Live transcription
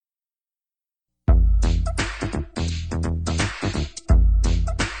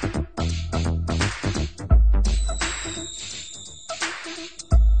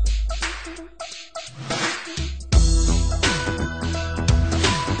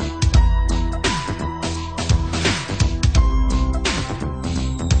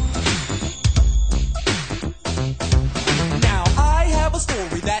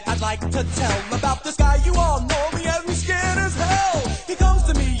to tell about this guy you all know. He has me scared as hell. He comes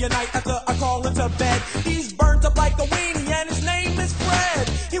to me at night after I crawl into bed. He's burnt up like a weenie and his name is Fred.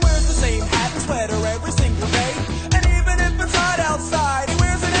 He wears the same hat and sweater every single day. And even if it's hot outside, he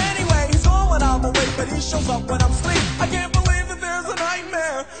wears it anyway. He's gone when I'm awake, but he shows up when I'm asleep. I can't believe that there's a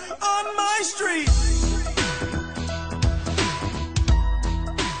nightmare on my street.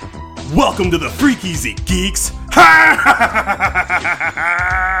 Welcome to the Freak Easy, geeks.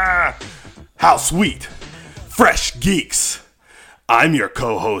 How sweet. Fresh geeks. I'm your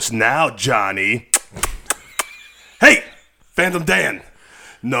co-host now, Johnny. Hey, Phantom Dan.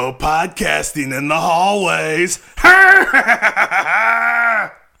 No podcasting in the hallways.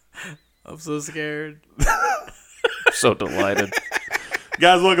 I'm so scared. So delighted.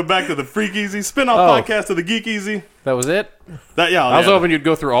 Guys, welcome back to the Freak Easy spin-off podcast of the Geek Easy. That was it? I was hoping you'd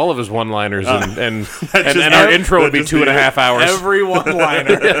go through all of his one-liners and our intro would be 2.5 hours. Every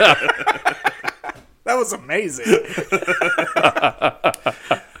one-liner. That was amazing.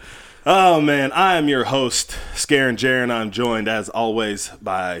 Oh, man. I am your host, Scaren Jaren. I'm joined, as always,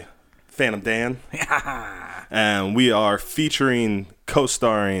 by Phantom Dan. And we are featuring,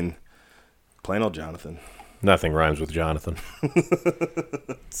 co-starring, plain old Jonathan. Nothing rhymes with Jonathan.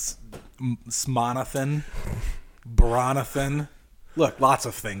 Smonathan. Bronathan. Look, lots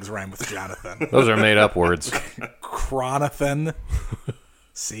of things rhyme with Jonathan. Those are made-up words. Chronathan.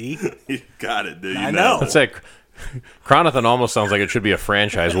 See? You got it, dude. I know. Let's say Chronathan almost sounds like it should be a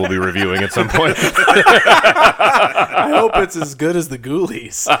franchise we'll be reviewing at some point. I hope it's as good as the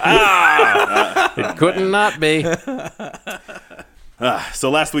Ghoulies. It couldn't not be. So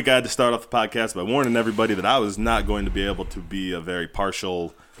last week I had to start off the podcast by warning everybody that I was not going to be able to be a very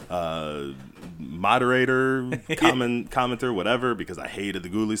partial moderator, commenter, whatever, because I hated the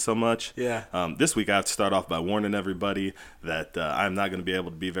Ghoulies so much. Yeah. This week I have to start off by warning everybody that I'm not going to be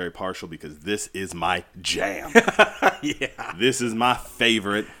able to be very partial because this is my jam. Yeah. This is my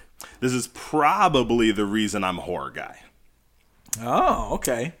favorite. This is probably the reason I'm a horror guy. Oh,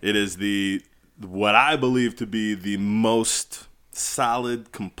 okay. It is what I believe to be the most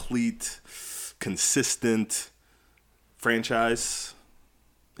solid, complete, consistent franchise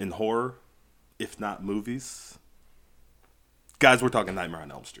in horror, if not movies. Guys, we're talking Nightmare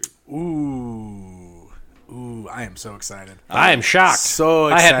on Elm Street. Ooh, I am so excited. I am shocked. So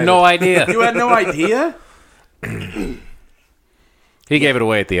I excited. had no idea. You had no idea? He gave it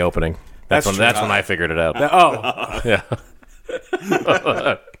away at the opening. That's That's when I figured it out. Oh. Yeah.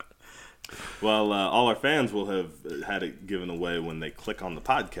 Well, all our fans will have had it given away when they click on the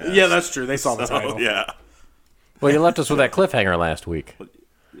podcast. Yeah, that's true. They saw the title. Yeah. Well, you left us with that cliffhanger last week.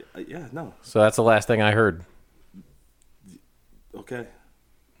 Yeah, no. So that's the last thing I heard. Okay.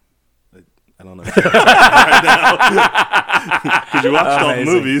 I don't know. Because you watched all the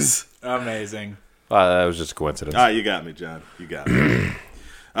movies. Amazing. That was just a coincidence. All right, you got me, John. You got me.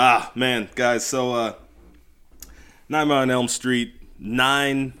 Man, guys, so Nightmare on Elm Street,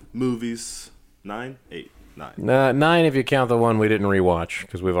 9 movies. 9? 8? 9. 9 if you count the one we didn't rewatch,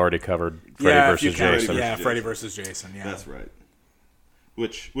 because we've already covered Freddy versus Jason. Yeah, Freddy versus Jason. Yeah, that's right.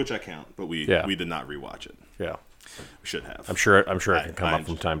 Which I count, but we did not rewatch it. Yeah, we should have. I'm sure it can come up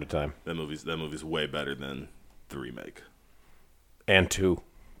from time to time. That movie's way better than the remake. And 2.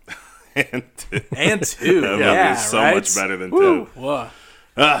 and 2. That movie's so much better than 2. Whoa.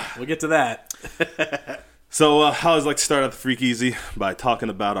 We'll get to that. So I always like to start out the Freak Easy by talking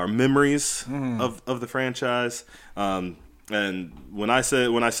about our memories of the franchise. And when I said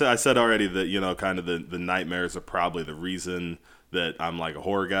already that, kind of the nightmares are probably the reason that I'm like a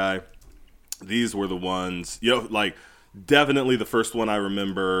horror guy. These were the ones, like definitely the first one I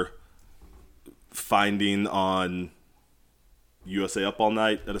remember finding on USA Up All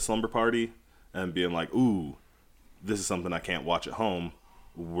Night at a slumber party and being like, ooh, this is something I can't watch at home.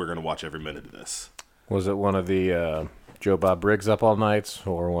 We're going to watch every minute of this. Was it one of the Joe Bob Briggs Up All Nights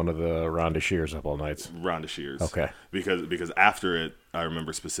or one of the Rhonda Shears Up All Nights? Rhonda Shears. Okay. Because after it, I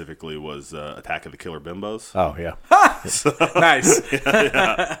remember specifically was Attack of the Killer Bimbos. Oh, yeah. Nice.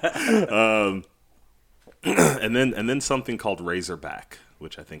 Yeah. And then something called Razorback,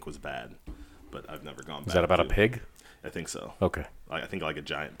 which I think was bad, but I've never gone back. Is that about a pig? I think so. Okay. I think like a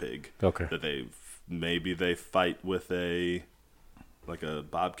giant pig. Okay. That they fight with a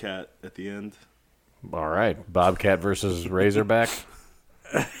bobcat at the end. All right. Bobcat versus Razorback.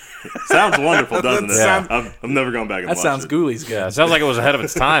 Sounds wonderful, doesn't it? Yeah. I've never gone back and watched it. That sounds Ghoulies good. Yeah, it sounds like it was ahead of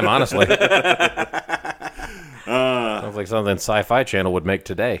its time, honestly. Sounds like something Sci-Fi Channel would make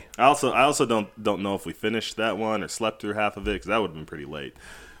today. I also don't know if we finished that one or slept through half of it because that would have been pretty late.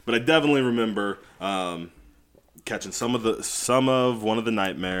 But I definitely remember catching some of one of the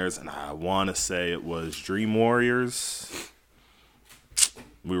nightmares, and I want to say it was Dream Warriors.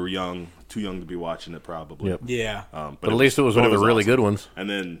 We were too young to be watching it, probably. Yep. Yeah. But at least it was one of the really good ones. And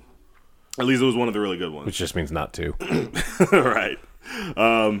then, at least it was one of the really good ones. Which just means not two. Right.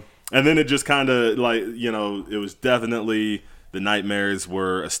 And then it just kind of, like, you know, it was definitely the nightmares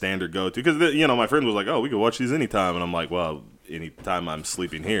were a standard go-to. Because, you know, my friend was like, oh, we could watch these anytime. And I'm like, well, anytime I'm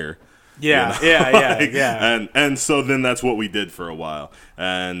sleeping here. Yeah, you know? yeah. And so then that's what we did for a while.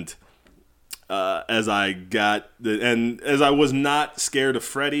 And as I was not scared of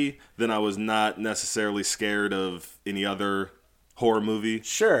Freddy, then I was not necessarily scared of any other horror movie.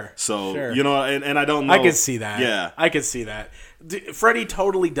 Sure. So, sure. you know, and I don't know. I could see that. Yeah. I could see that. Freddy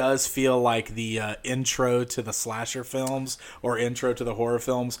totally does feel like the intro to the slasher films or intro to the horror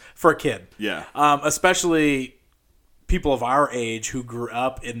films for a kid. Yeah. Especially people of our age who grew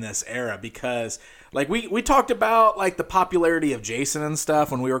up in this era, because like we talked about like the popularity of Jason and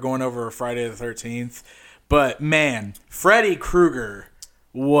stuff when we were going over Friday the 13th, but man, Freddy Krueger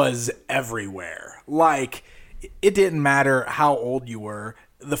was everywhere. Like, it didn't matter how old you were.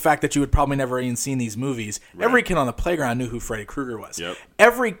 The fact that you had probably never even seen these movies. Right. Every kid on the playground knew who Freddy Krueger was. Yep.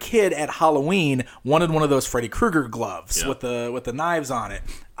 Every kid at Halloween wanted one of those Freddy Krueger gloves with the knives on it.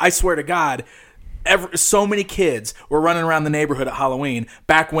 I swear to God, so many kids were running around the neighborhood at Halloween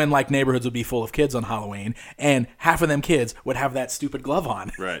back when like neighborhoods would be full of kids on Halloween, and half of them kids would have that stupid glove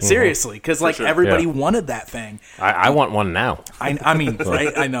on. Right. Seriously, because like everybody Yeah. wanted that thing. I want one now. I mean,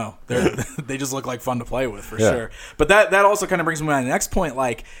 right? I know they just look like fun to play with for sure. But that also kind of brings me to my next point.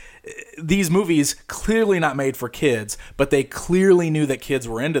 Like, these movies clearly not made for kids, but they clearly knew that kids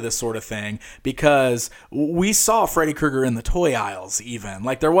were into this sort of thing, because we saw Freddy Krueger in the toy aisles even.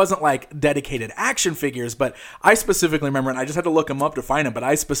 Like, there wasn't like dedicated action figures, but I specifically remember, and I just had to look them up to find them, but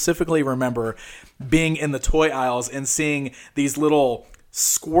I specifically remember being in the toy aisles and seeing these little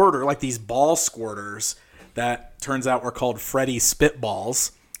like these ball squirters that turns out were called Freddy Spitballs.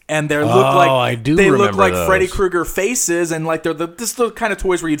 And they look like those. Freddy Krueger faces, and like they're the kind of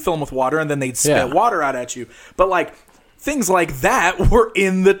toys where you'd fill them with water and then they'd spit water out at you. But like things like that were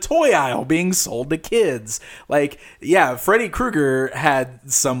in the toy aisle being sold to kids. Like, yeah, Freddy Krueger had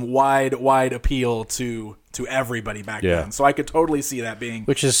some wide appeal to everybody back then. So I could totally see that being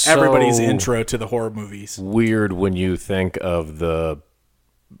everybody's intro to the horror movies. Weird when you think of the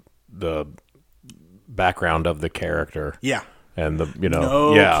background of the character. Yeah. And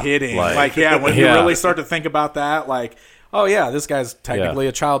no kidding. Like when you really start to think about that, like, oh yeah, this guy's technically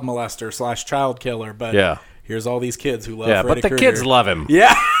a child molester / child killer, but here's all these kids who love Freddy but the Krueger. Kids love him.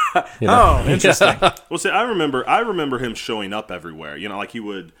 Yeah. Oh, interesting. Well, see, I remember him showing up everywhere. You know, like he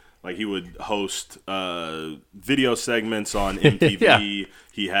would host video segments on MTV.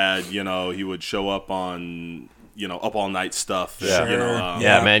 He had, he would show up on Up All Night stuff. Sure.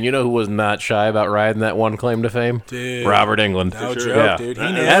 Man, you know who was not shy about riding that one claim to fame? Dude. Robert England. No joke, dude.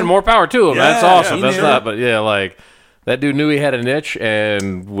 He knew. And more power to him. Yeah, That's awesome. he That's knew. not, but like, that dude knew he had a niche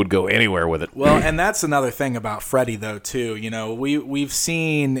and would go anywhere with it. Well, and that's another thing about Freddy, though, too. We've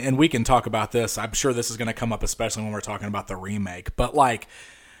seen, and we can talk about this. I'm sure this is going to come up, especially when we're talking about the remake. But like,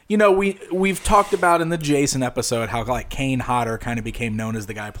 we've talked about in the Jason episode how like Kane Hodder kind of became known as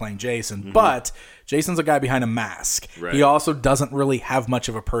the guy playing Jason, but Jason's a guy behind a mask. Right. He also doesn't really have much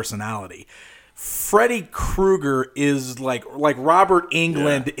of a personality. Freddy Krueger is like Robert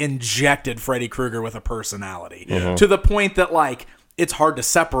Englund injected Freddy Krueger with a personality to the point that like it's hard to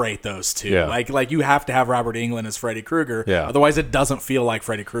separate those two. Yeah. Like you have to have Robert Englund as Freddy Krueger, otherwise it doesn't feel like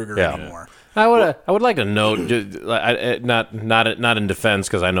Freddy Krueger anymore. I would like to note, not in defense,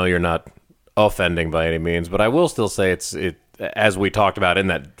 because I know you're not offending by any means, but I will still say it as we talked about in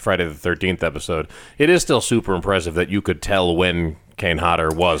that Friday the 13th episode, it is still super impressive that you could tell when Kane Hodder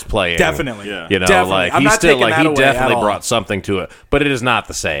was playing. Definitely. Yeah. Definitely. Like I'm he not still taking that he away definitely at all. brought something to it, but it is not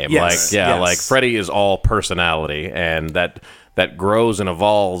the same. Yes. Yes. Like Freddy is all personality, and that grows and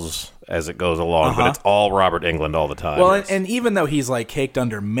evolves as it goes along, but it's all Robert Englund all the time. Well, and even though he's like caked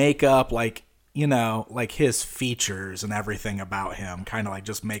under makeup, like like his features and everything about him kind of like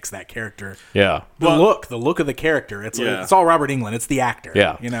just makes that character. Yeah. The look of the character. It's all Robert Englund. It's the actor.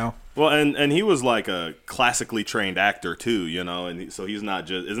 Yeah. Well, and he was like a classically trained actor too, and so he's not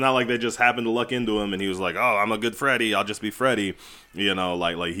just. It's not like they just happened to luck into him and he was like, "Oh, I'm a good Freddy. I'll just be Freddy."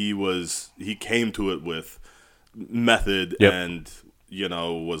 Like he came to it with method and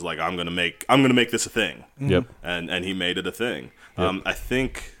was like, I'm gonna make this a thing. Yep. And he made it a thing. Yep. I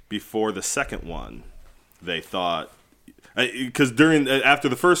think before the second one, they thought, because after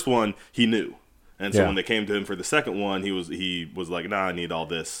the first one he knew. And so when they came to him for the second one, he was like, nah, I need all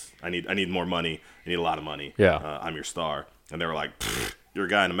this. I need more money. I need a lot of money. Yeah. I'm your star. And they were like, you're a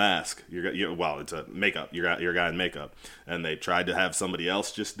guy in a mask. Well, it's a makeup. You're a guy in makeup. And they tried to have somebody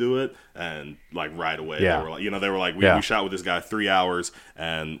else just do it, and like right away they were like, we shot with this guy 3 hours,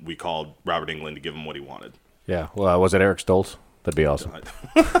 and we called Robert Englund to give him what he wanted. Yeah. Well, was it Eric Stoltz? That'd be awesome. I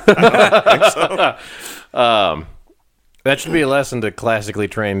don't think so. That should be a lesson to classically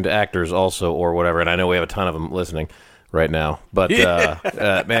trained actors also, or whatever. And I know we have a ton of them listening right now. But,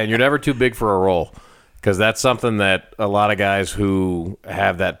 man, you're never too big for a role. Because that's something that a lot of guys who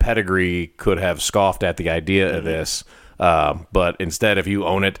have that pedigree could have scoffed at the idea of this. But instead, if you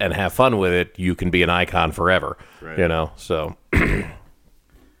own it and have fun with it, you can be an icon forever. Right. You know, so. All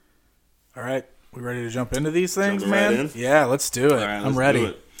right. We ready to jump into these things, Jumping man? right in? Yeah, let's do it. All right, I'm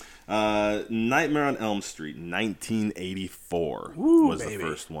ready. Nightmare on Elm Street, 1984 was baby. the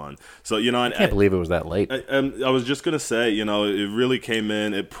first one. So, you know, I can't believe it was that late. I was just going to say, you know,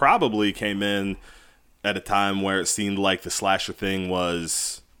 it probably came in at a time where it seemed like the slasher thing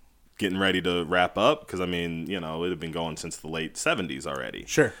was getting ready to wrap up, because I mean, you know, it had been going since the late 70s already.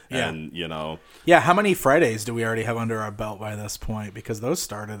 Sure. Yeah. And, you know, how many Fridays do we already have under our belt by this point? Because those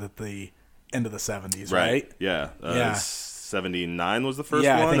started at the end of the 70s, right? Yeah. 79 was the first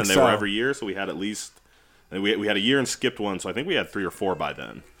I one, think and they so. were every year, so we had at least we had a year and skipped one, so I think we had 3 or 4 by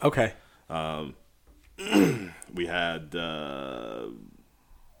then. Okay. We had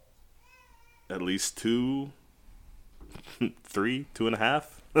at least 2, 3, 2.5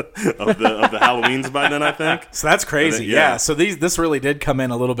 of the Halloweens by then, I think. So that's crazy. Then, yeah. So this really did come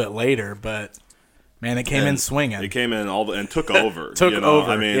in a little bit later, but man, it came in swinging. It came in and took over.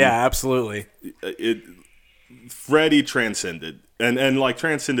 Over. I mean, yeah, absolutely. Freddy transcended and like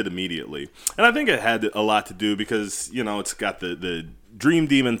transcended immediately, and I think it had a lot to do because, you know, it's got the dream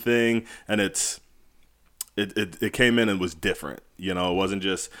demon thing, and it came in and was different. You know, it wasn't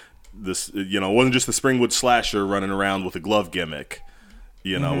just the Springwood slasher running around with a glove gimmick.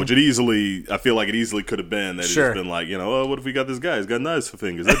 You know, which I feel like it easily could have been. They'd just been like, you know, oh, what if we got this guy? He's got knives for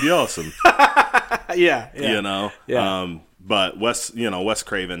fingers. That'd be awesome. Yeah. You know, but Wes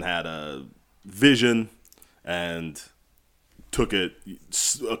Craven had a vision and took it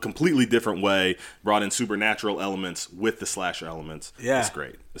a completely different way, brought in supernatural elements with the slasher elements. Yeah. It's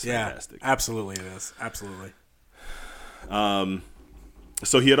great. It's fantastic. Absolutely it is. Absolutely. So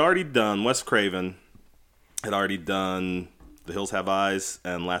Wes Craven had already done The Hills Have Eyes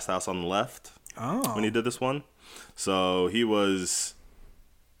and Last House on the Left when he did this one. So he was,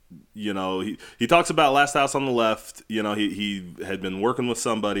 you know, he talks about Last House on the Left. You know, he had been working with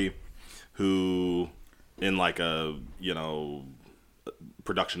somebody who, in like a, you know,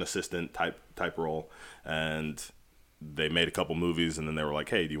 production assistant type role, and they made a couple movies, and then they were like,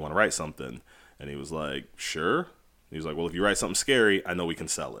 hey, do you want to write something? And he was like, sure. He was like, well, if you write something scary, I know we can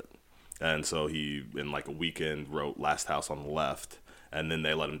sell it. And so he, in like a weekend, wrote Last House on the Left, and then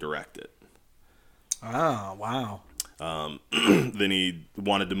they let him direct it. Oh, wow. Then he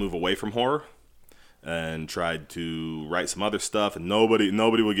wanted to move away from horror and tried to write some other stuff, and nobody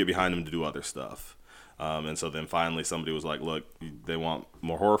would get behind him to do other stuff. And so then finally somebody was like, look, they want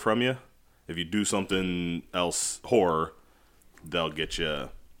more horror from you. If you do something else horror, we'll get you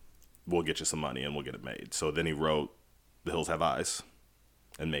some money and we'll get it made. So then he wrote The Hills Have Eyes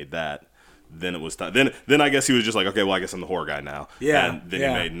and made that. Then it was time. Then I guess he was just like, okay, well, I guess I'm the horror guy now. Yeah. And then he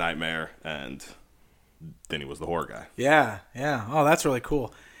made Nightmare, and then he was the horror guy. Yeah. Oh, that's really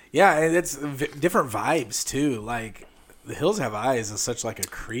cool. Yeah, and it's different vibes too. Like The Hills Have Eyes is such like a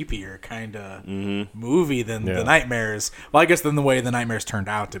creepier kind of movie than the Nightmares. Well, I guess than the way the Nightmares turned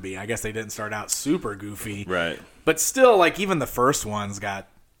out to be. I guess they didn't start out super goofy, right? But still, like even the first one's got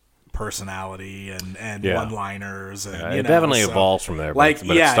personality and one-liners, and it definitely evolves from there. But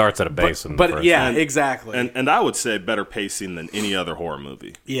it starts at a base. Exactly. And I would say better pacing than any other horror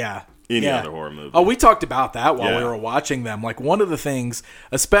movie. Yeah. Any other horror movie. Oh, we talked about that while we were watching them. Like one of the things,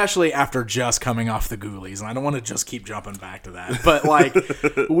 especially after just coming off the Ghoulies, and I don't want to just keep jumping back to that, but like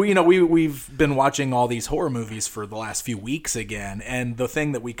we've been watching all these horror movies for the last few weeks again, and the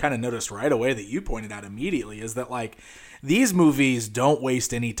thing that we kind of noticed right away that you pointed out immediately is that like these movies don't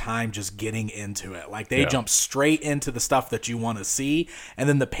waste any time just getting into it. Like they jump straight into the stuff that you want to see, and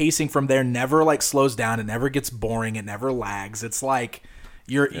then the pacing from there never like slows down. It never gets boring. It never lags. It's like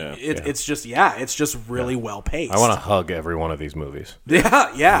it's just really well paced. I want to hug every one of these movies.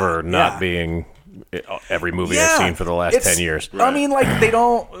 Yeah. For not being every movie I've seen for the last 10 years. Right. I mean, like they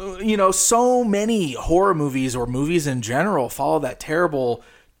don't, so many horror movies or movies in general follow that terrible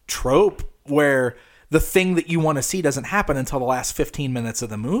trope where the thing that you want to see doesn't happen until the last 15 minutes of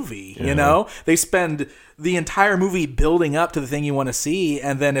the movie. You know, they spend the entire movie building up to the thing you want to see,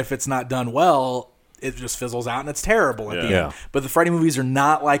 and then if it's not done well, it just fizzles out and it's terrible at the end. But the Freddy movies are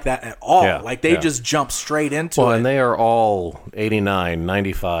not like that at all. Like they just jump straight into it. And they are all 89,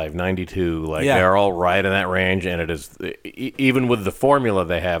 95, 92. Like they're all right in that range, and it is even with the formula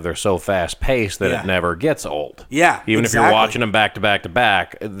they have, they're so fast paced that it never gets old. Yeah, even if you're watching them back to back to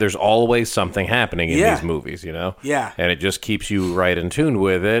back, there's always something happening in these movies, you know. Yeah, and it just keeps you right in tune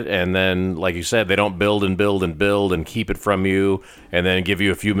with it. And then, like you said, they don't build and build and build and keep it from you, and then give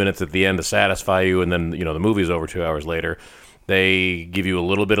you a few minutes at the end to satisfy you, and then, you know, the movie's over 2 hours later. They give you a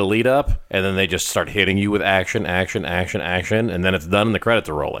little bit of lead up, and then they just start hitting you with action, action, action, action, and then it's done and the credits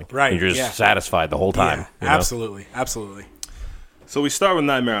are rolling. Right. And you're just satisfied the whole time. Yeah, absolutely. Absolutely. So we start with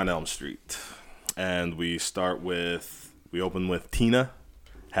Nightmare on Elm Street, and we open with Tina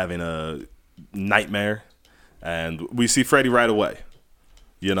having a nightmare, and we see Freddy right away.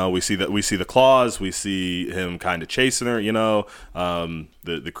 You know, we see the claws, we see him kind of chasing her, you know,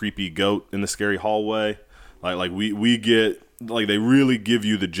 the creepy goat in the scary hallway. Like we get, like, they really give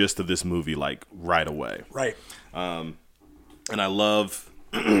you the gist of this movie, like, right away. Right. And I love,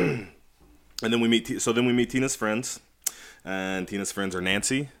 and then we meet Tina's friends, and Tina's friends are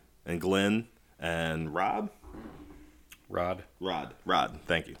Nancy and Glenn and Rod.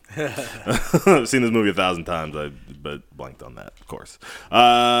 Thank you. I've seen this movie 1,000 times, but blanked on that, of course.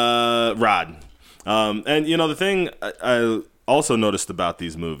 Rod. And, you know, the thing I also noticed about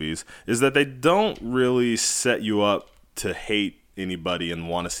these movies is that they don't really set you up to hate anybody and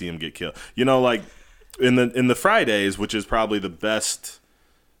want to see them get killed. You know, like, in the Fridays, which is probably the best,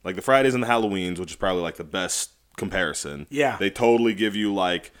 like the Fridays and the Halloweens, which is probably like the best comparison. Yeah. They totally give you,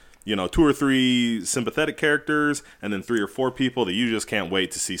 like, you know, 2 or 3 sympathetic characters, and then 3 or 4 people that you just can't wait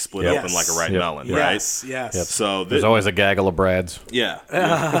to see split open like a ripe melon, right? Yes. Yep. So there's always a gaggle of Brads. Yeah.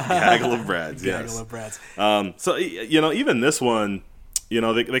 Gaggle of Brads. Yes. Gaggle of Brads. So, you know, even this one, you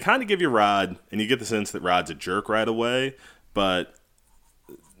know, they kind of give you Rod, and you get the sense that Rod's a jerk right away, but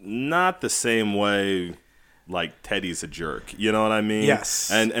not the same way like Teddy's a jerk. You know what I mean? Yes.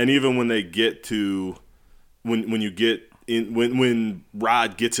 And even when they get to when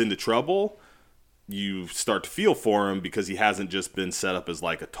Rod gets into trouble, you start to feel for him because he hasn't just been set up as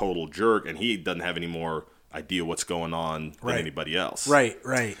like a total jerk, and he doesn't have any more idea what's going on than anybody else. Right.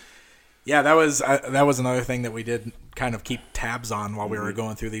 Yeah, that was another thing that we did kind of keep tabs on while we were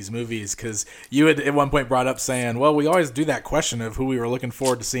going through these movies, because you had at one point brought up saying, well, we always do that question of who we were looking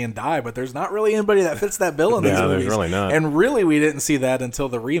forward to seeing die, but there's not really anybody that fits that bill in these movies. There's really not. And really, we didn't see that until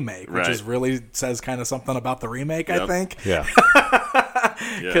the remake, which is really says kind of something about the remake, I think. Yeah.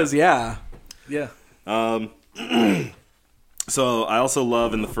 Because, yeah. So I also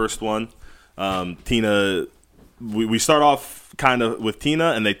love in the first one, Tina, we start off kind of with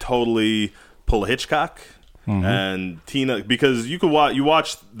Tina, and they totally pull a Hitchcock. Mm-hmm. And Tina, because you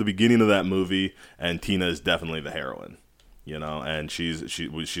watch the beginning of that movie, and Tina is definitely the heroine, you know, and she's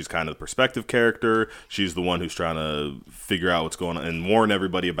kind of the perspective character. She's the one who's trying to figure out what's going on and warn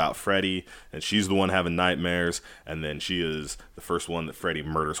everybody about Freddy, and she's the one having nightmares, and then she is the first one that Freddy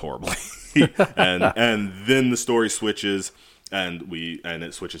murders horribly. and then the story switches, and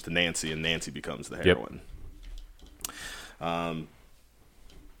it switches to Nancy, and Nancy becomes the heroine.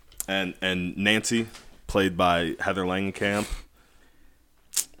 And Nancy, played by Heather Langenkamp,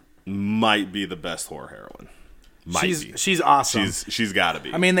 might be the best horror heroine. She's awesome. She's got to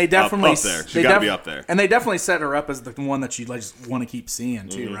be. I mean, they definitely up there. She's got to be up there, and they definitely set her up as the one that you just want to keep seeing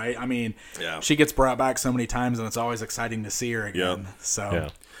too, right? I mean, she gets brought back so many times, and it's always exciting to see her again. Yep. So,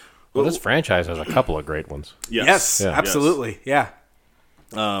 well, this franchise has a couple of great ones. Yes, absolutely, yeah.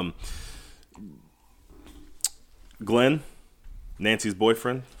 Glenn, Nancy's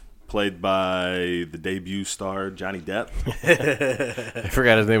boyfriend, played by the debut star Johnny Depp. I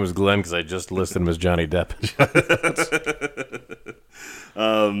forgot his name was Glenn because I just listed him as Johnny Depp.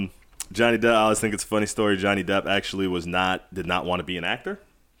 Johnny Depp, I always think it's a funny story. Johnny Depp actually did not want to be an actor.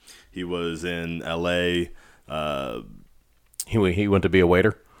 He was in L.A. He went to be a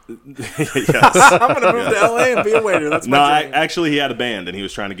waiter. Yes. I'm going to move to L.A. and be a waiter. That's my dream. Actually, he had a band, and he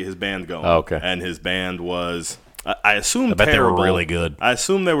was trying to get his band going. Oh, okay. And his band was... I assume I bet terrible. they were really good. I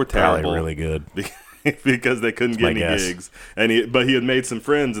assume they were terrible. Probably really good. Because they couldn't get any gigs. But he had made some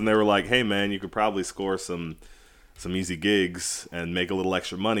friends, and they were like, hey, man, you could probably score some easy gigs and make a little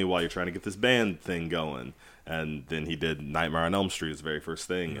extra money while you're trying to get this band thing going. And then he did Nightmare on Elm Street, his very first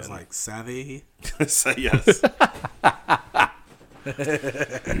thing. He was like, savvy? So, yes.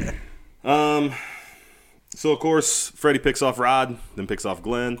 So of course, Freddy picks off Rod, then picks off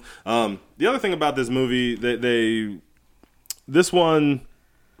Glenn. The other thing about this movie, this one,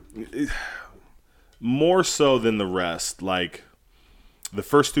 more so than the rest, like the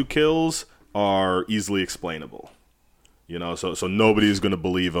first 2 kills are easily explainable. So nobody's going to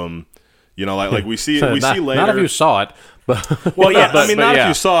believe them. Like we see later. Not if you saw it, but well, yeah. Not if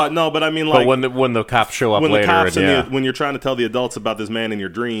you saw it. No, but I mean, like when the cops show up when later, the cops when you're trying to tell the adults about this man in your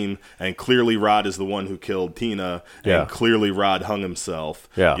dream, and clearly Rod is the one who killed Tina, and clearly Rod hung himself.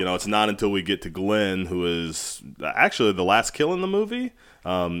 Yeah. It's not until we get to Glenn, who is actually the last kill in the movie,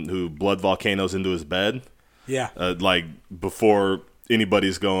 who blood volcanoes into his bed. Yeah. Like before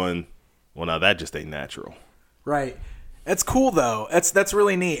anybody's going, well, now that just ain't natural. Right. It's cool though. That's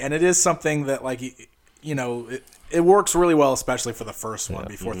really neat, and it is something that like it works really well, especially for the first one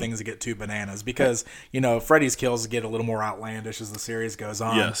before things get too bananas. Because Freddy's kills get a little more outlandish as the series goes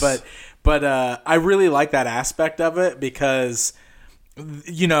on. Yes. But I really like that aspect of it because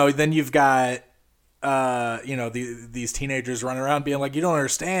then you've got these teenagers running around being like, you don't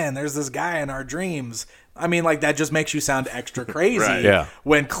understand. There's this guy in our dreams. I mean, like that just makes you sound extra crazy. Right. Yeah.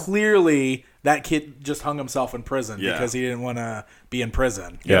 When clearly that kid just hung himself in prison because he didn't want to be in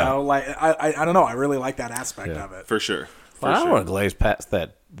prison. You know, like I don't know. I really like that aspect of it. For sure. I don't want to glaze past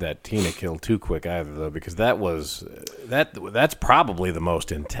that Tina kill too quick either, though, because that's probably the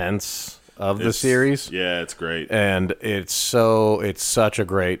most intense of the series. Yeah, it's great. And it's such a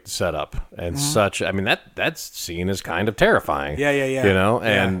great setup and that scene is kind of terrifying. Yeah.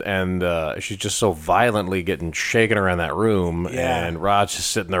 And she's just so violently getting shaken around that room and Rod's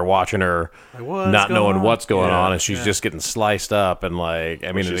just sitting there watching her not knowing what's going on, and she's just getting sliced up and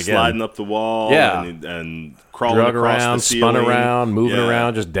she's sliding up the wall and crawling drug across around, the ceiling. spun around, moving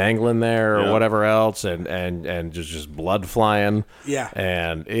around, just dangling there or whatever else, and just blood flying. Yeah.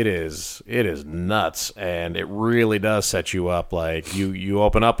 And it is nuts, and it really does set you up. Like you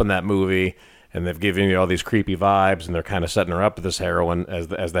open up in that movie, and they've given you all these creepy vibes, and they're kind of setting her up with this heroine as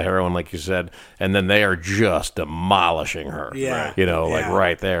the heroine, like you said, and then they are just demolishing her. Yeah. Like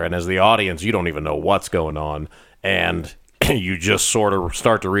right there. And as the audience, you don't even know what's going on, and you just sort of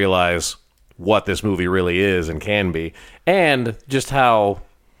start to realize what this movie really is and can be, and just how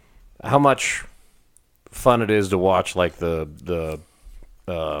much fun it is to watch, like the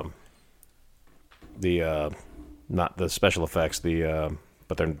not the special effects,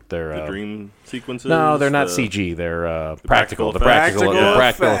 but they're the dream sequences. No, they're not CG. They're practical. The practical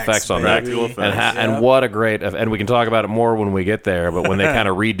practical effects on that. Practical effects. And what a great. And we can talk about it more when we get there. But when they kind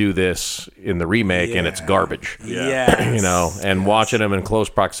of redo this in the remake, and it's garbage. And watching them in close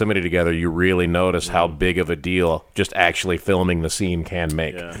proximity together, you really notice how big of a deal just actually filming the scene can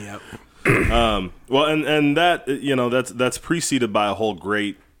make. Yep. Well, and that that's preceded by a whole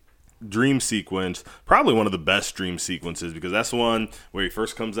great dream sequence, probably one of the best dream sequences, because that's the one where he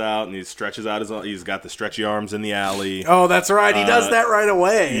first comes out and he stretches out he's got the stretchy arms in the alley. Oh, that's right. He does that right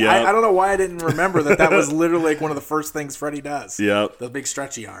away. Yep. I don't know why I didn't remember that was literally like one of the first things Freddy does. Yep. Those big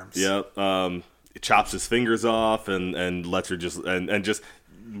stretchy arms. Yep. He chops his fingers off and lets her just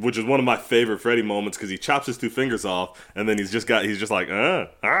which is one of my favorite Freddy moments, because he chops his 2 fingers off, and then he's just like, you just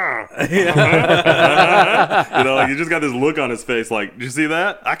got this look on his face, like, did you see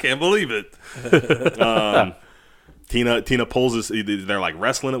that? I can't believe it. Tina pulls they're like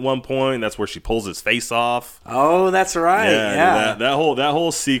wrestling at one point. That's where she pulls his face off. Oh, that's right. Yeah. That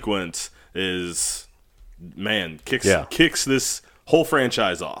whole sequence is, man, kicks this whole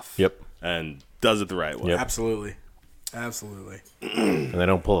franchise off. Yep. And does it the right way. Yep. Absolutely. And they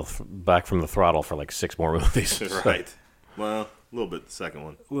don't pull back from the throttle for like 6 more movies. Right. Well, a little bit the second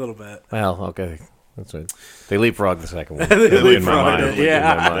one. A little bit. Well, okay. That's right. They leapfrog the second one. They leapfrogged it,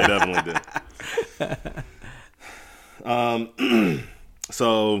 yeah. They definitely did.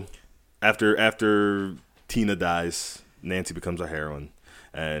 So after Tina dies, Nancy becomes a heroine.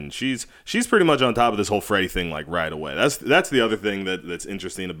 And she's pretty much on top of this whole Freddy thing, like, right away. That's the other thing that's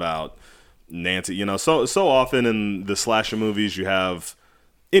interesting about Nancy. So often in the slasher movies, you have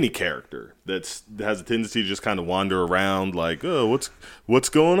any character that has a tendency to just kind of wander around, like, oh, what's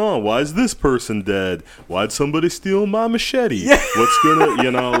going on? Why is this person dead? Why'd somebody steal my machete? Yeah. What's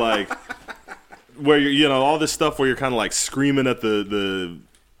gonna, like, where you're, all this stuff where you're kind of like screaming at the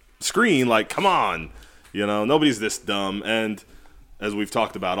screen, like, come on, nobody's this dumb. And as we've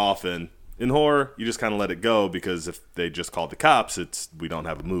talked about often, in horror, you just kind of let it go, because if they just called the cops, we don't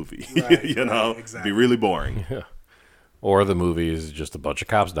have a movie. Right, Exactly. It'd be really boring. Yeah. Or the movie is just a bunch of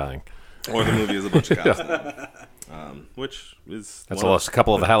cops dying. Or the movie is a bunch of cops dying. Which is... That's a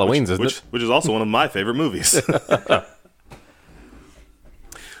couple of the Halloweens, isn't it? Which is also one of my favorite movies.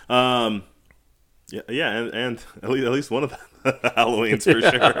 Yeah, and at least one of the Halloweens for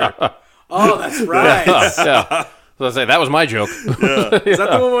sure. Oh, that's right. Yeah. So I say that was my joke. Is that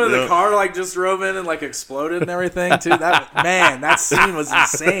the one where the car like just drove in and like exploded and everything too? That scene was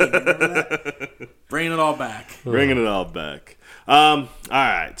insane. Remember that? Bringing it all back. Bringing it all back. All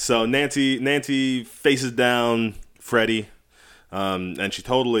right. So Nancy faces down Freddy, and she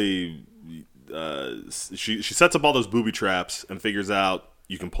totally she sets up all those booby traps and figures out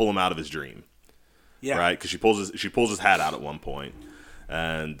you can pull him out of his dream. Yeah. Right. Because she pulls his hat out at one point,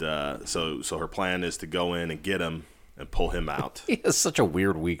 and so her plan is to go in and get him and pull him out. He has such a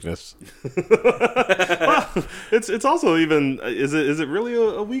weird weakness. It's also even is it really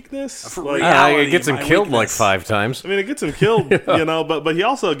a weakness? Like, It gets him killed like 5 times. I mean, it gets him killed, but he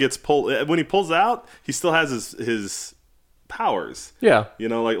also gets pulled when he pulls out. He still has his powers. Yeah.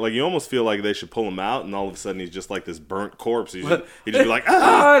 Like you almost feel like they should pull him out, and all of a sudden he's just like this burnt corpse. He'd just be like,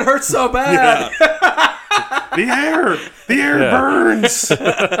 Oh, it hurts so bad. Yeah. the air burns.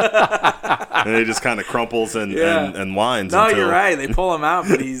 And he just kind of crumples and whines. No, you're right. They pull him out,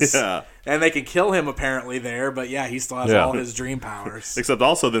 but he's Yeah. and they can kill him apparently there. But yeah, he still has all his dream powers. Except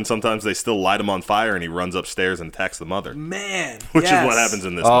also then sometimes they still light him on fire, and he runs upstairs and attacks the mother. Man, Which is what happens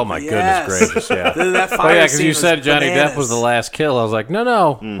in this Oh movie. my Yes. goodness gracious! Yeah. That fire Because scene you was said Johnny bananas. Depp was the last kill. I was like,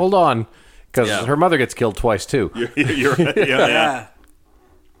 no, hold on, because her mother gets killed twice too. You're right. Yeah.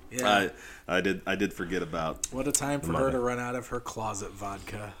 Yeah. I did forget about. What a time for her to run out of her closet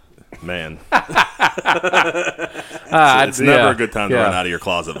vodka. Man. It's It's never a good time to run out of your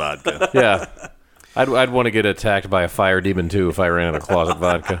closet vodka. Yeah, I'd want to get attacked by a fire demon too if I ran out of closet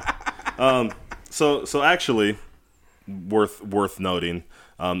vodka. So actually, worth noting,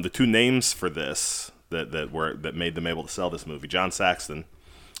 the two names for this that made them able to sell this movie. John Saxon,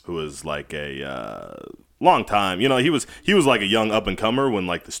 who was like a long time, he was like a young up and comer when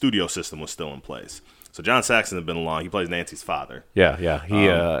like the studio system was still in place. So John Saxon had been along. He plays Nancy's father. Yeah.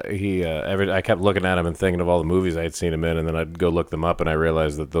 I kept looking at him and thinking of all the movies I had seen him in, and then I'd go look them up, and I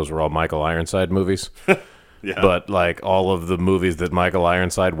realized that those were all Michael Ironside movies. Yeah. But like all of the movies that Michael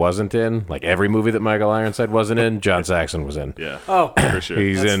Ironside wasn't in, like every movie that Michael Ironside wasn't in, John Saxon was in. Yeah. Oh, for sure.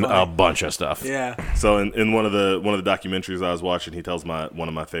 He's That's in funny. a bunch of stuff. Yeah. So in one of the documentaries I was watching, he tells one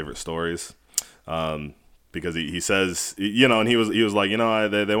of my favorite stories, because he says, and he was like,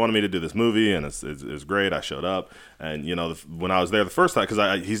 they wanted me to do this movie, and it was great. I showed up, and when I was there the first time,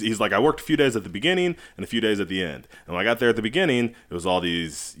 because he's like, I worked a few days at the beginning and a few days at the end, and when I got there at the beginning, it was all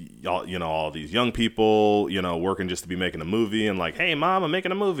these young people, working just to be making a movie, and like, hey mom, I'm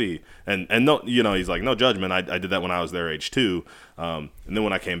making a movie, and no, he's like, no judgment, I did that when I was their age too, and then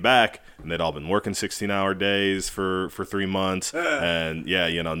when I came back, and they'd all been working 16-hour days for 3 months, and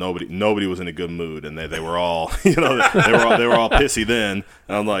nobody was in a good mood, and they were all, they were all pissy then,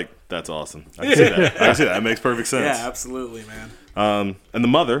 and I'm like, that's awesome. I can see that. That makes perfect sense. Yeah, absolutely, man. And the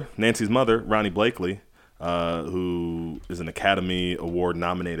mother, Nancy's mother, Ronnie Blakely, who is an Academy Award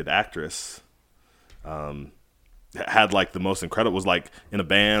nominated actress, had like the most incredible, was like in a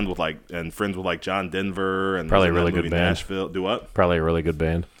band with and friends with like John Denver, and Probably was in a really that good movie band. Nashville. Do what? Probably a really good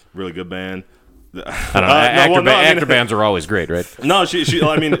band. Really good band. I don't know. Actor bands are always great, right? No, she.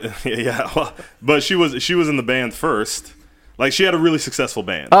 I mean, yeah. Well, but she was in the band first. Like she had a really successful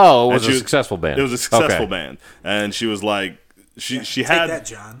band. Oh, it And was a successful band. It was a successful Okay. band, and she was like, she Take had that,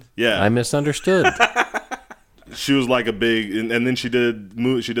 John. yeah. I misunderstood. She was like a big, and then she did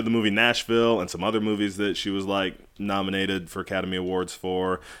the movie Nashville and some other movies that she was like nominated for Academy Awards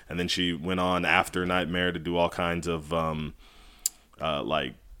for, and then she went on after Nightmare to do all kinds of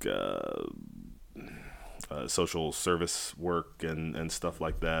social service work and stuff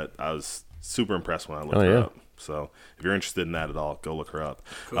like that. I was super impressed when I looked her up. So if you're interested in that at all, go look her up.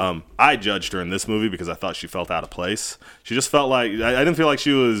 Cool. I judged her in this movie because I thought she felt out of place. She just felt like I didn't feel like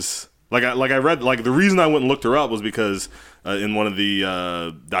she was like I read, like the reason I went and looked her up was because in one of the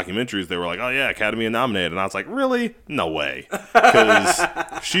documentaries they were like, oh yeah, Academy nominated, and I was like, really? No way, because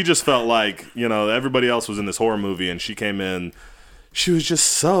she just felt like everybody else was in this horror movie and she came in. She was just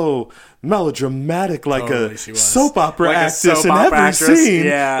so melodramatic, like Totally, a she was. soap opera Like a actress soap in opera every actress, scene.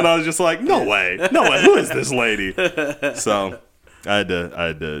 yeah. And I was just like, no way. Who is this lady? So I had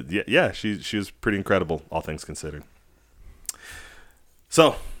to. Yeah. She was pretty incredible, all things considered.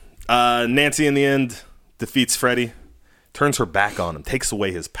 So Nancy, in the end, defeats Freddy, turns her back on him, takes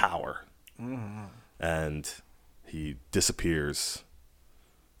away his power, and he disappears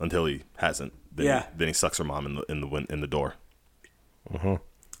until he hasn't. Then he sucks her mom in the door.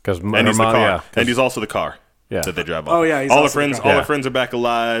 Because And he's the car. And he's also the car that they drive off. Oh, yeah, he's all her also the friends. car. All her friends are back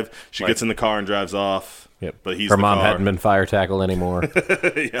alive. She gets in the car and drives off. Yep. But he's her the mom car. hadn't been fire tackled anymore.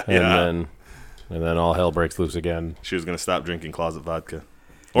 yeah. And then and then all hell breaks loose again. She was going to stop drinking closet vodka.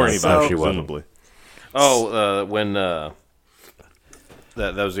 Or any So- vodka, She wasn't. presumably. Oh, when that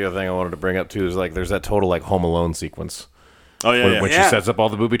was the other thing I wanted to bring up too. Is like there's that total like Home Alone sequence Oh, yeah, when yeah. she sets up all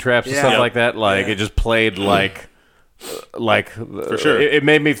the booby traps and Yeah. stuff Yeah. like that. Like Yeah. it just played like For sure. It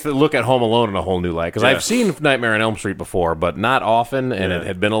made me look at Home Alone in a whole new light because Yeah. I've seen Nightmare on Elm Street before, but not often, and Yeah. it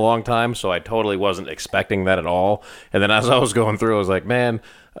had been a long time, so I totally wasn't expecting that at all. And then as I was going through, I was like, man.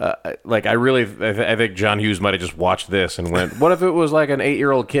 Like I think John Hughes might have just watched this and went, "What if it was like an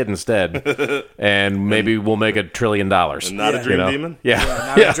 8-year-old kid instead, and maybe we'll make $1 trillion." Not a dream demon? Yeah,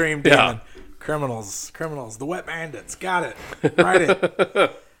 Not a dream demon. Criminals, the wet bandits. Got it. Write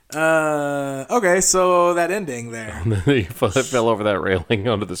it. Okay, so that ending there. He fell over that railing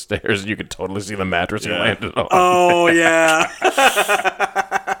onto the stairs, and you could totally see the mattress he Yeah. landed on. Oh yeah.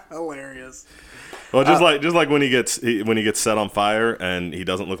 Hilarious. Well, just like when he gets set on fire and he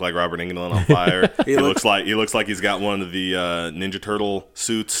doesn't look like Robert Englund on fire. he looks like he's got one of the Ninja Turtle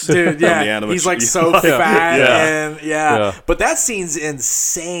suits. Dude, from the yeah, anime. he's like so fat, Yeah. and Yeah. But that scene's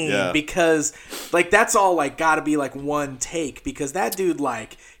insane Yeah. because, like, that's all like got to be like one take because that dude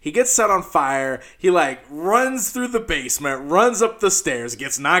like he gets set on fire, he like runs through the basement, runs up the stairs,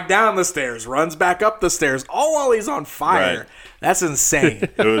 gets knocked down the stairs, runs back up the stairs, all while he's on fire. Right. That's insane.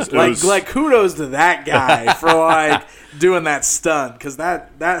 It was like kudos to that guy for like doing that stunt because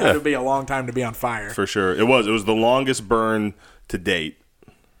that had to be a long time to be on fire. for sure. It was the longest burn to date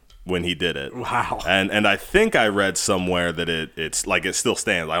when he did it. Wow. And I think I read somewhere that it's like it still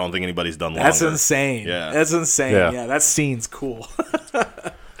stands. I don't think anybody's done longer. That's insane. Yeah. That's insane. Yeah. Yeah, that scene's cool.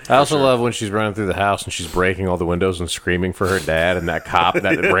 I also love when she's running through the house and she's breaking all the windows and screaming for her dad, and that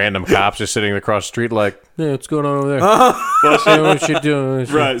random cop's just sitting across the street like, "Hey, what's going on over there? What's she doing?"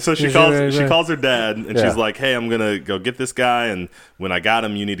 Right, so she calls her dad, and Yeah. she's like, "Hey, I'm gonna go get this guy, and when I got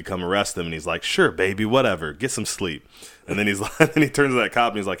him, you need to come arrest him." And he's like, "Sure, baby, whatever, get some sleep." And then he's like, then he turns to that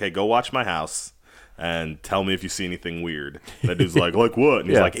cop and he's like, "Hey, go watch my house and tell me if you see anything weird." And that dude's like what? And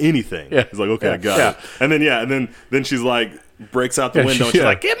he's Yeah. like, "Anything." Yeah. He's like, "Okay, Yeah. I got Yeah. it." And then she's like, breaks out the Yeah, window, and she- she's yeah.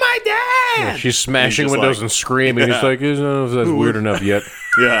 like, "Get my dad!" She's smashing He's just windows like- and screaming. Yeah. He's like, "I don't know if that's weird enough yet.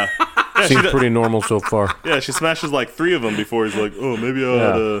 Yeah. Seems pretty normal so far." Yeah, she smashes like 3 of them before he's like, "Oh, maybe I Yeah.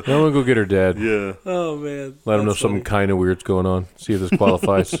 ought I'm to." gonna go get her dad. Yeah. Oh man. Let him know something kind of weird's going on. See if this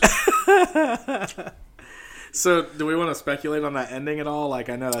qualifies. So, do we want to speculate on that ending at all? Like,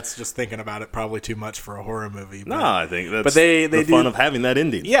 I know that's just thinking about it probably too much for a horror movie. No, I think that's But they the do- fun of having that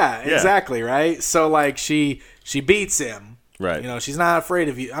ending. Yeah, exactly, right? So, like, she beats him. Right. You know, she's not afraid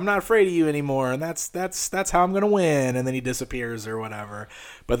of you. I'm not afraid of you anymore, and that's how I'm gonna win. And then he disappears or whatever.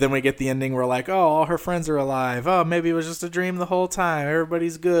 But then we get the ending. We're like, oh, all her friends are alive. Oh, maybe it was just a dream the whole time.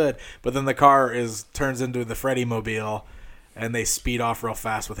 Everybody's good. But then the car turns into the Freddy Mobile, and they speed off real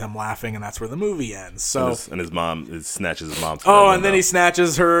fast with him laughing, and that's where the movie ends. So. And his mom snatches his mom. through Oh, that and then window. he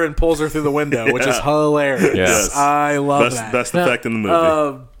snatches her and pulls her through the window, which is Yeah. hilarious. Yes. I love that. Best effect in the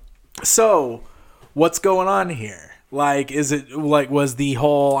movie. So, what's going on here? Like, is it like was the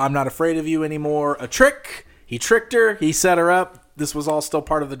whole "I'm not afraid of you anymore" a trick? He tricked her. He set her up. This was all still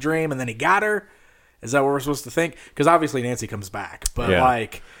part of the dream, and then he got her. Is that what we're supposed to think? Because obviously Nancy comes back, but Yeah.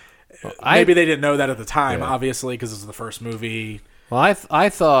 like maybe they didn't know that at the time. Obviously, because this is the first movie. Well, I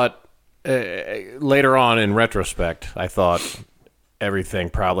thought later on in retrospect, I thought everything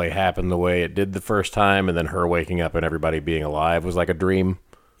probably happened the way it did the first time, and then her waking up and everybody being alive was like a dream.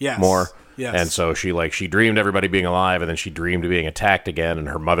 Yes. More. Yes. And so she dreamed everybody being alive, and then she dreamed being attacked again, and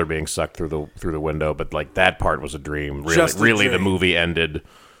her mother being sucked through the window. But like that part was a dream. Just a Really, the dream. movie ended.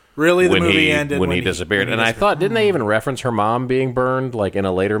 Really, the when movie he ended when he disappeared. when And I thought, didn't they even reference her mom being burned like in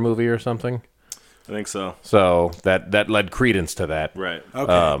a later movie or something? I think so. So that led credence to that. Right.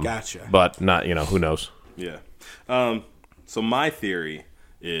 Okay, gotcha. But not, who knows? Yeah. So my theory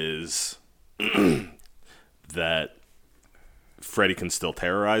is that Freddy can still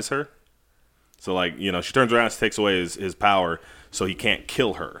terrorize her. So, like, she turns around and takes away his power, so he can't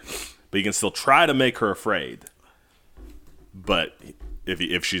kill her. But he can still try to make her afraid. But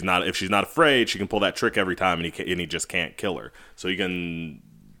if she's not afraid, she can pull that trick every time, and he just can't kill her. So he can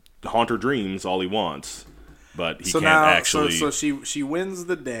haunt her dreams all he wants, but he can't actually. So she wins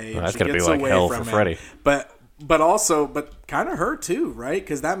the day. Well, that's she gonna be gets like away hell from for him. Freddy. But kind of her too, right?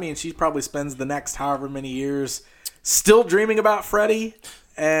 Because that means she probably spends the next however many years still dreaming about Freddy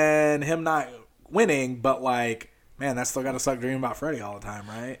and him not winning. But like, man, that's still got to suck dreaming about Freddy all the time,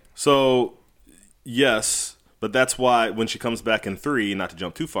 right? So, yes, but that's why when she comes back in 3, not to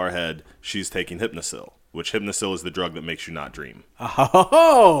jump too far ahead, she's taking Hypnosil, which Hypnosil is the drug that makes you not dream.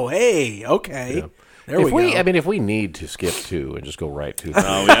 Oh, hey, okay. There we go. if we need to skip 2 and just go right to 3,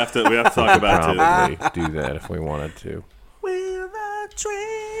 No, we have to talk about 2. probably do that if we wanted to. We're the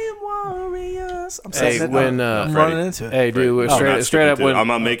Dream Warriors. I'm Hey, setting it when up. I'm Freddie, running into it. Hey, dude, I'm not straight up skipping when to- I'm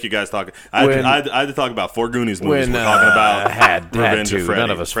gonna make you guys talk. I had to talk about 4 Goonies movies. when We're talking about had Revenge to. of Freddy.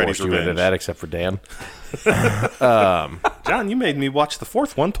 None of us Freddy's forced you into Revenge. that except for Dan. John, you made me watch the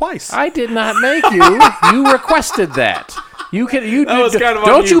 4th one twice. I did not make you. You requested that. You can. You That was kind of on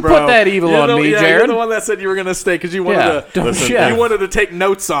don't you bro. put that evil You're on the- me, yeah, Jared. You're the one that said you were going to stay because you wanted Yeah, to. don't Listen, yeah. You wanted to take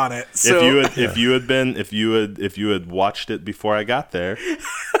notes on it. So if you had watched it before I got there,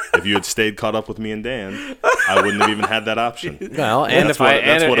 if you had stayed caught up with me and Dan, I wouldn't have even had that option. Well, and That's if I what-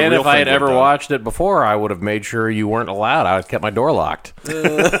 that's what a and real if I had friend ever would've done. watched it before, I would have made sure you weren't allowed. I would have kept my door locked.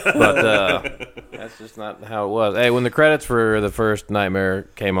 But that's just not how it was. Hey, when the credits for the first Nightmare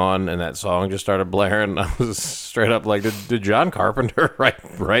came on and that song just started blaring, I was straight up like, did John Carpenter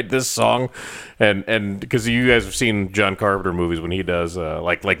write this song? And because you guys have seen John Carpenter movies when he does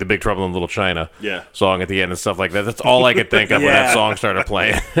like the Big Trouble in Little China song at the end and stuff like that. That's all I could think of when that song started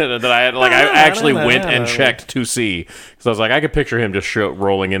playing. That I actually went and checked to see, because I was like, I could picture him just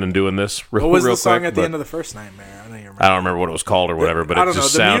rolling in and doing this real, what was real the song quick, at the but end of the first Nightmare? I don't even remember. I don't remember what it was called or whatever, but I it don't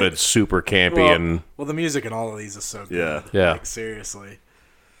just know. sounded super campy Well, the music in all of these is so good. Yeah. Yeah. Like, seriously.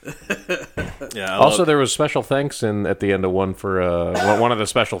 Yeah. Also, there was special thanks at the end of one for one of the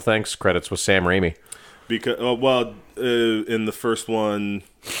special thanks credits was Sam Raimi. Because in the first one,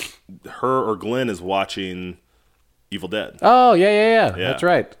 her or Glenn is watching Evil Dead. Oh yeah. That's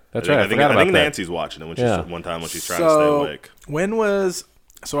right. That's right. I think forgot about that. Nancy's watching it when she's one time when she's trying to stay awake. When was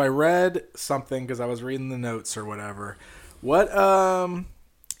so I read something because I was reading the notes or whatever. What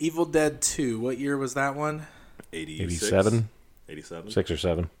Evil Dead 2? What year was that one? 87? 87? 6 or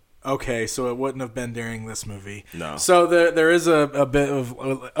 7. Okay, so it wouldn't have been during this movie. No. So there is a bit of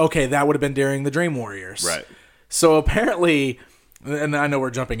okay, that would have been during the Dream Warriors. Right. So apparently, and I know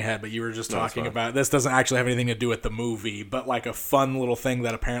we're jumping ahead, but you were just No, it's talking fine. about this doesn't actually have anything to do with the movie, but like a fun little thing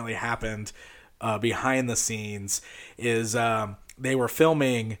that apparently happened behind the scenes is they were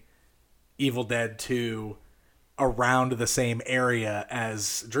filming Evil Dead 2 around the same area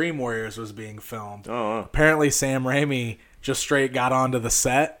as Dream Warriors was being filmed. Oh, wow. Apparently, Sam Raimi just straight got onto the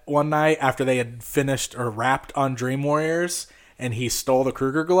set one night after they had finished or wrapped on Dream Warriors, and he stole the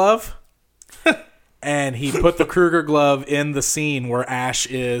Kruger glove. And he put the Kruger glove in the scene where Ash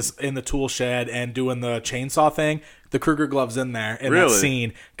is in the tool shed and doing the chainsaw thing. The Kruger glove's in there in that Really?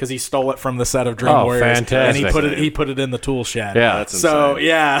 scene because he stole it from the set of Dream Oh, Warriors. fantastic. And he put it in the tool shed. Yeah. That's So insane.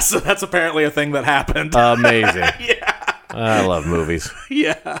 yeah, so that's apparently a thing that happened. Amazing. Yeah. I love movies.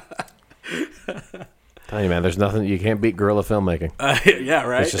 Yeah, Tell you, man, there's nothing you can't beat guerrilla filmmaking. yeah,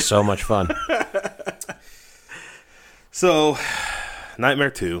 right. It's just so much fun. So, Nightmare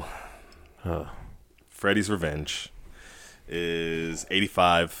 2, Freddy's Revenge, is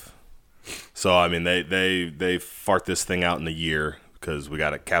 85. So, I mean, they fart this thing out in a year because we got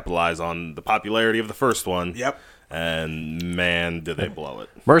to capitalize on the popularity of the first one. Yep. And, man, did they blow it.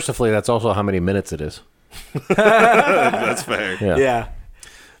 Mercifully, that's also how many minutes it is. That's fair. Yeah.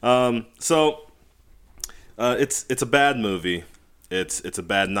 Yeah. So, it's a bad movie. It's a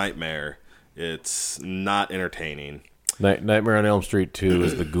bad nightmare. It's not entertaining. Nightmare on Elm Street 2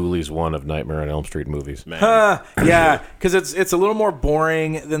 is the Ghoulies 1 of Nightmare on Elm Street movies. Man. Yeah, because it's a little more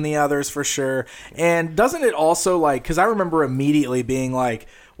boring than the others for sure. And doesn't it also like? Because I remember immediately being like,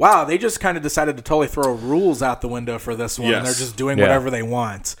 "Wow, they just kind of decided to totally throw rules out the window for this one, and Yes. they're just doing Yeah. whatever they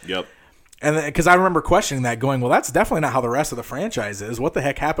want." Yep. And because I remember questioning that, going, "Well, that's definitely not how the rest of the franchise is. What the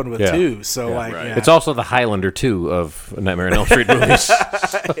heck happened with Yeah. 2?" So right. yeah. It's also the Highlander 2 of Nightmare on Elm Street movies.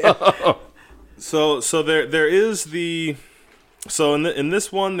 So there is the so in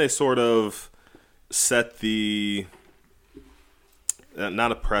this one they sort of set the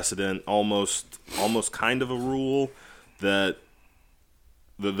not a precedent, almost kind of a rule that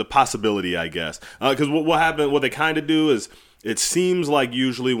the possibility, I guess, because what they kind of do is it seems like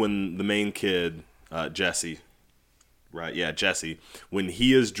usually when the main kid Jesse, right? Yeah, Jesse, when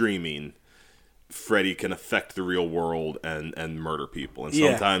he is dreaming, Freddy can affect the real world and murder people. And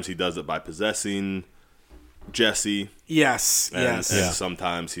Yeah. sometimes he does it by possessing Jesse. yes, And, yes. and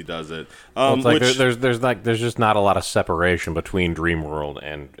sometimes he does it. Well, it's like which, there's just not a lot of separation between dream world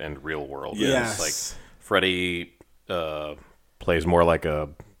and real world. Yes. It's like Freddy plays more like a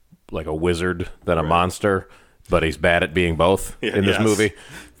wizard than a monster, but he's bad at being both in this yes. movie.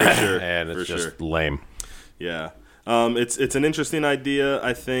 For sure. And it's For just sure. lame. Yeah. It's an interesting idea,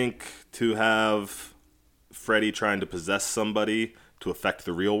 I think, to have Freddy trying to possess somebody to affect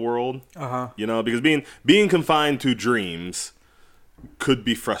the real world. Uh-huh. You know, because being confined to dreams could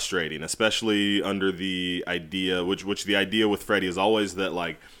be frustrating, especially under the idea, which the idea with Freddy is always that,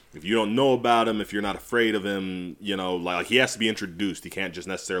 like, if you don't know about him, if you're not afraid of him, you know, like he has to be introduced. He can't just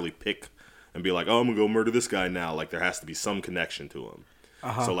necessarily pick and be like, oh, I'm going to go murder this guy now. Like, there has to be some connection to him.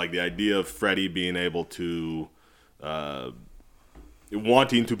 So, like, the idea of Freddy being able to,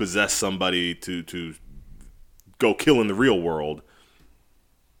 wanting to possess somebody to go kill in the real world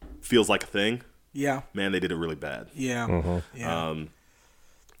feels like a thing. Yeah. Man, they did it really bad. Yeah. Yeah.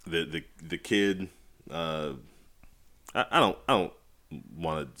 The kid, I don't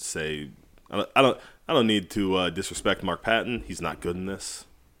want to say, I don't need to disrespect Mark Patton. He's not good in this.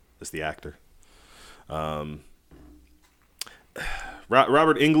 As the actor. Robert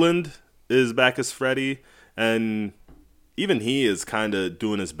Englund is back as Freddy, and even he is kind of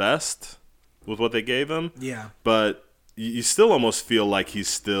doing his best with what they gave him. Yeah. But you still almost feel like he's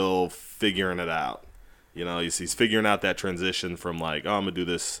still figuring it out. You know, he's figuring out that transition from like, oh, I'm going to do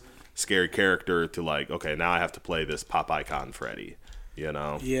this scary character to like, okay, now I have to play this pop icon Freddy, you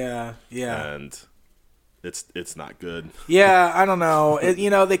know? Yeah. And it's not good. Yeah, I don't know.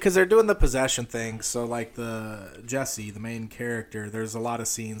 Because they're doing the possession thing. So, like, Jesse, the main character, there's a lot of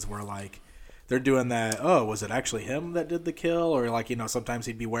scenes where, like, they're doing that, oh, was it actually him that did the kill? Or, like, sometimes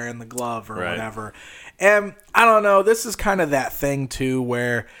he'd be wearing the glove or whatever. And I don't know. This is kind of that thing, too,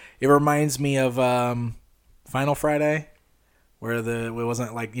 where it reminds me of Final Friday. Where it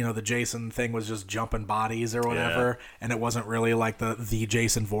wasn't like, the Jason thing was just jumping bodies or whatever. Yeah. And it wasn't really like the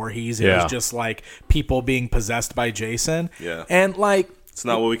Jason Voorhees. It was just like people being possessed by Jason. Yeah. And like, it's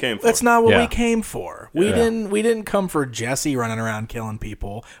not what we came for. It's not what we came for. Yeah. We didn't come for Jesse running around killing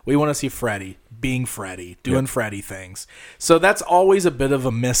people. We want to see Freddy being Freddy, doing Freddy things. So that's always a bit of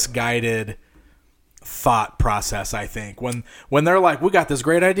a misguided thought process, I think. When they're like, we got this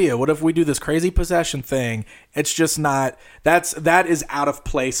great idea, what if we do this crazy possession thing? It's just not, that is out of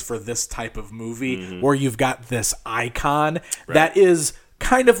place for this type of movie where you've got this icon that is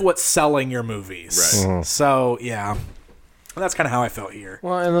kind of what's selling your movies. So yeah, that's kind of how I felt here.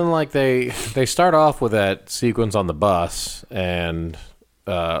 Well, and then like they start off with that sequence on the bus, and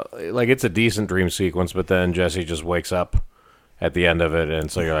like it's a decent dream sequence, but then Jesse just wakes up at the end of it, and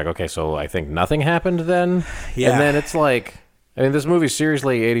so you're like, okay, so I think nothing happened then? Yeah. And then it's like, I mean, this movie's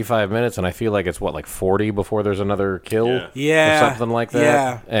seriously 85 minutes, and I feel like it's, like 40 before there's another kill? Yeah. Or something like that.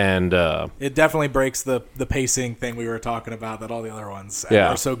 Yeah. And it definitely breaks the pacing thing we were talking about that all the other ones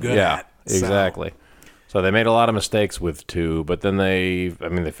are so good at. Yeah, exactly. So they made a lot of mistakes with 2, but then they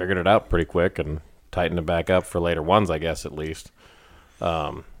figured it out pretty quick and tightened it back up for later ones, I guess, at least.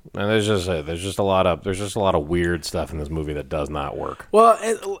 And there's just a lot of weird stuff in this movie that does not work. Well,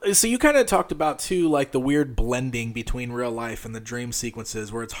 so you kind of talked about too, like the weird blending between real life and the dream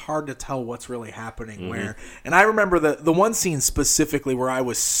sequences, where it's hard to tell what's really happening where. And I remember the one scene specifically where I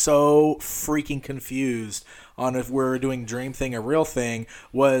was so freaking confused on if we're doing dream thing or real thing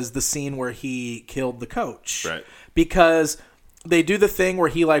was the scene where he killed the coach, right? Because they do the thing where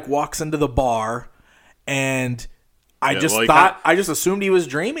he like walks into the bar and. I just assumed he was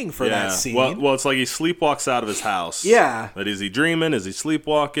dreaming for that scene. Well, it's like he sleepwalks out of his house. Yeah. But is he dreaming? Is he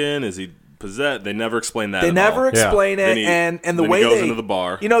sleepwalking? Is he possessed? They never explain that. They never explain it, and the way he goes into the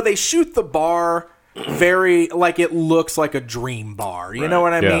bar. They shoot the bar very like it looks like a dream bar. You know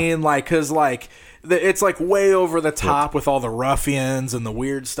what I mean? Like, because like. It's like way over the top with all the ruffians and the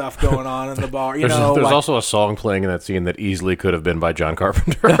weird stuff going on in the bar. There's also a song playing in that scene that easily could have been by John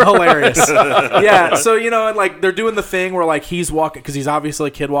Carpenter. Hilarious. Yeah, so, and like they're doing the thing where like he's walking, because he's obviously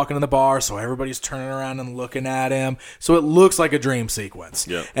a kid walking in the bar, so everybody's turning around and looking at him. So it looks like a dream sequence.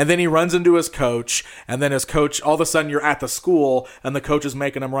 Yep. And then he runs into his coach, and then his coach, all of a sudden you're at the school, and the coach is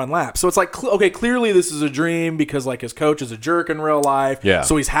making him run laps. So it's like, okay, clearly this is a dream because like his coach is a jerk in real life. Yeah.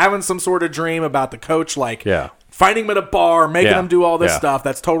 So he's having some sort of dream about the coach like finding him at a bar, making him do all this stuff.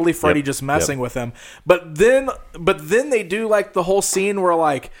 That's totally Freddy just messing with him. But then they do like the whole scene where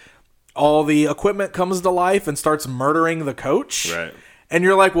like all the equipment comes to life and starts murdering the coach. Right. And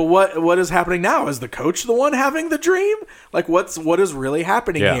you're like, well, what is happening now? Is the coach the one having the dream? Like, what is really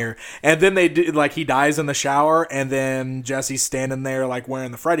happening here? And then they do, like, he dies in the shower, and then Jesse's standing there, like,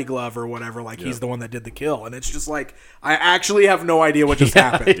 wearing the Freddy glove or whatever, like he's the one that did the kill. And it's just like, I actually have no idea what just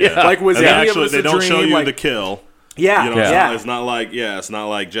happened. Like, was any of this a dream? They don't show you the kill. Yeah, It's not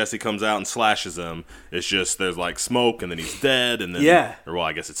like Jesse comes out and slashes him. It's just there's like smoke, and then he's dead, and then or well,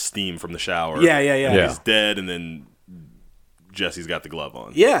 I guess it's steam from the shower. Yeah. He's dead, and then Jesse's got the glove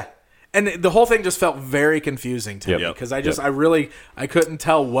on. Yeah. And the whole thing just felt very confusing to me because I couldn't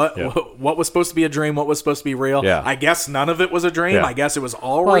tell what was supposed to be a dream, what was supposed to be real. Yeah. I guess none of it was a dream. Yeah. I guess it was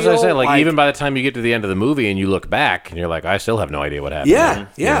all Well, real. as I say, like even by the time you get to the end of the movie and you look back and you're like, I still have no idea what happened.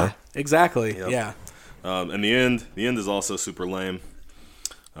 Yeah, exactly. Yep. Yeah. And the end is also super lame.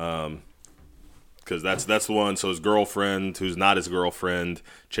 Because that's the one. So his girlfriend, who's not his girlfriend,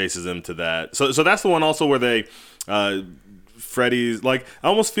 chases him to that. So that's the one also where they, Freddy's like. I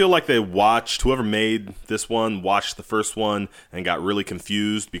almost feel like they watched whoever made this one watched the first one and got really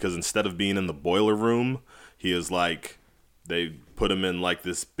confused because instead of being in the boiler room, he is like they put him in like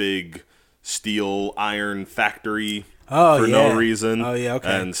this big steel iron factory for no reason. Oh yeah,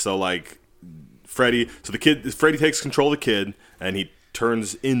 okay. And so like Freddy takes control of the kid and he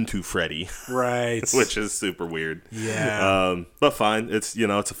turns into Freddy, right? Which is super weird. Yeah, but fine. It's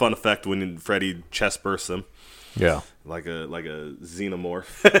it's a fun effect when Freddy chest bursts him. Yeah, like a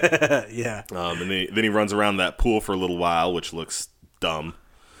xenomorph. Yeah. And then he runs around that pool for a little while, which looks dumb.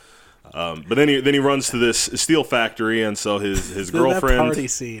 But then he runs to this steel factory, and so his girlfriend. That party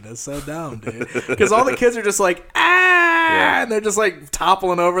scene is so dumb, dude. Because all the kids are just like and they're just like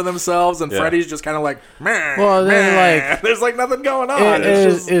toppling over themselves, and Freddy's just kind of like, meh, well, then like there's like nothing going on.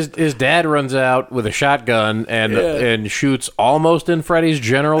 His dad runs out with a shotgun and shoots almost in Freddy's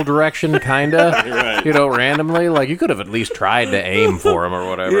general direction, kinda, Right. Randomly. Like you could have at least tried to aim for him or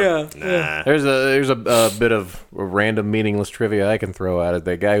whatever. Yeah. Nah. There's a bit of random meaningless trivia I can throw at it.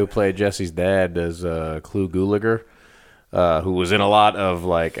 The guy who played Jesse's dad is Clu Gulager, who was in a lot of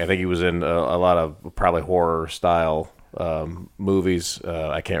I think he was in a lot of probably horror style movies.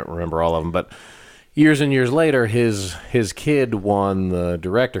 I can't remember all of them, but years and years later, his kid won the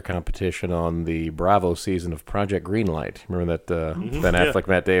director competition on the Bravo season of Project Greenlight. Remember that Ben Affleck,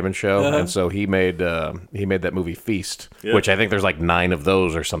 Matt Damon show? And so he made that movie Feast, which I think there's like 9 of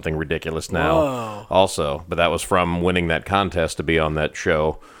those or something ridiculous now. Also, but that was from winning that contest to be on that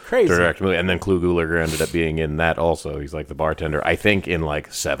show. Crazy. Direct movie. And then Clu Gulager ended up being in that also. He's like the bartender, I think, in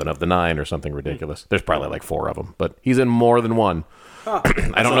like 7 of the 9 or something ridiculous. There's probably like 4 of them, but he's in more than one.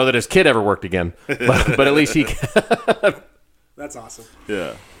 I don't know that his kid ever worked again, but at least he can. That's awesome.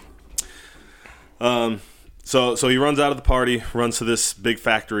 Yeah. So he runs out of the party, runs to this big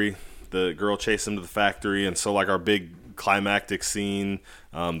factory. The girl chases him to the factory, and so like our big climactic scene,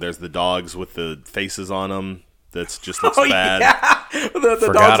 there's the dogs with the faces on them. That's just looks bad. Yeah.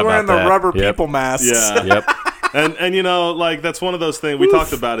 The dogs wearing the rubber people masks. Yeah. Yep. And that's one of those things we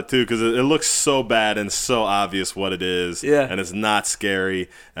talked about it too because it looks so bad and so obvious what it is. Yeah. And it's not scary,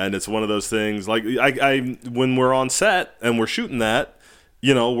 and it's one of those things like I when we're on set and we're shooting that,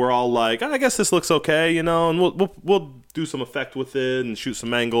 we're all like, I guess this looks okay, and we'll do some effect with it and shoot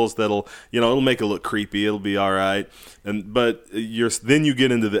some angles that'll it'll make it look creepy. It'll be all right. But then you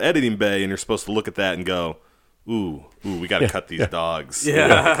get into the editing bay and you're supposed to look at that and go, Ooh, we got to cut these dogs.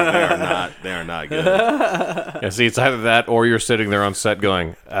 Yeah. They are not good. Yeah, see, it's either that or you're sitting there on set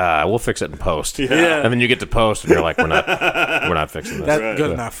going, we'll fix it in post. Yeah. And then you get to post and you're like, we're not fixing this. That's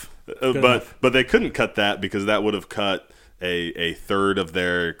good enough. But they couldn't cut that because that would have cut a third of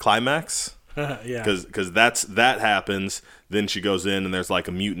their climax. Yeah. Because that happens. Then she goes in and there's like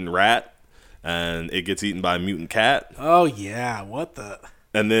a mutant rat and it gets eaten by a mutant cat. Oh yeah, what the?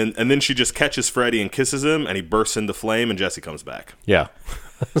 And then she just catches Freddy and kisses him, and he bursts into flame, and Jesse comes back. Yeah.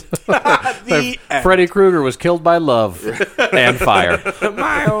 Freddy Krueger was killed by love and fire.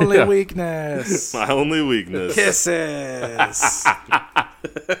 My only weakness. My only weakness. Kisses.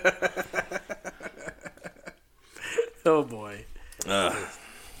 Oh boy.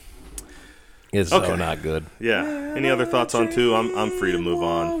 It's so not good. Yeah. Any other thoughts on 2? I'm free to move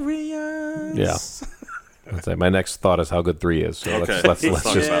on. Yeah. I'd say my next thought is how good 3 is. So let's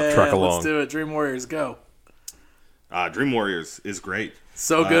just truck along. Let's do it. Dream Warriors, go. Dream Warriors is great.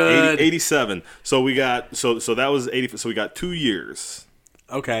 So good. 87. So we got so that was 80. So we got 2 years.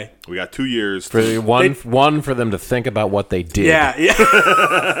 Okay. We got 2 years for one for them to think about what they did. Yeah.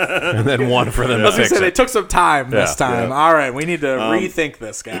 And then one for them to fix it. They took some time this time. Yeah. All right, we need to rethink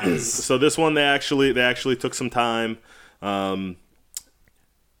this, guys. So this one they actually took some time.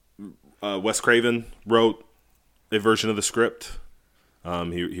 Wes Craven wrote a version of the script.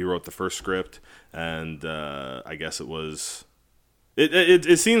 He wrote the first script, and I guess it was.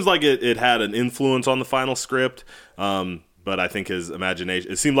 It seems like it had an influence on the final script, but I think his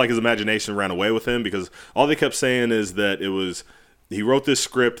imagination. It seemed like his imagination ran away with him because all they kept saying is that he wrote this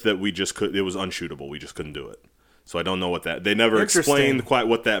script that we just could. It was unshootable. We just couldn't do it. So I don't know what that. They never explained quite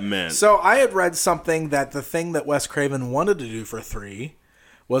what that meant. So I had read something that the thing that Wes Craven wanted to do for 3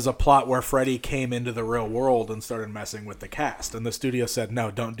 was a plot where Freddy came into the real world and started messing with the cast. And the studio said,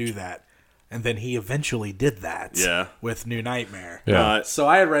 no, don't do that. And then he eventually did that with New Nightmare. Yeah. So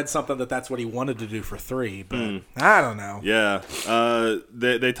I had read something that's what he wanted to do for 3, but I don't know. Yeah.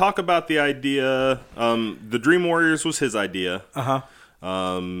 They talk about the idea. The Dream Warriors was his idea.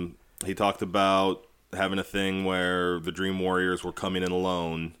 He talked about having a thing where the Dream Warriors were coming in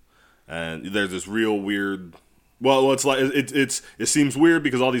alone. And there's this real weird... Well, it's like it seems weird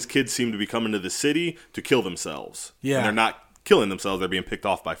because all these kids seem to be coming to the city to kill themselves. Yeah. And they're not killing themselves, they're being picked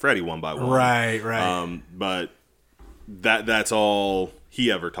off by Freddy one by one. Right. But that's all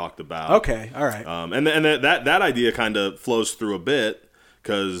he ever talked about. Okay, all right. And that idea kind of flows through a bit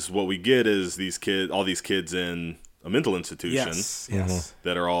because what we get is all these kids in a mental institution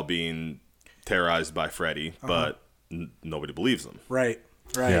that are all being terrorized by Freddy, but nobody believes them. Right.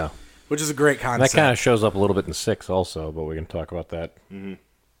 Yeah. Which is a great concept. That kind of shows up a little bit in 6 also, but we can talk about that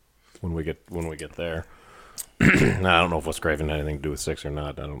when we get there. I don't know if Wes Craven had anything to do with 6 or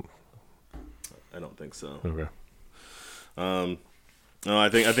not. I don't think so. Okay. No, I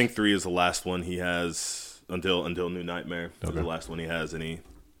think 3 is the last one he has until New Nightmare. Okay. Is the last one he has any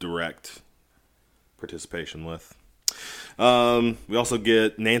direct participation with. We also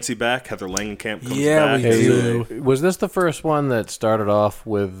get Nancy back. Heather Langenkamp comes back. We do. Was this the first one that started off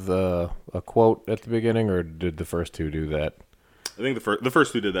with a quote at the beginning, or did the first 2 do that? I think the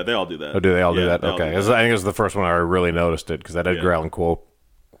first 2 did that. They all do that. Oh, do they all do that? Okay. Do that. I think it was the first one I really noticed it because that Edgar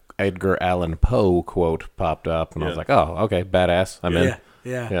Allan Poe quote popped up, and I was like, oh, okay, badass. I'm in.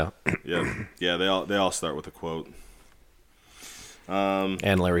 Yeah. They all start with a quote.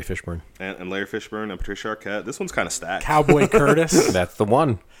 And Larry Fishburne. And Larry Fishburne and Patricia Arquette. This one's kind of stacked. Cowboy Curtis. That's the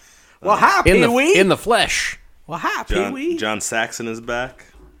one. Well, hi, Pee-wee. In the flesh. Well, hi, Pee-wee. John Saxon is back.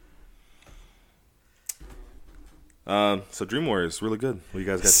 So Dream Warriors, really good. What you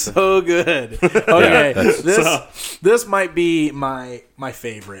guys got to say? So good. Okay, this might be my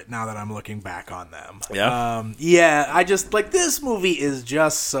favorite now that I'm looking back on them. Yeah. I just like this movie is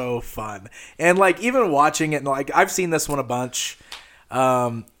just so fun, and like even watching it, like I've seen this one a bunch,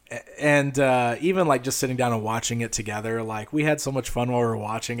 and even like just sitting down and watching it together, like we had so much fun while we were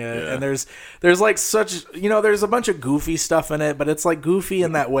watching it. And there's like such there's a bunch of goofy stuff in it, but it's like goofy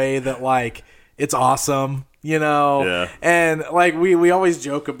in that way that like it's awesome. And like we always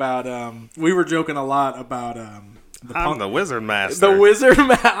joke about we were joking a lot about I'm the Wizard Master.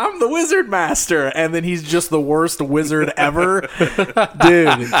 I'm the Wizard Master, and then he's just the worst wizard ever.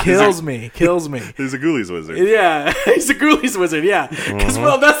 Dude, kills me. He's a Ghoulies wizard. Yeah, he's a Ghoulies wizard. Yeah, because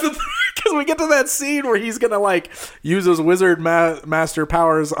that's the thing. Because we get to that scene where he's gonna like use his wizard master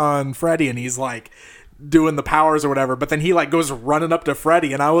powers on Freddy, and he's like doing the powers or whatever, but then he like goes running up to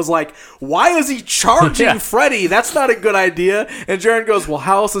Freddy, and I was like, why is he charging Freddy? That's not a good idea. And Jaron goes, well,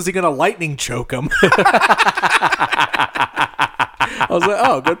 how else is he gonna lightning choke him? I was like,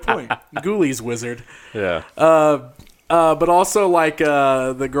 oh, good point. Ghoulies wizard. Yeah. But also like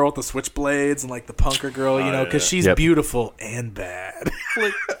the girl with the switchblades and like the punker girl, because she's beautiful and bad.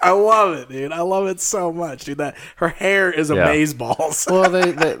 I love it, dude. I love it so much, dude. That her hair is amazeballs. Well,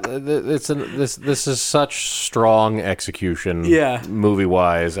 this is such strong execution, movie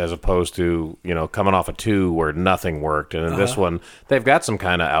wise, as opposed to coming off a 2 where nothing worked, and in this one they've got some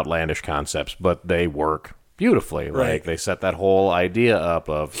kind of outlandish concepts, but they work beautifully. Right. Like they set that whole idea up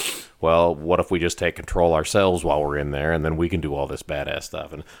of, well, what if we just take control ourselves while we're in there, and then we can do all this badass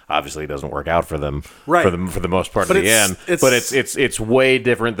stuff? And obviously, it doesn't work out for them, right? For the most part, at the end. But it's way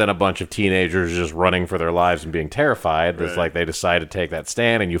different than a bunch of teenagers just running for their lives and being terrified. Right. It's like they decide to take that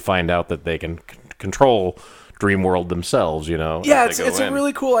stand, and you find out that they can control Dream World themselves. Yeah, it's a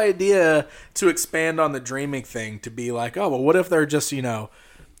really cool idea to expand on the dreaming thing. To be like, oh, well, what if they're just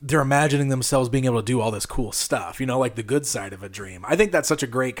they're imagining themselves being able to do all this cool stuff, like the good side of a dream. I think that's such a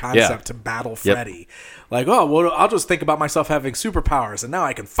great concept to battle Freddy. Like, oh, well, I'll just think about myself having superpowers, and now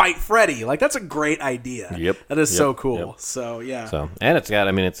I can fight Freddy. Like, that's a great idea. Yep. That is so cool. So, yeah. And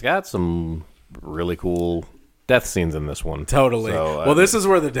it's got some really cool death scenes in this one. Totally. So, this is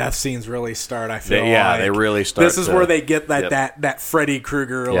where the death scenes really start, I feel they really start. This is where they get that Freddy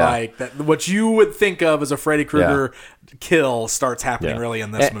Krueger, like, that what you would think of as a Freddy Krueger kill starts happening really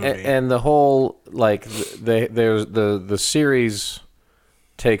in this movie. And the whole, like, the series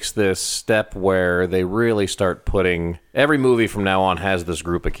takes this step where they really start putting... Every movie from now on has this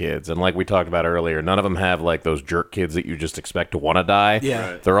group of kids, and like we talked about earlier, none of them have, like, those jerk kids that you just expect to want to die.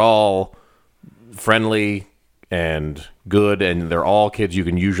 Yeah. Right. They're all friendly and good, and they're all kids you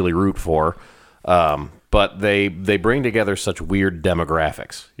can usually root for. but they bring together such weird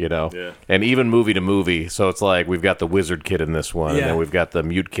demographics, you know? Yeah. And even movie to movie, so it's like we've got the wizard kid in this one, and then we've got the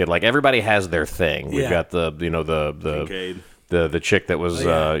mute kid. Like, everybody has their thing. We've got the Kincaid. the chick that was,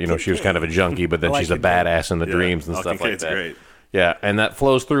 she was kind of a junkie, but then she's a badass in the dreams and stuff like that. Great. Yeah, and that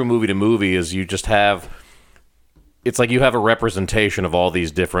flows through movie to movie is you just have... It's like you have a representation of all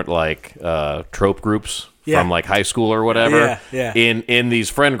these different, like, trope groups from, like, high school or whatever in these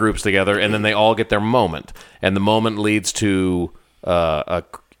friend groups together, and then they all get their moment. And the moment leads to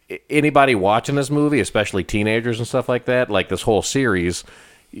anybody watching this movie, especially teenagers and stuff like that, like this whole series,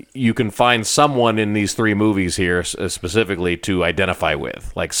 you can find someone in these three movies here specifically to identify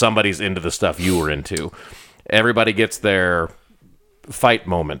with. Like, somebody's into the stuff you were into. Everybody gets their fight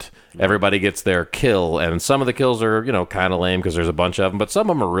moment. Everybody gets their kill, and some of the kills are, kind of lame because there's a bunch of them, but some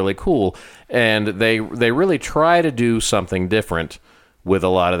of them are really cool, and they really try to do something different with a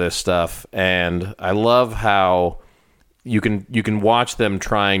lot of this stuff. And I love how you can watch them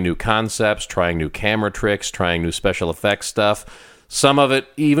trying new concepts, trying new camera tricks, trying new special effects stuff. Some of it,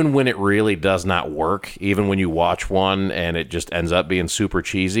 even when it really does not work, even when you watch one and it just ends up being super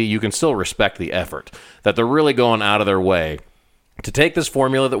cheesy, you can still respect the effort, that they're really going out of their way to take this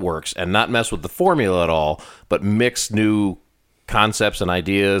formula that works and not mess with the formula at all, but mix new concepts and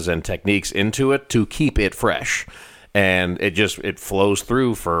ideas and techniques into it to keep it fresh. And it flows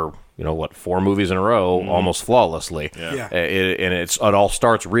through for, 4 movies in a row, almost flawlessly. Yeah. It all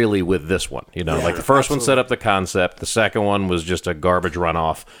starts really with this one. Like the first one set up the concept, the second one was just a garbage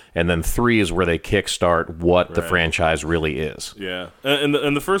runoff, and then 3 is where they kickstart what the franchise really is. Yeah. And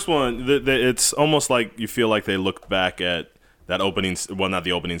the first one, it's almost like you feel like they looked back at that opening, well, not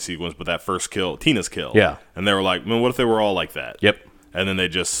the opening sequence, but that first kill, Tina's kill. Yeah. And they were like, man, what if they were all like that? Yep. And then they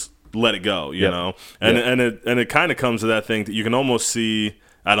just let it go, you know? And it kind of comes to that thing that you can almost see,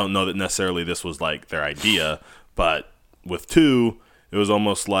 I don't know that necessarily this was like their idea, but with 2, it was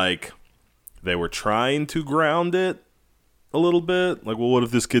almost like they were trying to ground it a little bit. Like, well, what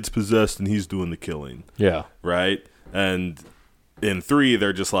if this kid's possessed and he's doing the killing? Yeah. Right? And in 3,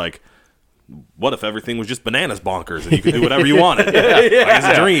 they're just like, what if everything was just bananas bonkers and you could do whatever you wanted? Like, it's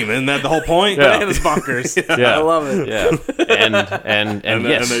a dream. Isn't that the whole point? Bananas bonkers. I love it. Yeah. And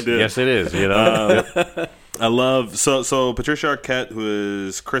yes, they did. Yes, it is. I love so Patricia Arquette, who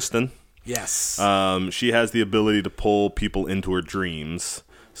is Kristen. Yes. She has the ability to pull people into her dreams.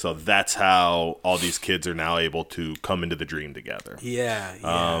 So that's how all these kids are now able to come into the dream together. Yeah.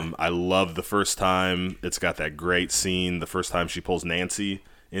 I love the first time. It's got that great scene. The first time she pulls Nancy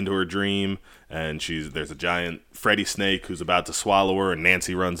into her dream, and there's a giant Freddy snake who's about to swallow her, and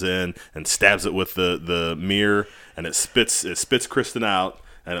Nancy runs in and stabs it with the mirror, and it spits Kristen out,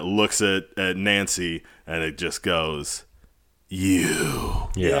 and it looks at Nancy, and it just goes, you.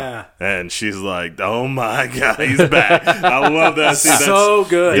 Yeah. And she's like, oh my God, he's back. I love that scene. So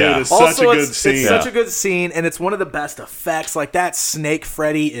good. Yeah. It's such a good scene. It's such a good scene, and it's one of the best effects. Like, that snake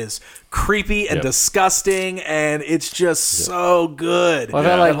Freddy is creepy and disgusting, and it's just so good. Well,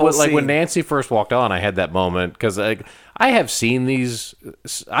 I felt like when Nancy first walked on, I had that moment, because I have seen these.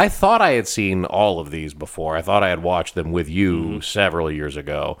 I thought I had seen all of these before. I thought I had watched them with you several years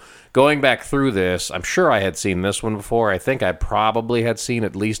ago. Going back through this, I'm sure I had seen this one before. I think I probably had seen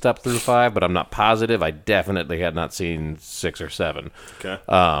at least up through 5, but I'm not positive. I definitely had not seen 6 or 7. Okay.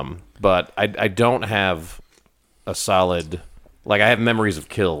 But I don't have a solid... Like, I have memories of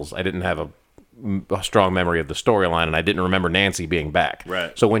kills. I didn't have a strong memory of the storyline, and I didn't remember Nancy being back.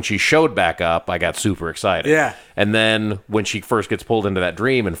 Right. So when she showed back up, I got super excited. Yeah. And then when she first gets pulled into that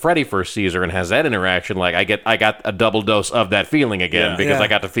dream and Freddy first sees her and has that interaction, like, I got a double dose of that feeling again because I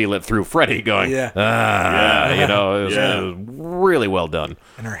got to feel it through Freddy going, it was really well done.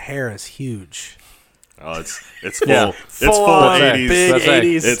 And her hair is huge. Oh, it's full. It's full 80s. Big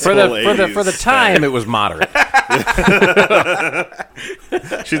 80s. It's for full the 80s. for the time, it was moderate.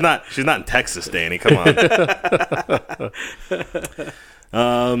 She's not in Texas, Danny. Come on.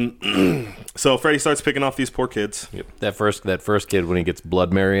 So Freddy starts picking off these poor kids. Yep. That first kid when he gets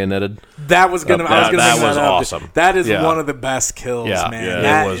blood marionetted. That was gonna. I was gonna. That bring was that up. awesome. That is Yeah. one of the best kills, Yeah, man. yeah.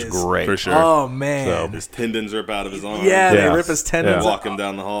 That It was is- great For sure. Oh man. His tendons are up out of his arm. Yeah, Yeah. they rip his tendons. Walk him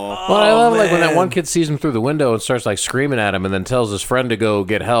down the hall. Well, I love like when that man. one kid sees him through the window and starts like screaming at him, and then tells his friend to go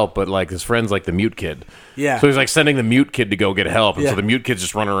get help, but like his friend's like the mute kid. Yeah. So he's like sending the mute kid to go get help, and Yeah. so the mute kid's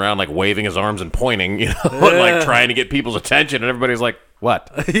just running around like waving his arms and pointing, and like trying to get people's attention, and everybody's like, "What?"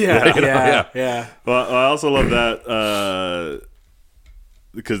 Yeah, You know? yeah. Well, I also love that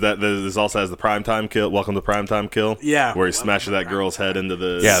because this also has the primetime kill. Welcome to Primetime Kill. Yeah. where he smashes that girl's head into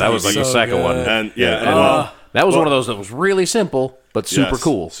the. Yeah, that was like the second good. one. And That was one of those that was really simple but super yes,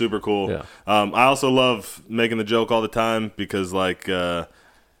 cool. Super cool. Yeah. I also love making the joke all the time because like.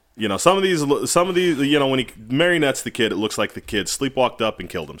 Some of these, when he marionettes the kid, it looks like the kid sleepwalked up and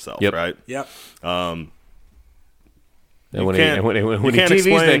killed himself, Yep. right? Yep. And when can't- he you TVs can't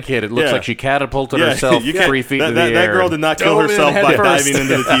explain- that kid, it looks yeah. like she catapulted Yeah, herself you can't- 3 feet into that the air. girl did not kill Dove in herself head by first. diving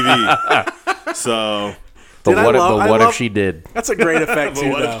into the TV. So, But Dude, I what, love- but I what love- if she did? That's a great effect but too.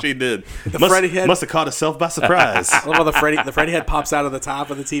 what though. if she did? Freddy head- Must have caught herself by surprise. I love how the Freddy head pops out of the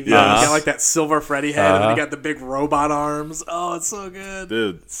top of the TV. You Uh-huh. got like that silver Freddy head, and then you got the big robot arms. Oh, it's so good,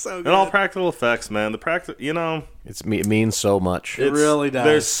 Dude, It's so good. and all practical effects, man. It means so much. It really does.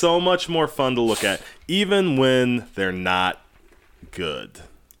 There's so much more fun to look at, even when they're not good,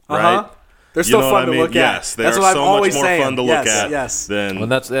 right? They're You still know fun what I to mean? look Yes, at. they That's are what I'm so always much more saying. fun to look yes, at Yes. than Well,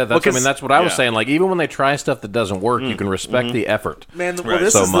 that's I Because- mean, that's what I was yeah. saying. Like, even when they try stuff that doesn't work, you can respect the effort. Man, well, Right.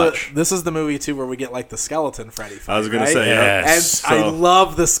 this So is much. this is the movie too where we get like the skeleton Freddy fight. I was gonna right? say, yeah. Yes. And I So-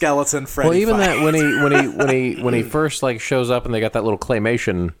 love the skeleton Freddy. Well, even fight. that when he first like shows up and they got that little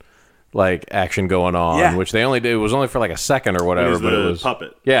claymation like action going on, Yeah. which they only did. It was only for like a second or whatever, He's but the it was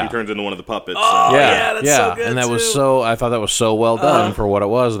puppet. Yeah. He turns into one of the puppets. Oh, yeah, that's so good, and that was too. so. I thought that was so well done for what it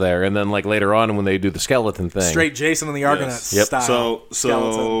was there. And then like later on when they do the skeleton thing, straight Jason and the Argonauts Yes. Yep. style. So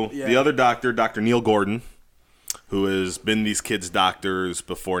skeleton. Yeah. the other doctor, Dr. Neil Gordon, who has been these kids' doctors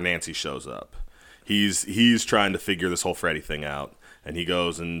before Nancy shows up, he's trying to figure this whole Freddy thing out, and he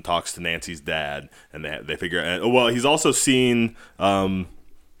goes and talks to Nancy's dad, and they figure. And, well, he's also seen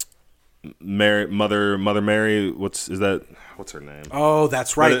Mother Mary. What's her name? Oh,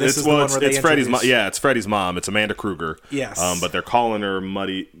 that's right. This is the one where they it's Freddy's mom. introduce- Yeah, it's Freddy's mom. It's Amanda Kruger. Yes. But they're calling her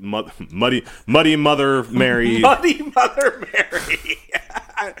Muddy Mother Mary. Muddy Mother Mary.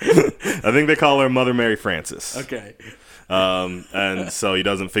 I think they call her Mother Mary Francis. Okay. And so he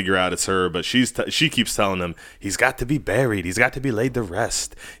doesn't figure out it's her, but she keeps telling him he's got to be buried. He's got to be laid to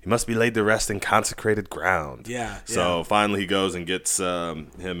rest. He must be laid to rest in consecrated ground. Yeah, So yeah. finally he goes and gets him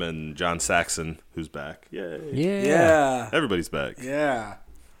and John Saxon, who's back. Yay. Yeah. Everybody's back. Yeah.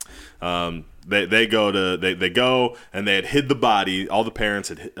 They go and they had hid the body. All the parents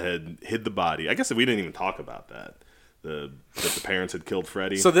had hid the body. I guess we didn't even talk about that. That the parents had killed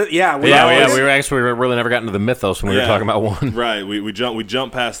Freddy. So we we really never got into the mythos when we were talking about one. Right. We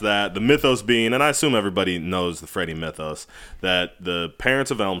jump past that. The mythos being, and I assume everybody knows the Freddy mythos, that the parents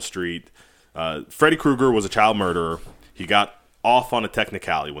of Elm Street, Freddy Krueger was a child murderer. He got off on a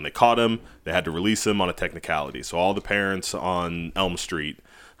technicality. When they caught him, they had to release him on a technicality. So all the parents on Elm Street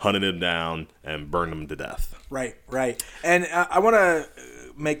hunted him down and burned him to death. Right. And I want to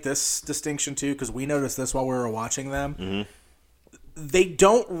make this distinction too, because we noticed this while we were watching them. Mm-hmm. They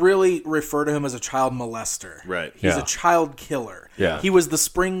don't really refer to him as a child molester. Right. He's Yeah. a child killer. Yeah. He was the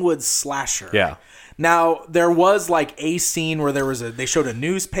Springwood slasher. Yeah. Now there was like a scene where they showed a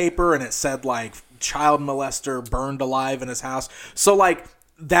newspaper and it said like child molester burned alive in his house. So like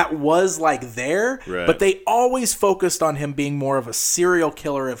that was like there, Right. but they always focused on him being more of a serial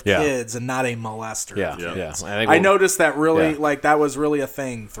killer of Yeah. kids and not a molester. Yeah, of yeah. kids. I think I we'll- noticed that really, Yeah. like that was really a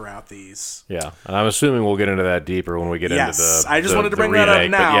thing throughout these. Yeah, and I'm assuming we'll get into that deeper when we get Yes, into the. I just the- wanted to the bring that up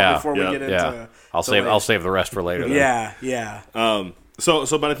remake, but now yeah, before we get into. Yeah, I'll to save the rest for later. Then. Yeah.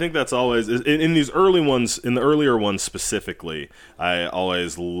 But I think that's always in these early ones, in the earlier ones specifically. I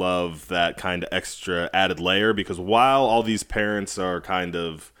always love that kind of extra added layer because while all these parents are kind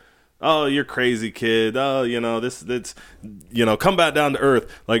of, oh, you're crazy kid, oh, come back down to earth.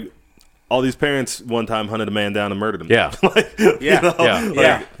 Like all these parents one time hunted a man down and murdered him. Yeah.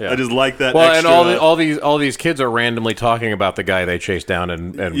 Yeah. I just like that. Well, extra, and all these kids are randomly talking about the guy they chased down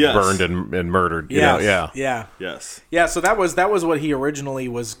and Yes. burned and murdered. You know? Yeah. Yes. Yeah, so that was what he originally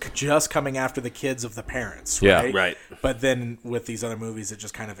was just coming after the kids of the parents, Yeah. right? Right. But then with these other movies, it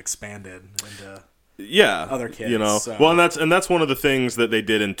just kind of expanded into Yeah, other kids, so. Well, and that's one of the things that they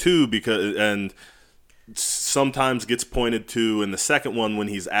did in 2 and sometimes gets pointed to in the second one when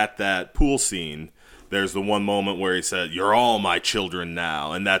he's at that pool scene. There's the one moment where he said, "You're all my children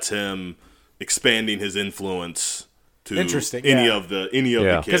now," and that's him expanding his influence to Interesting, any yeah. of the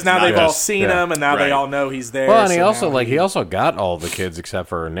kids. because now not they've all just- seen yeah. him, and now Right. they all know he's there. Well, and he so also now he also got all the kids except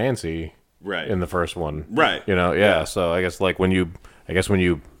for Nancy. Right. In the first one. Right. You know. Yeah. So I guess when you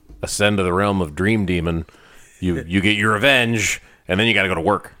ascend to the realm of Dream Demon, you get your revenge, and then you got to go to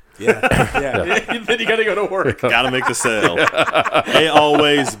work. yeah. Then you got to go to work. Gotta make the sale. A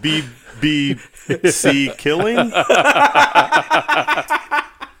always BBC killing.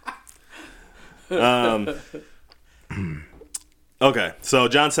 Okay, so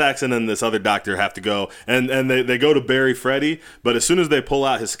John Saxon and this other doctor have to go, and they go to bury Freddy, but as soon as they pull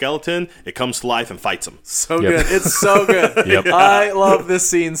out his skeleton, it comes to life and fights him. So good. It's so good. Yep. I love this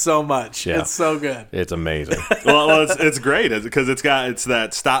scene so much. Yeah. It's so good. It's amazing. Well, it's great because it's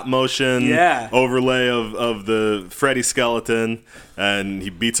that stop motion overlay of the Freddy skeleton, and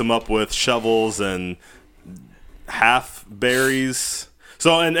he beats him up with shovels and half berries.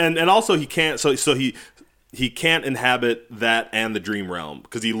 So and also he can't. So he can't inhabit that and the dream realm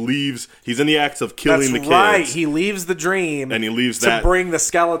because he's in the act of killing the kids. Right. He leaves the dream and he leaves to bring the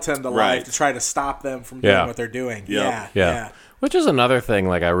skeleton to Right. life to try to stop them from doing what they're doing. Yep. Yeah. Which is another thing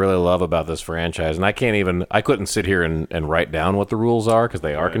like I really love about this franchise, and I couldn't sit here and write down what the rules are because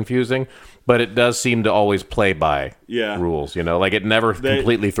they are confusing, but it does seem to always play by rules, like it never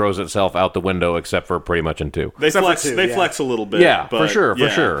completely throws itself out the window except for pretty much in 2. They flex a little bit. Yeah, but, for sure,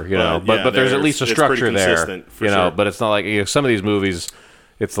 but there's at least a structure there, but it's not like some of these movies,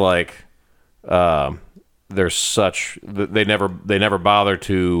 it's like there's such they never bother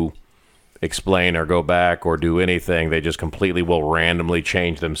to explain or go back or do anything. They just completely will randomly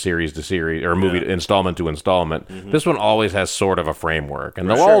change them series to series or movie installment to installment. Mm-hmm. This one always has sort of a framework, and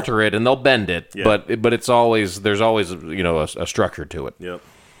they'll alter it and they'll bend it, but it's always there's always a structure to it. Yep.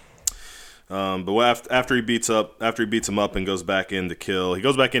 But after he beats him up and goes back in to kill, he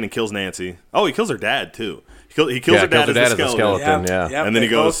goes back in and kills Nancy. Oh, he kills her dad too. He kills her dad as the skeleton. Yep, and then he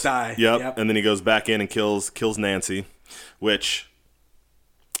goes both die. Yep. And then he goes back in and kills Nancy, which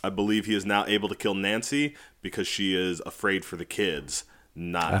I believe he is now able to kill Nancy because she is afraid for the kids,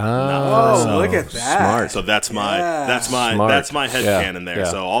 not for herself. Look at that! Smart. So that's my headcanon there.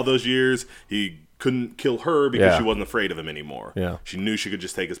 So all those years he couldn't kill her because she wasn't afraid of him anymore. Yeah. She knew she could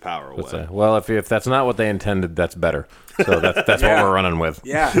just take his power away. Well, if that's not what they intended, that's better. So that's what we're running with.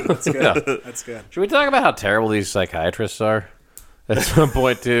 Yeah, that's good. That's good. Should we talk about how terrible these psychiatrists are at some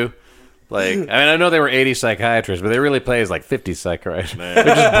point too? Like, I mean, I know they were 80 psychiatrists, but they really play as like 50 psychiatrists. They're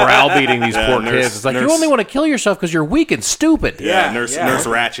just browbeating these poor kids. It's like, you only want to kill yourself because you're weak and stupid. Nurse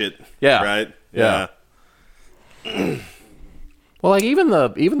Ratchet. Yeah. Right? Yeah. Well, like even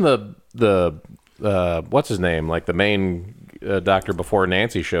the what's his name? Like the main doctor before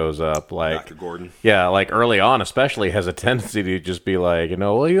Nancy shows up, like Dr. Gordon. Yeah, like early on, especially, has a tendency to just be like,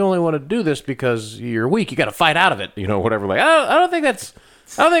 well, you only want to do this because you're weak. You got to fight out of it, whatever. Like, I don't think that's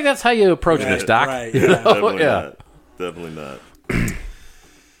how you approach this, Doc. Right, Definitely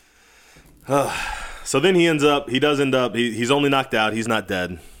not. So then he's only knocked out. He's not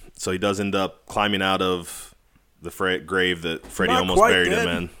dead. So he does end up climbing out of the grave that Freddy almost buried him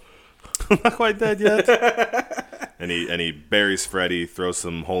in. Not quite dead yet. and he buries Freddy, throws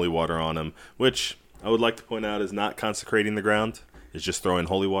some holy water on him, which I would like to point out is not consecrating the ground. It's just throwing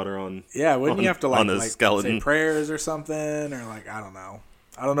holy water on. Yeah, wouldn't you have to like skeleton. say prayers or something, or like I don't know.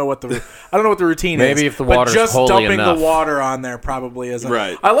 I don't know what the routine is. Maybe if the water's just holy dumping enough. the water on there probably isn't.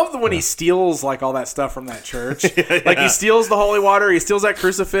 Right. I love when he steals like all that stuff from that church. Like he steals the holy water, he steals that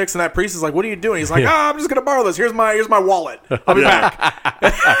crucifix, and that priest is like, "What are you doing?" He's like, I'm just gonna borrow this. Here's my wallet. I'll be back.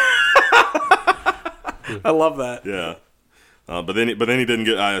 I love that. Yeah. But then he didn't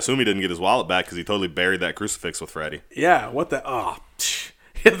get. I assume he didn't get his wallet back because he totally buried that crucifix with Freddy. Yeah. What the?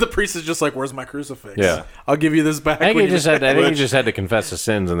 The priest is just like, "Where's my crucifix? Yeah. I'll give you this back." I think he just had to confess his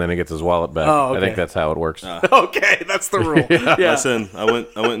sins and then he gets his wallet back. Oh, okay. I think that's how it works. Okay, that's the rule. Yeah. Listen,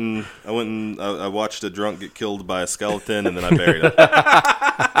 I watched a drunk get killed by a skeleton and then I buried him.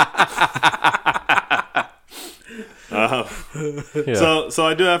 So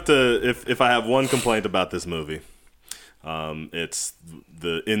I do have to. If I have one complaint about this movie. It's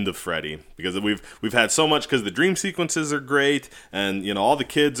the end of Freddy because we've had so much because the dream sequences are great and all the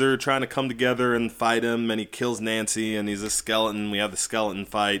kids are trying to come together and fight him and he kills Nancy and he's a skeleton. We have the skeleton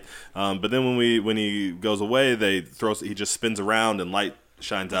fight, but then when he goes away, he just spins around and light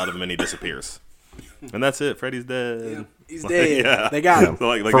shines out of him and he disappears, and that's it. Freddy's dead. Yeah. He's dead. Yeah. They got him.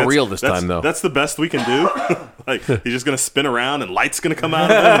 So for real this time though. That's the best we can do. Like he's just gonna spin around and light's gonna come out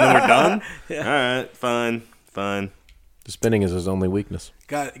of him and then we're done. Yeah. All right, fine. The spinning is his only weakness.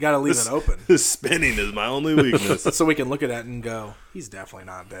 Got to leave it open. The spinning is my only weakness. So we can look at it and go, he's definitely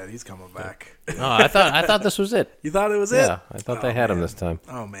not dead. He's coming back. Oh, I thought this was it. You thought it was it? Yeah, I thought they had him this time.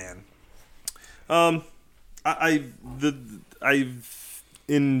 Oh man. I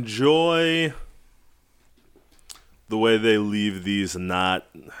enjoy the way they leave these not.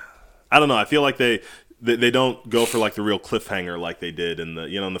 I don't know. I feel like they don't go for like the real cliffhanger like they did in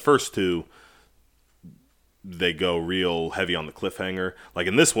the first two. They go real heavy on the cliffhanger. Like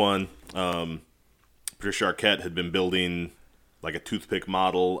in this one, Patricia Arquette had been building like a toothpick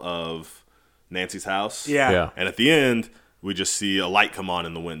model of Nancy's house. Yeah. And at the end, we just see a light come on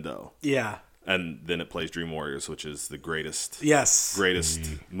in the window. Yeah. And then it plays Dream Warriors, which is the greatest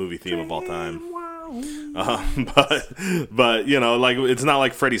movie theme of all time. But you know, like it's not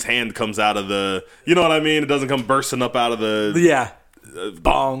like Freddy's hand comes out of the, you know what I mean? It doesn't come bursting up out of the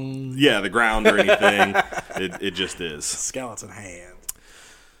bong. Yeah, the ground or anything. it just is Skeleton hand.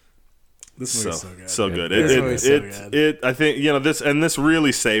 This movie's so good. I think, you know, this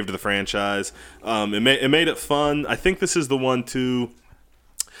really saved the franchise. It made it fun. I think this is the one too,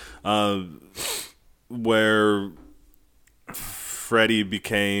 where Freddy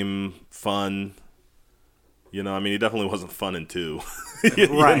became fun. You know, I mean, he definitely wasn't fun in 2. you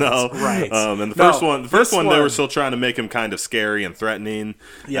know? Right. And the first one, they were still trying to make him kind of scary and threatening.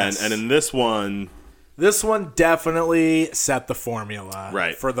 Yes. And in this one definitely set the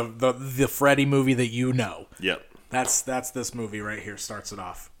formula for the Freddy movie that you know. Yep. That's this movie right here starts it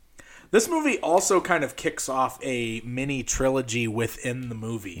off. This movie also kind of kicks off a mini trilogy within the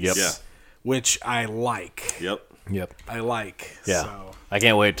movies. Yep. Yeah. Which I like. Yep. I like. Yeah. So. I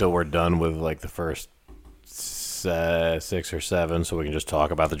can't wait till we're done with like the first 6 or 7, so we can just talk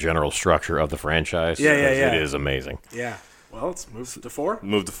about the general structure of the franchise. Yeah. It is amazing. Yeah. Well, let's move to 4.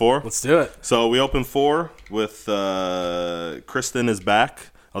 Move to 4. Let's do it. So we open 4 with Kristen is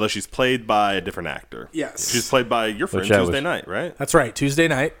back, although she's played by a different actor. Yes. She's played by your friend Tuesday Night, right? That's right. Tuesday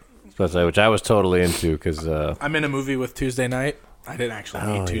Night. Which I was totally into because I'm in a movie with Tuesday Night. I didn't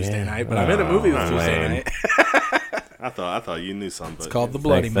actually meet Tuesday Night, but I'm in a movie with Tuesday Night. I thought you knew something. It's called The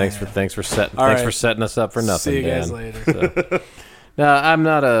Bloody Man. Thanks for setting us up for nothing. See you guys Dan. later. So. Now, I'm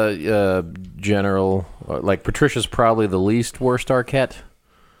not a general. Like Patricia's probably the least worst Arquette,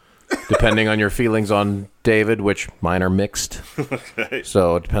 depending on your feelings on David, which mine are mixed. Okay.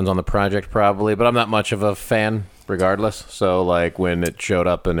 So it depends on the project probably, but I'm not much of a fan regardless. So like when it showed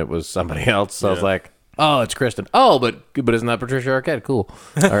up and it was somebody else, I was like, oh, it's Kristen. Oh, but isn't that Patricia Arquette? Cool.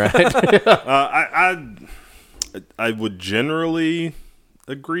 All right. I would generally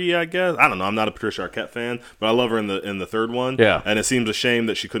agree, I guess. I don't know. I'm not a Patricia Arquette fan, but I love her in the third one. Yeah. And it seems a shame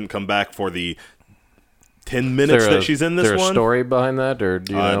that she couldn't come back for the 10 minutes that she's in this one. Is there a story behind that, or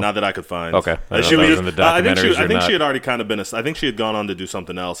do you know? Not that I could find. Okay. I she was in the documentaries. I think she had already kind of been. I think she had gone on to do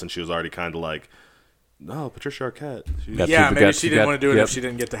something else, and she was already kind of like, no, Patricia Arquette. Maybe she didn't want to do it if she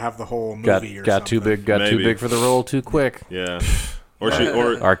didn't get to have the whole movie or got something. Got too big for the role too quick. Yeah. Or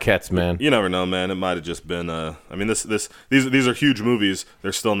Arquette's, man. You never know, man. It might have just been. I mean, these are huge movies.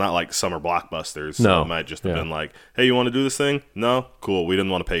 They're still not like summer blockbusters. So no, it might just have been like, hey, you want to do this thing? No, cool. We didn't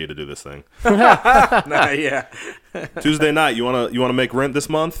want to pay you to do this thing. Tuesday night. You wanna make rent this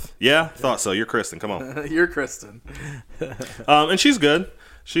month? Yeah, thought so. You're Kristen. Come on. You're Kristen. And she's good.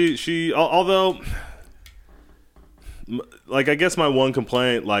 She although, like, I guess my one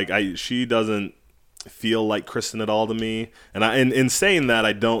complaint, like, she doesn't feel like Kristen at all to me, and in saying that,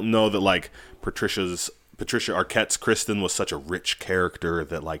 I don't know that like Patricia Arquette's Kristen was such a rich character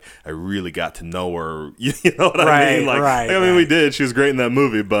that like I really got to know her. You know what I mean? Like, I mean, we did. She was great in that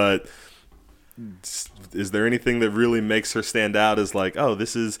movie, but is there anything that really makes her stand out as like, oh,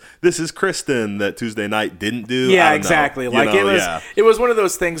 this is Kristen that Tuesday Night didn't do? Yeah, exactly. Like it was one of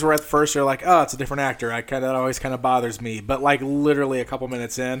those things where at first you're like, oh, it's a different actor. That always kind of bothers me. But like literally a couple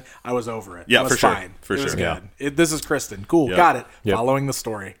minutes in, I was over it. Yeah, it was for fine. Sure. For it was sure. Good. This is Kristen. Cool. Yep. Got it. Yep. Following the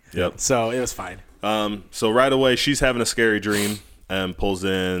story. Yep. So it was fine. So right away she's having a scary dream and pulls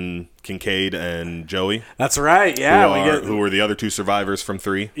in Kincaid and Joey. That's right. Yeah, who were the other 2 survivors from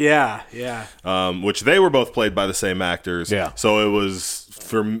 3. Yeah. Which they were both played by the same actors. Yeah. So it was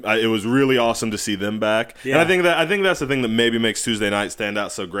really awesome to see them back. Yeah. And I think that's the thing that maybe makes Tuesday Night stand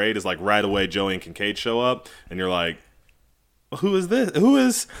out so great is like right away Joey and Kincaid show up and you're like, who is this? Who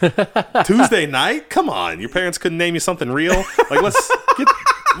is Tuesday Night? Come on, your parents couldn't name you something real. Like,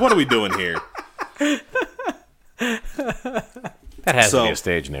 what are we doing here? That has to be a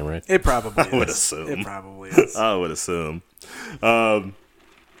stage name, right? It probably is. I would assume. It probably is. I would assume.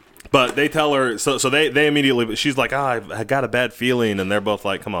 But they tell her, so they immediately, she's like, I got a bad feeling, and they're both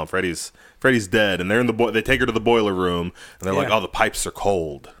like, come on, Freddy's dead, and they're they take her to the boiler room, and they're like, oh, the pipes are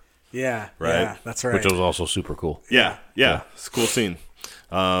cold. Yeah, right. Yeah, that's right. Which was also super cool. Yeah. It's a cool scene.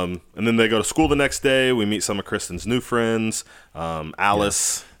 And then they go to school the next day. We meet some of Kristen's new friends,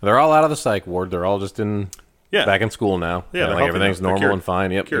 Alice. Yeah. They're all out of the psych ward. They're all just back in school now. Yeah, like everything's normal and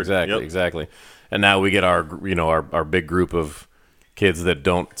fine. Yep, cured. Exactly. And now we get our big group of kids that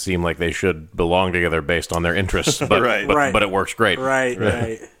don't seem like they should belong together based on their interests, but but it works great.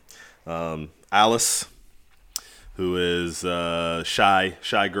 Right. Alice, who is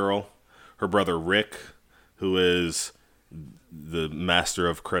shy girl. Her brother Rick, who is the master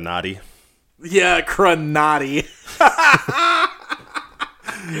of Cranati. Yeah, Cranati.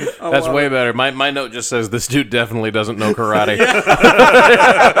 That's way better. My note just says this dude definitely doesn't know karate.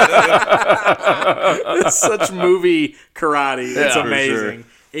 It's such movie karate. It's for amazing.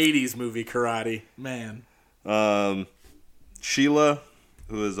 80s movie karate. Man. Sheila,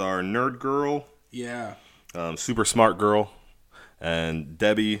 who is our nerd girl, Yeah. super smart girl, and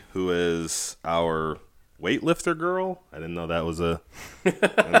Debbie, who is our weightlifter girl. I didn't know that was a. You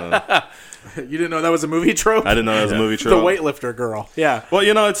didn't know that was a movie trope? I didn't know that was a movie The trope. weightlifter girl. Yeah. Well,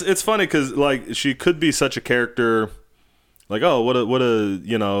 it's funny because like she could be such a character, like what a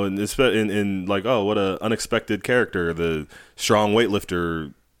in like what a unexpected character. The strong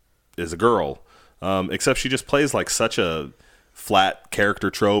weightlifter is a girl, except she just plays like such a flat character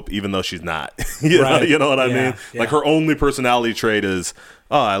trope, even though she's not. Right. You know what I mean? Yeah. Like her only personality trait is,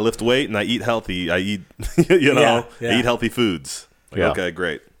 I lift weight and I eat healthy. I eat, I eat healthy foods. Like, Yeah. Okay,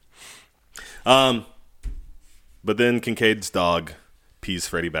 great. But then Kincaid's dog pees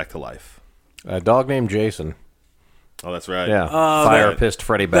Freddy back to life. A dog named Jason. Oh, that's right. Yeah. Fire pissed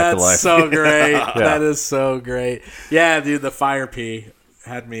Freddy back to life. That's so great. That is so great. Yeah, dude, the fire pee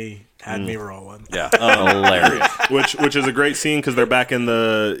had me rolling. Yeah. Hilarious. Which is a great scene because they're back in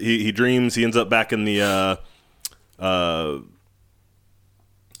the. He dreams. He ends up back in the.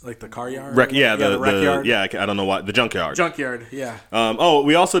 Like the car yard? The wreck yard? Yeah, I don't know why. The junkyard. Junkyard, yeah.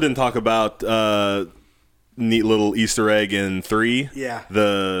 We also didn't talk about neat little Easter egg in 3. Yeah.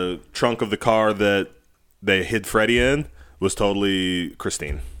 The trunk of the car that they hid Freddy in was totally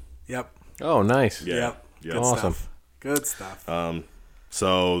Christine. Yep. Oh, nice. Yeah. Yep. Yeah. Good Awesome. stuff. Good stuff.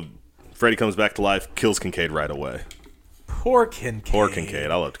 So Freddy comes back to life, kills Kincaid right away. Poor Kincaid. Poor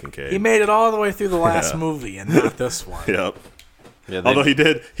Kincaid. I loved Kincaid. He made it all the way through the last Yeah. movie and not this one. Yep. Yeah, Although he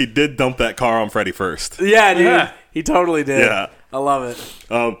did dump that car on Freddy first. Yeah, dude. Yeah. He totally did. Yeah. I love it.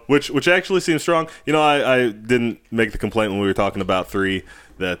 Which actually seems strong. I didn't make the complaint when we were talking about 3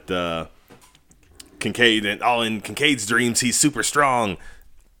 that Kincaid in Kincaid's dreams he's super strong.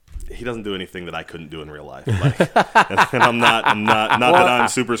 He doesn't do anything that I couldn't do in real life. Like, and I'm not that I'm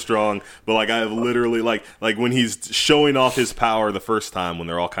super strong, but like I have literally like when he's showing off his power the first time when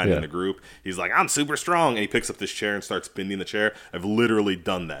they're all kind of in a group, he's like, I'm super strong, and he picks up this chair and starts bending the chair. I've literally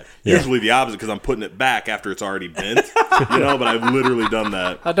done that. Yeah. Usually the opposite because I'm putting it back after it's already bent, but I've literally done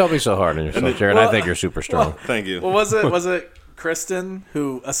that. Don't be so hard on yourself, Jared. I think you're super strong. Thank you. Well, was it Kristen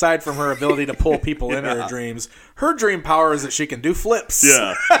who, aside from her ability to pull people into her dreams, her dream power is that she can do flips?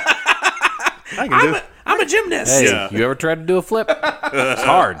 Yeah. I can do. I'm a gymnast. Hey, Yeah. you ever tried to do a flip? It's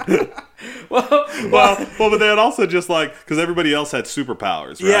hard. Well, but they had also just like because everybody else had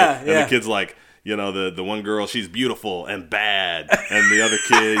superpowers, right? Yeah, and yeah. the kid's like, the one girl, she's beautiful and bad, and the other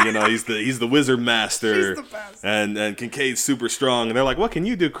kid, he's the wizard master, She's the best. and Kincaid's super strong, and they're like, what can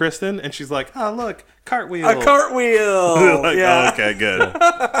you do, Kristen? And she's like, oh look, cartwheel. A cartwheel. Like, yeah. oh, okay, good,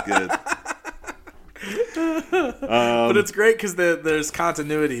 good. But it's great because there's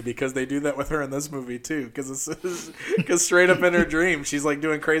continuity because they do that with her in this movie too. Because straight up in her dream, she's like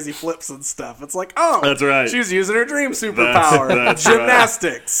doing crazy flips and stuff. It's like, oh, That's right. She's using her dream superpower, That's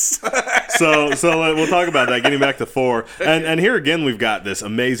gymnastics. So we'll talk about that. Getting back to 4, and here again we've got this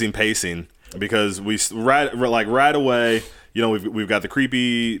amazing pacing because we right away, we've got the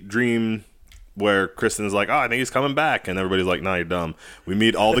creepy dream where Kristen's like, oh, I think he's coming back, and everybody's like, no, you're dumb. We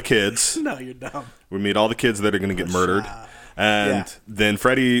meet all the kids. No, you're dumb. We meet all the kids that are going to get murdered. And then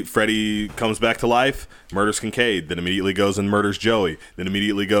Freddy comes back to life, murders Kincaid, then immediately goes and murders Joey, then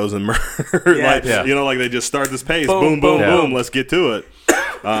immediatty goes and murders. Like they just start this pace. Boom, boom, boom. Let's get to it.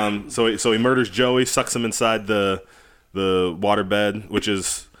 So he murders Joey, sucks him inside the waterbed, which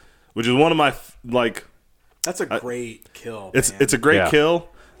is one of my That's a great kill. It's a great kill.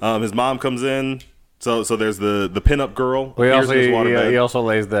 His mom comes in. So there's the pinup girl. He also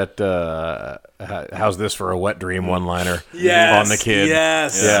lays that how's this for a wet dream one-liner on the kid.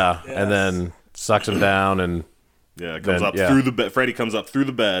 Yes. Yeah. And then sucks him down and through the bed. Freddy comes up through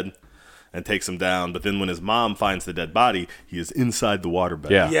the bed and takes him down. But then when his mom finds the dead body, he is inside the waterbed.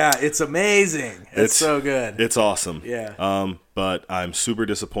 Yeah, it's amazing. It's so good. It's awesome. Yeah. But I'm super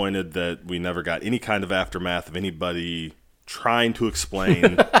disappointed that we never got any kind of aftermath of anybody trying to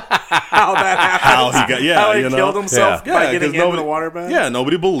explain how that happened. how he got killed himself by getting into the waterbed. Yeah,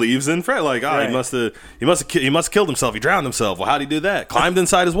 nobody believes in Fred. Like, Right. he must have killed himself. He drowned himself. Well, how did he do that? Climbed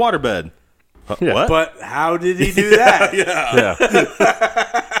inside his waterbed. What? But how did he do that?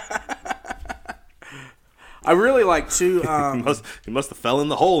 I really like to. He must have fell in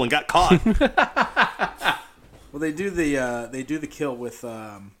the hole and got caught. Well, they do the kill with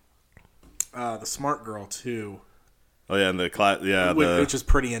the smart girl too. Oh yeah, and the which is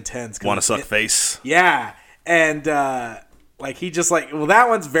pretty intense. Want to suck face. Yeah, And like he just like that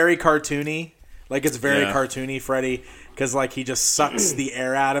one's very cartoony. Like it's very cartoony, Freddy, because like he just sucks the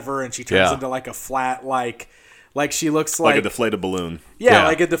air out of her and she turns into like a flat like she looks like a deflated balloon. Yeah,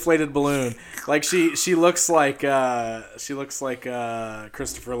 like a deflated balloon. Like she looks like Christopher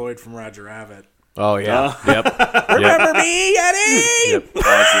Lloyd from Roger Rabbit. Oh yeah. Yep. Remember me, Eddie? Yep.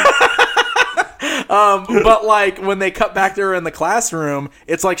 But like when they cut back to her in the classroom,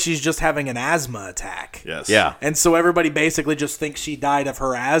 it's like she's just having an asthma attack. Yes. Yeah. And so everybody basically just thinks she died of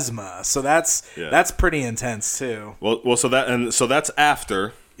her asthma. So that's pretty intense too. Well, so that's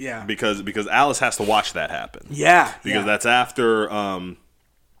after. Yeah. Because Alice has to watch that happen. Yeah. Because that's after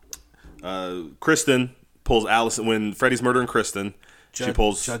Kristen pulls Alice when Freddy's murdering Kristen. She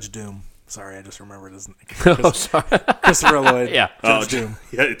pulls Judge Doom. Sorry, I just remembered his name. Oh, sorry. Christopher Lloyd. Yeah. Judge Doom.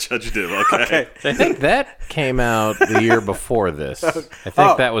 Yeah, Judge Doom. Okay. I think that came out the year before this. I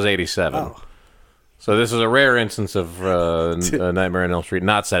think that was 87. Oh. So this is a rare instance of Nightmare on Elm Street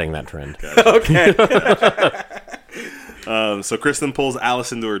not setting that trend. Okay. So Kristen pulls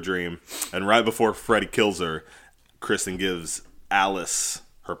Alice into her dream, and right before Freddy kills her, Kristen gives Alice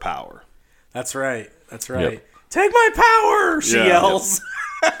her power. That's right. Yep. Take my power, she yells.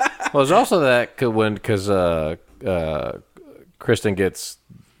 Well, there's also that because Kristen gets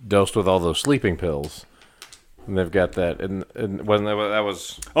dosed with all those sleeping pills, and they've got that. And wasn't that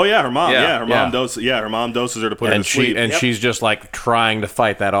was? Oh yeah, her mom. Yeah, her mom doses. Yeah, her mom doses her to put her to sleep. And she's just like trying to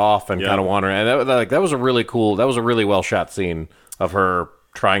fight that off and kind of wandering. And that was a really cool. That was a really well shot scene of her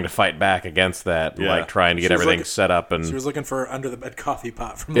trying to fight back against that, like trying to get everything set up. And she was looking for under the bed coffee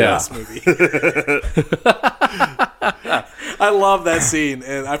pot from the last movie. I love that scene,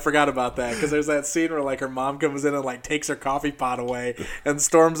 and I forgot about that because there's that scene where like her mom comes in and like takes her coffee pot away and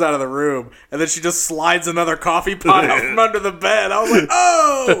storms out of the room, and then she just slides another coffee pot out from under the bed. I was like,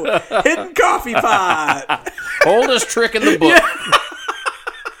 oh, hidden coffee pot. Oldest trick in the book.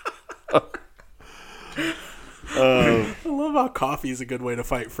 I love how coffee is a good way to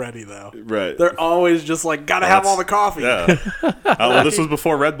fight Freddy, though. Right. They're always just like, gotta have all the coffee. Yeah. Well, this was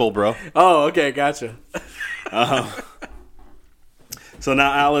before Red Bull, bro. Oh, okay, gotcha. So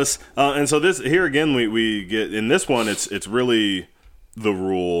now Alice, and so this here again we get in this one it's really the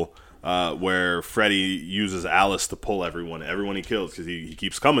rule where Freddy uses Alice to pull everyone he kills because he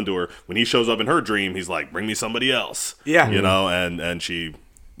keeps coming to her. When he shows up in her dream, he's like, bring me somebody else. Yeah. You know, and she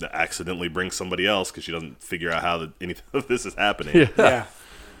accidentally brings somebody else because she doesn't figure out how anything of this is happening. Yeah.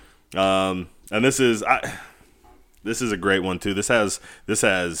 And this is a great one too. This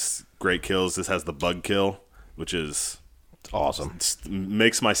has great kills. This has the bug kill, which is Awesome.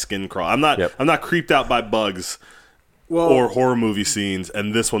 Makes my skin crawl. I'm not creeped out by bugs or horror movie scenes,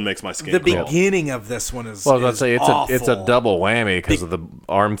 and this one makes my skin crawl. The beginning of this one is well, I was going to say it's a double whammy because of the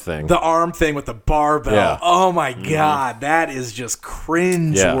arm thing. The arm thing with the barbell. Yeah. Oh my god, that is just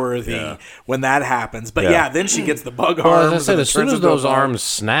cringe-worthy when that happens. But then she gets the bug arms. As I said, as soon as those arms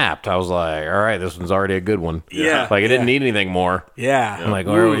snapped, I was like, all right, this one's already a good one. Yeah. Like, it didn't need anything more. Yeah. I'm like,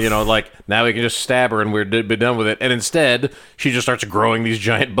 like, now we can just stab her and we're be done with it. And instead, she just starts growing these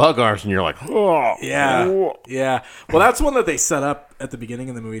giant bug arms, and you're like, oh. Yeah. Yeah. Well, that's one that they set up at the beginning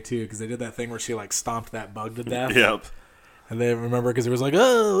of the movie, too, because they did that thing where she, like, stomped that bug to death. Yep. And they remember because it was like, what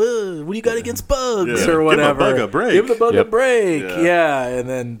do you got against bugs or whatever? Give the bug a break. Give the bug a break. Yeah. And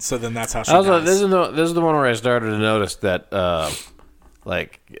then that's how she dies. This is the one where I started to notice that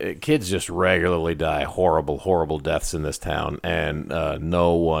kids just regularly die horrible deaths in this town, and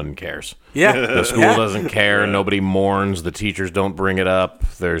no one cares. Yeah. The school doesn't care. Nobody mourns. The teachers don't bring it up.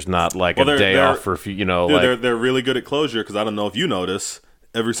 There's not like a day off for they're really good at closure because I don't know if you notice.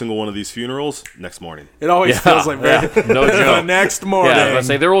 Every single one of these funerals, next morning. It always feels like that. No joke. The next morning. Yeah, I was gonna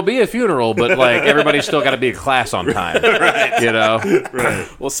say there will be a funeral, but like everybody's still got to be at class on time. Right. You know.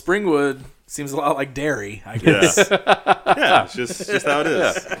 Right. Well, Springwood seems a lot like Derry, I guess. Yeah, it's just how it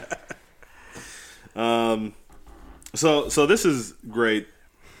is. So this is great.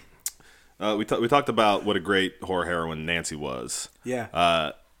 We talked about what a great horror heroine Nancy was.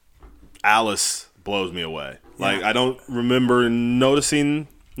 Yeah. Alice blows me away. Like, I don't remember noticing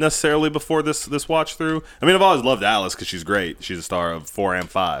necessarily before this watch through. I mean, I've always loved Alice because she's great. She's a star of 4 and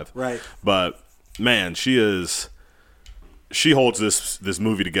 5. Right. But man, she holds this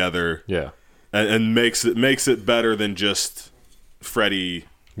movie together. Yeah. And makes it better than just Freddy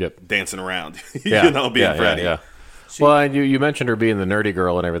dancing around. Being Freddy. Yeah. Well, and you mentioned her being the nerdy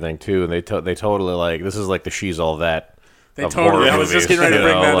girl and everything too, and they totally like this is like the She's All That. They totally. I was just getting ready to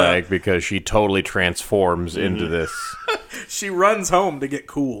bring that up because she totally transforms into this. She runs home to get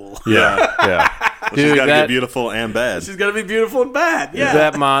cool. Yeah. She's got to get beautiful and bad. She's got to be beautiful and bad. Yeah.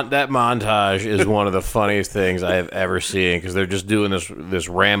 That montage is one of the funniest things I have ever seen because they're just doing this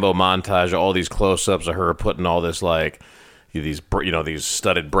Rambo montage of all these close-ups of her putting all this like these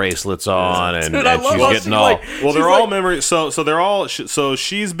studded bracelets on and she's getting all well they're all memories so they're all so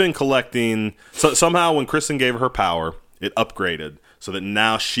she's been collecting somehow when Kristen gave her power it upgraded so that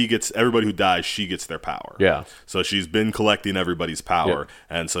now everybody who dies she gets their power. Yeah, so she's been collecting everybody's power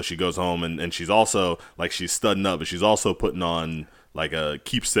and so she goes home and she's also like she's studding up but she's also putting on like a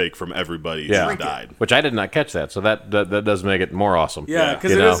keepsake from everybody who died. Which I did not catch that, so that does make it more awesome. Yeah,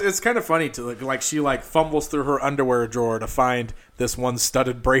 because it's kind of funny to like she like fumbles through her underwear drawer to find this one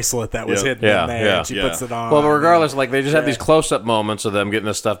studded bracelet that was hidden in there, and she puts it on. Well, but regardless, like they just have these close-up moments of them getting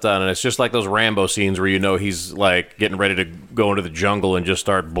this stuff done, and it's just like those Rambo scenes where he's like getting ready to go into the jungle and just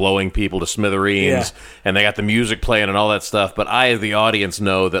start blowing people to smithereens, and they got the music playing and all that stuff. But I, as the audience,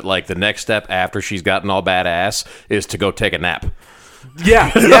 know that like the next step after she's gotten all badass is to go take a nap.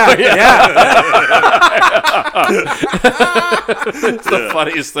 Yeah. It's the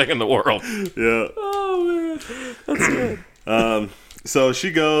funniest thing in the world. Yeah. Oh man, that's good. So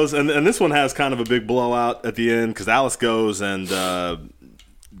she goes, and this one has kind of a big blowout at the end because Alice goes and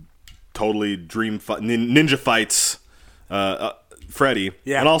totally ninja fights Freddy.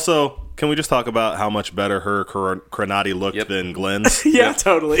 Yeah. And also, can we just talk about how much better her Kranati looked than Glenn's? Yeah,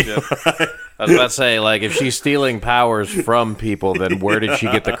 totally. Yep. I was about to say, like, if she's stealing powers from people, then where did she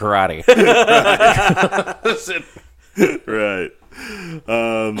get the karate? Right.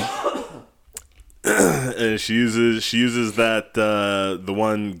 And she uses that the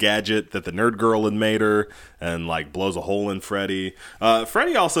one gadget that the nerd girl had made her, and like blows a hole in Freddy.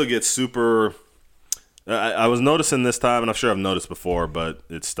 Freddy also gets super. I was noticing this time, and I'm sure I've noticed before, but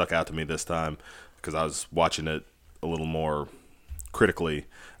it stuck out to me this time because I was watching it a little more critically.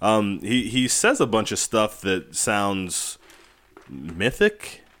 He says a bunch of stuff that sounds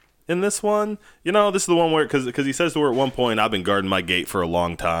mythic in this one. This is the one where, because he says to her at one point, I've been guarding my gate for a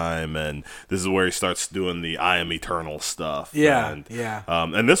long time, and this is where he starts doing the I am eternal stuff. Yeah,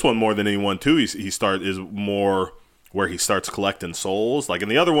 and this one more than any one too, is more where he starts collecting souls. Like in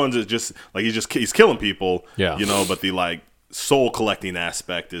the other ones, it's just like he's killing people. Yeah. But the like soul collecting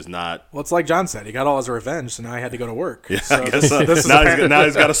aspect is not. Well, it's like John said, he got all his revenge, so now he had to go to work. Yeah, so I guess so. Now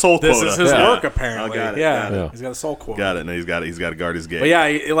he's got a soul quota. This is his work, apparently. Got it, yeah, he's got a soul quota. Got it. And he's got to guard his gate. But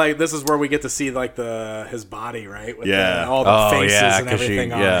yeah, like this is where we get to see like his body, right? With all the faces and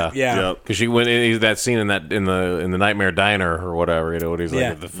everything on it. Yeah, because she went in that scene in the Nightmare Diner or whatever. What he's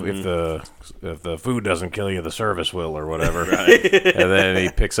like, if the food doesn't kill you, the service will, or whatever. Right. And then he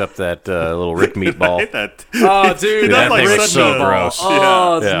picks up that little Rick meatball. Oh, dude, that thing was so gross.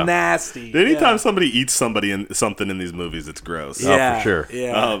 Oh, it's nasty. Anytime somebody eats something in these movies, it's gross. Yeah, for sure.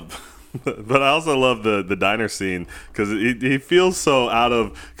 Yeah. But I also love the diner scene because he feels so out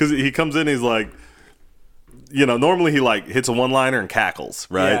of, because he comes in, he's like, normally he like hits a one-liner and cackles,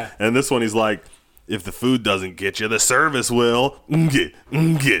 right? Yeah. And this one he's like, if the food doesn't get you, the service will. Like he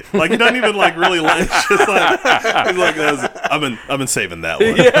doesn't even like really like. Just like he's like, I've been saving that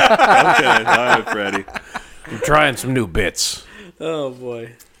one. Yeah. Okay, all right, Freddie. I'm trying some new bits. Oh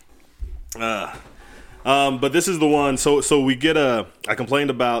boy. But this is the one. So we get I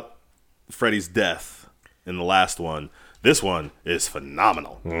complained about Freddy's death in the last one. This one is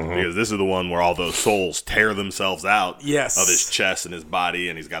phenomenal because this is the one where all those souls tear themselves out of his chest and his body,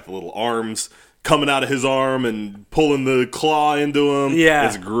 and he's got the little arms coming out of his arm and pulling the claw into him. Yeah,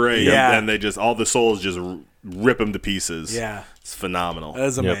 it's great. Yeah. And they just all the souls just rip him to pieces. Yeah, it's phenomenal. That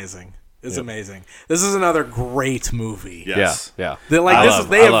is amazing. It's amazing. This is another great movie. Yes. Yeah. They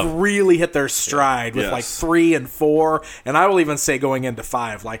have really hit their stride with like 3 and 4, and I will even say going into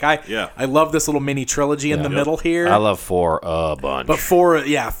 5. Like I love this little mini trilogy in the middle here. I love 4 a bunch. But 4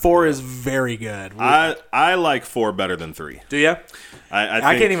 is very good. I like 4 better than 3. Do you?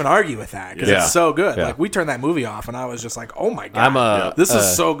 I can't even argue with that because it's so good. Yeah. Like we turned that movie off, and I was just like, "Oh my god, this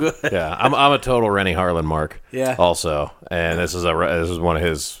is so good." Yeah, I'm a total Rennie Harlan mark. Yeah. Also, and this is one of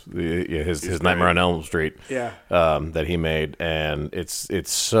his Nightmare on Elm Street. Yeah. That he made, and it's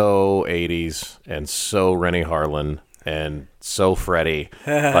so 80s and so Rennie Harlan and so Freddy.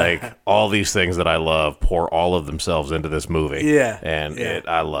 Like all these things that I love pour all of themselves into this movie. Yeah. And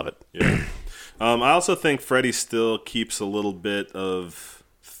I love it. Yeah. I also think Freddy still keeps a little bit of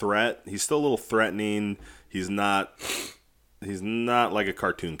threat. He's still a little threatening. He's not like a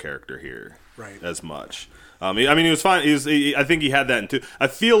cartoon character here, right? As much. I mean, he was fine. I think he had that in 2. I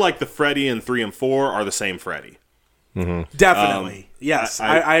feel like the Freddy in 3 and 4 are the same Freddy. Mm-hmm. Definitely, yes.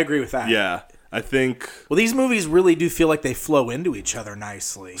 I agree with that. Yeah. I think Well, these movies really do feel like they flow into each other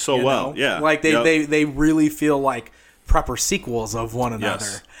nicely. So you well, know? yeah. Like they really feel like proper sequels of one another.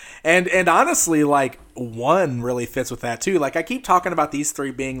 Yes. And honestly, like, one really fits with that too. Like, I keep talking about these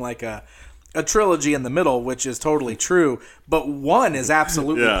three being like a trilogy in the middle, which is totally true, but one is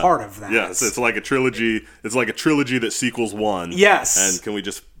absolutely part of that. Yes, it's like a trilogy. It's like a trilogy that sequels one. Yes. And can we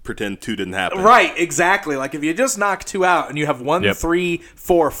just pretend 2 didn't happen? Right, exactly. Like, if you just knock 2 out and you have 1, 3,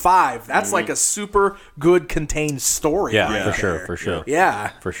 4, 5, that's like a super good contained story. Yeah, right for there. sure. Yeah.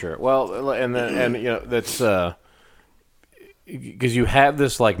 For sure. Well, and you know, that's because you have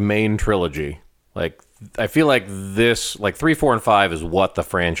this like main trilogy. Like, I feel like this, like 3, 4, and 5 is what the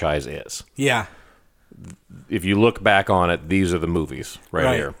franchise is. Yeah. If you look back on it, these are the movies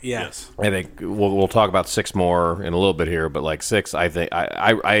right here. Yeah. Yes. I think we'll talk about 6 more in a little bit here, but like 6, I think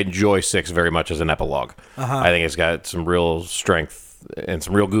I enjoy 6 very much as an epilogue. I think it's got some real strength and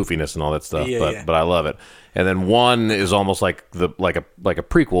some real goofiness and all that stuff. But I love it. And then 1 is almost like a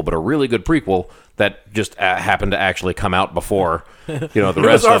prequel, but a really good prequel that just happened to actually come out before the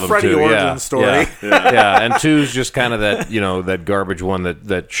rest of them Freddie too. origin story. Yeah. And 2 is just kind of that that garbage one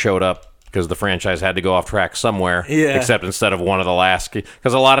that showed up because the franchise had to go off track somewhere. Yeah. Except instead of one of the last,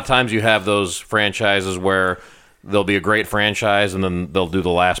 because a lot of times you have those franchises where there'll be a great franchise and then they'll do the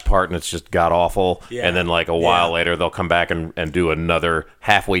last part and it's just god awful. Yeah. And then like a while later they'll come back and do another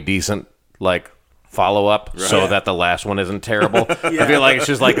halfway decent like follow up so that the last one isn't terrible. I feel like it's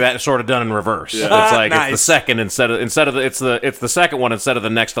just like that sort of done in reverse. It's like Nice. it's the second instead of it's the second one instead of the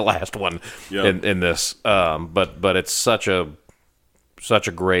next to last one in this. But it's such a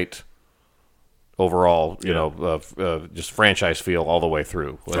great overall, just franchise feel all the way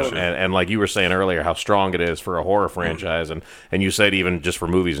through. And like you were saying earlier, how strong it is for a horror franchise, and you said even just for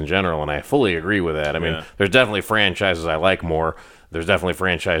movies in general, and I fully agree with that. I mean, there's definitely franchises I like more. There's definitely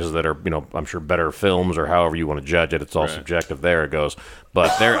franchises that are, I'm sure better films or however you want to judge it. It's all subjective. There it goes.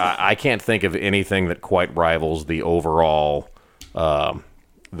 But I can't think of anything that quite rivals the overall, the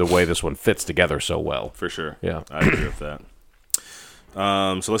way this one fits together so well. For sure. Yeah. I agree with that.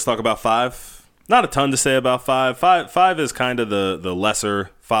 So let's talk about 5. Not a ton to say about 5. 5 is kind of the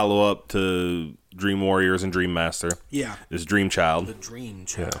lesser follow-up to Dream Warriors and Dream Master. Yeah. Is Dream Child. The Dream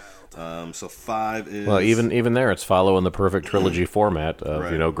Child. So 5 is... Well, even there, it's following the perfect trilogy format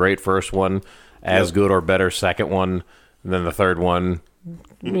of, great first one, as good or better second one, and then the third one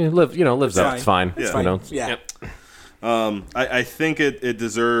lives up. It's fine. Yeah. I think it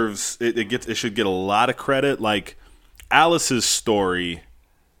deserves... It should get a lot of credit. Like, Alice's story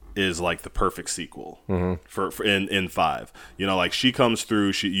is like the perfect sequel for in 5. Like she comes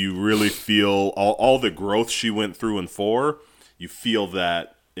through, you really feel all the growth she went through in 4. You feel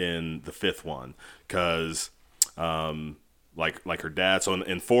that in the 5th one because like her dad. So in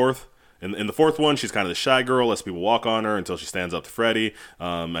the 4th one, she's kind of the shy girl, lets people walk on her until she stands up to Freddy.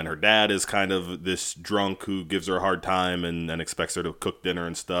 And her dad is kind of this drunk who gives her a hard time and expects her to cook dinner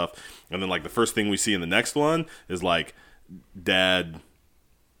and stuff. And then like the first thing we see in the next one is like dad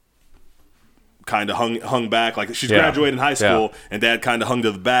kind of hung back, like she's graduating high school and dad kind of hung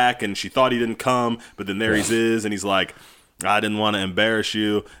to the back and she thought he didn't come, but then there he is and he's like, I didn't want to embarrass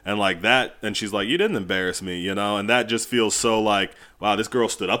you, and like that, and she's like, you didn't embarrass me, and that just feels so like, wow, this girl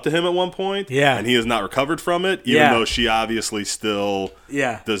stood up to him at one point, and he has not recovered from it, even though she obviously still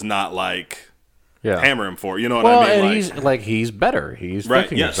does not like hammer him for it, you know what I mean? And he's better, he's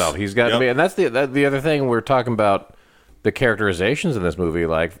thinking himself, he's got to be, and that's the other thing we're talking about. The characterizations in this movie,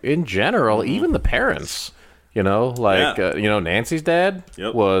 like in general, even the parents, Nancy's dad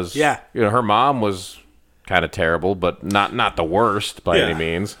was, her mom was kind of terrible, but not the worst by any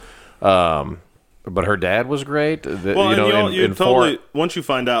means. But her dad was great. You totally, once you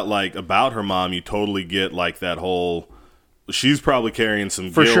find out like about her mom, you totally get like that whole. She's probably carrying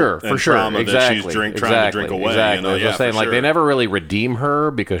some guilt and trauma that she's trying to drink away. Exactly. I was saying, they never really redeem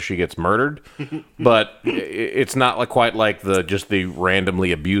her because she gets murdered, but it's not like quite like the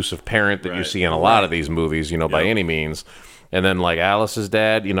randomly abusive parent that you see in a lot of these movies, by any means. And then like Alice's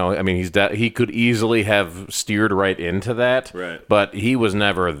dad, he could easily have steered right into that, but he was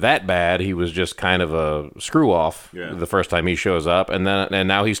never that bad. He was just kind of a screw off the first time he shows up, and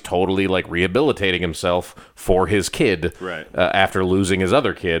now he's totally like rehabilitating himself for his kid after losing his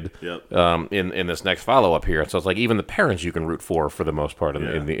other kid in this next follow up here. So it's like even the parents you can root for the most part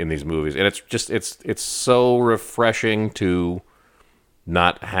in these movies, and it's just it's so refreshing to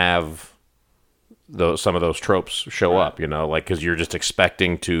not have some of those tropes show up, because you're just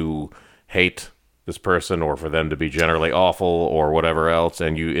expecting to hate this person or for them to be generally awful or whatever else,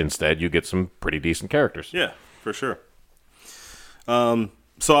 and instead you get some pretty decent characters. Yeah, for sure.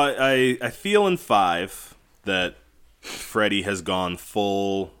 So I feel in 5 that Freddy has gone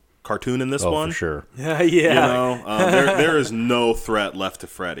full cartoon in this one. For sure. Yeah. You know, there is no threat left to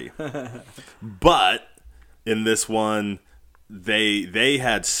Freddy. But in this one, they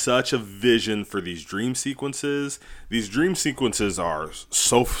had such a vision for these dream sequences. These dream sequences are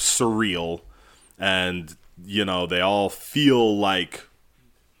so surreal, and you know they all feel like,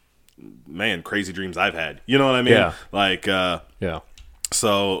 man, crazy dreams I've had. You know what I mean? Yeah. Like, Yeah.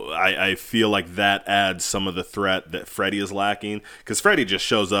 So I feel like that adds some of the threat that Freddy is lacking, because Freddy just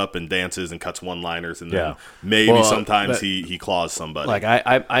shows up and dances and cuts one-liners, and then maybe sometimes he claws somebody. Like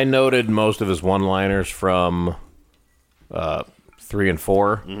I noted most of his one-liners from 3 and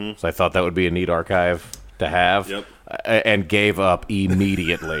 4, so I thought that would be a neat archive to have. Yep. And gave up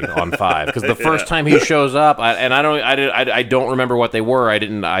immediately on 5 because the first time he shows up, I don't remember what they were.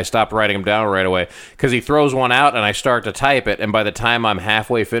 I stopped writing them down right away because he throws one out and I start to type it, and by the time I'm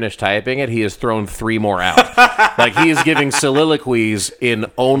halfway finished typing it, he has thrown 3 more out. Like he is giving soliloquies in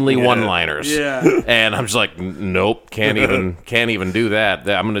only one-liners. Yeah. And I'm just like, nope, can't even do that.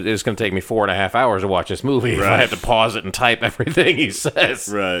 It's gonna take me 4.5 hours to watch this movie if I have to pause it and type everything he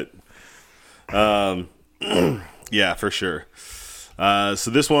says. Right. Yeah, for sure.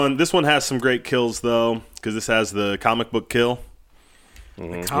 So this one has some great kills though, because this has the comic book kill.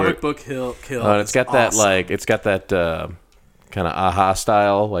 Comic book kill. It's got that kind of aha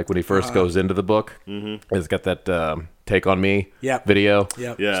style, like when he first goes into the book. Mm-hmm. It's got that Take on Me video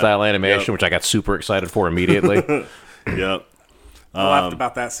style animation, which I got super excited for immediately. Yep. I laughed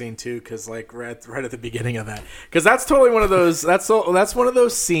about that scene too, because like right at the beginning of that, because that's totally one of those. That's one of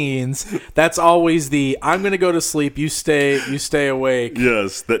those scenes. That's always the I'm gonna go to sleep. You stay awake.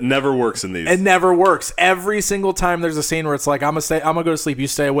 Yes, that never works in these. It never works. Every single time there's a scene where it's like I'm gonna go to sleep. You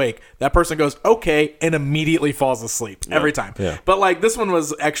stay awake. That person goes okay and immediately falls asleep every time. Yeah. But like this one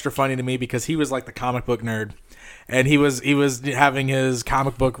was extra funny to me because he was like the comic book nerd. And he was having his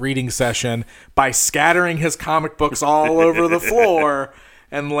comic book reading session by scattering his comic books all over the floor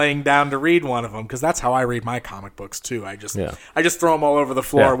and laying down to read one of them, because that's how I read my comic books too. I just throw them all over the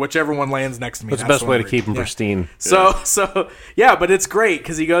floor, whichever one lands next to me. That's the best way to keep them pristine. So yeah, but it's great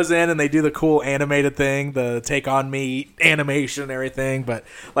because he goes in and they do the cool animated thing, the Take on Me animation and everything. But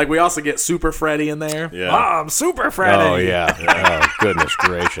like we also get Super Freddy in there. Yeah, I'm Super Freddy. Oh yeah. Oh goodness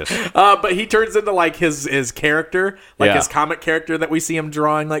gracious. But he turns into like his character, like his comic character that we see him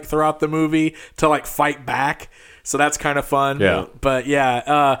drawing like throughout the movie to like fight back. So that's kind of fun. Yeah. But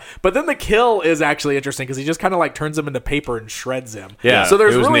but then the kill is actually interesting because he just kind of like turns him into paper and shreds him. Yeah. So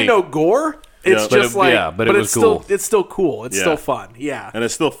there's really neat. no gore. It's just but it was cool. It's still cool. It's still fun. Yeah. And it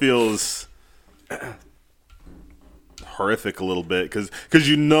still feels horrific a little bit because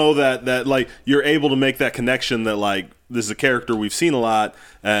you know that like you're able to make that connection that like this is a character we've seen a lot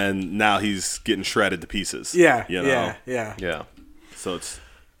and now he's getting shredded to pieces. Yeah. You know? Yeah. So it's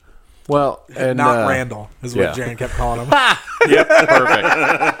Well, and not Randall is what Jan kept calling him. Yep,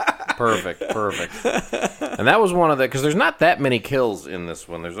 perfect. And that was one of the, because there's not that many kills in this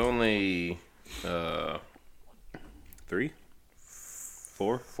one. There's only 3,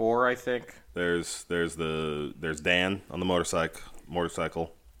 4, 4, I think. There's Dan on the motorcycle.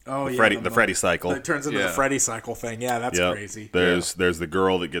 Oh the yeah, the Freddy cycle. It turns into the Freddy cycle thing. Yeah, that's crazy. There's the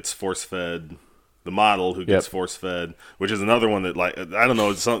girl that gets force fed. The model who gets force fed, which is another one that like I don't know,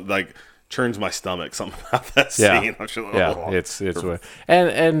 it's something like churns my stomach. Something about that scene. I'm just like, it's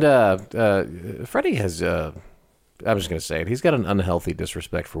Freddy has. I'm just gonna say it. He's got an unhealthy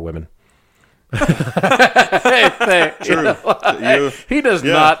disrespect for women. True. He does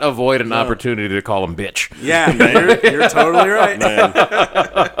not avoid an opportunity to call him bitch. Yeah, you're totally right. Man.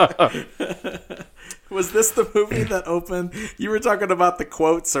 Was this the movie that opened? You were talking about the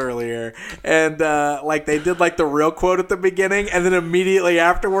quotes earlier, and like they did like the real quote at the beginning, and then immediately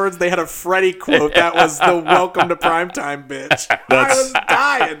afterwards they had a Freddy quote that was the "Welcome to Primetime, bitch." I was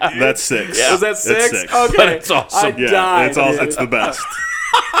dying, dude. That's 6. Yeah. Was that 6? It's 6. Okay, But it's awesome. I died. It's the best.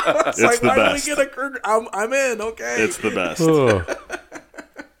 It's It's like, the why best. do we get a? I'm in. Okay. It's the best.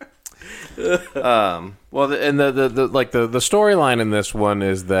 Well, and the storyline in this one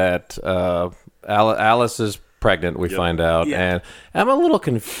is that Alice is pregnant. We find out, and I'm a little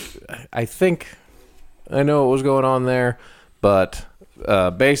confused. I think I know what was going on there, but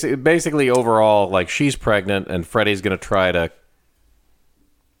basically overall, like she's pregnant, and Freddy's gonna try to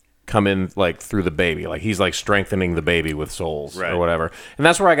come in like through the baby, like he's like strengthening the baby with souls or whatever, and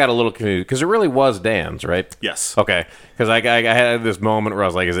that's where I got a little confused because it really was Dan's, right? Yes. Okay, because I had this moment where I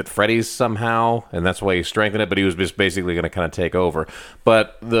was like, is it Freddy's somehow, and that's why he strengthened it, but he was just basically going to kind of take over.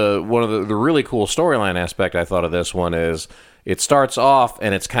 But one of the really cool storyline aspect I thought of this one is it starts off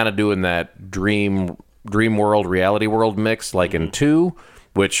and it's kind of doing that dream world, reality world mix like in 2,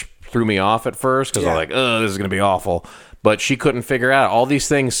 which threw me off at first because I'm like, oh, this is going to be awful. But she couldn't figure out. All these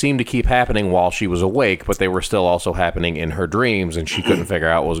things seemed to keep happening while she was awake, but they were still also happening in her dreams, and she couldn't figure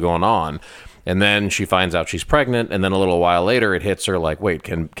out what was going on. And then she finds out she's pregnant, and then a little while later it hits her like, wait,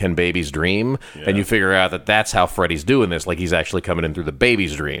 can babies dream? Yeah. And you figure out that that's how Freddy's doing this, like he's actually coming in through the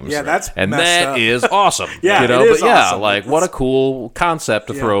baby's dreams. Yeah, that's and messed that up. is awesome. Yeah, you know? it is But yeah, awesome. like what a cool concept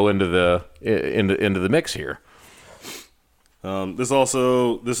to throw into the mix here. This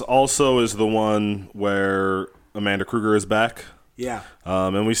also is the one where Amanda Kruger is back. Yeah.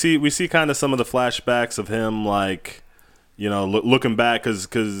 And we see kind of some of the flashbacks of him, like, you know, looking back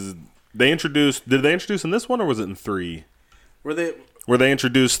because they introduced. Did they introduce in this one or was it in 3? Were they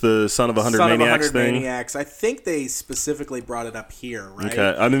introduced the Son of 100 Maniacs thing? Maniacs. I think they specifically brought it up here, right?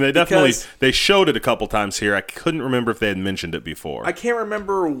 Okay. I mean, they showed it a couple times here. I couldn't remember if they had mentioned it before. I can't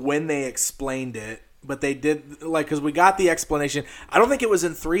remember when they explained it, but they did, like, because we got the explanation. I don't think it was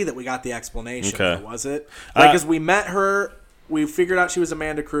in 3 that we got the explanation, okay. Was it? Like, because we met her, we figured out she was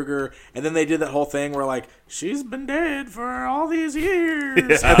Amanda Kruger, and then they did that whole thing where, like, she's been dead for all these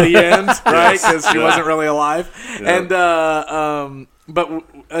years at the end, right? Because she wasn't really alive. Yeah. And, but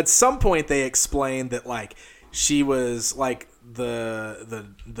at some point they explained that, like, she was, like,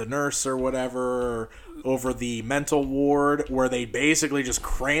 the nurse or whatever over the mental ward where they basically just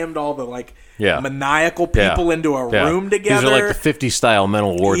crammed all the, like, maniacal people into a room together. These are like the 50s style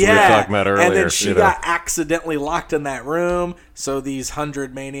mental wards we were talking about earlier. And then she got accidentally locked in that room, so these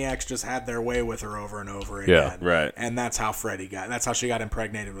 100 maniacs just had their way with her over and over again. Yeah, right. And that's how she got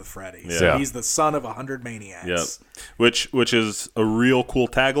impregnated with Freddy. Yeah. So he's the son of 100 maniacs. Yep. Which is a real cool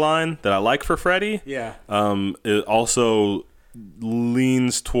tagline that I like for Freddy. Yeah. It also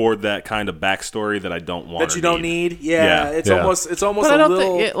leans toward that kind of backstory that I don't want. That you don't need. Yeah. It's almost but a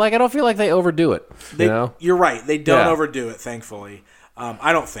little. I don't feel like they overdo it. You know? You're right. They don't overdo it. Thankfully,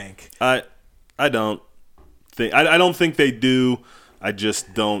 I don't think. I don't think. I don't think they do. I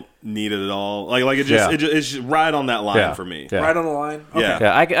just don't need it at all. Like it just it's just right on that line for me. Yeah. Right on the line. Okay.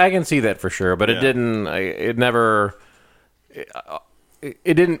 Yeah. I can see that for sure. But it didn't. It never.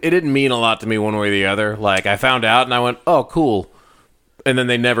 It didn't mean a lot to me one way or the other. Like, I found out and I went, oh, cool. And then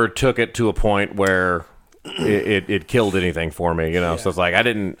they never took it to a point where it killed anything for me, you know? So it's like, I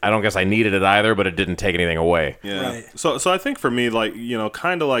don't guess I needed it either, but it didn't take anything away. Yeah. Right. So I think for me, like, you know,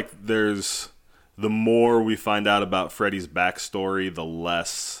 kind of like there's the more we find out about Freddy's backstory, the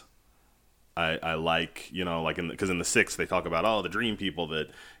less I like, you know, like because in the 6th they talk about, the dream people that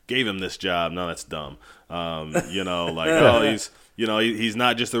gave him this job. No, that's dumb. You know, like, he's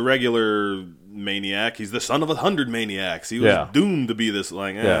not just a regular maniac. He's the son of 100 maniacs. He was doomed to be this.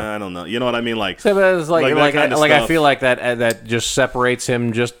 Like, I don't know. You know what I mean? Like, so it's like I feel like that just separates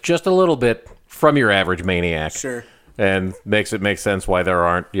him just a little bit from your average maniac. Sure. And makes it make sense why there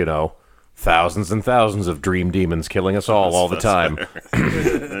aren't, you know, thousands and thousands of dream demons killing us all the time.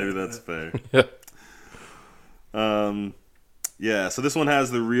 Maybe that's fair. Yeah, so this one has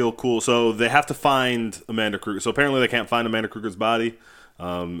the real cool. So they have to find Amanda Kruger. So apparently they can't find Amanda Kruger's body,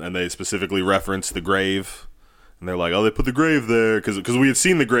 and they specifically reference the grave. And they're like, they put the grave there because we had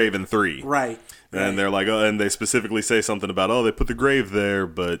seen the grave in 3, right? And they're like, and they specifically say something about, they put the grave there,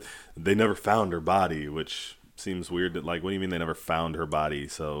 but they never found her body, which seems weird. That, like, what do you mean they never found her body?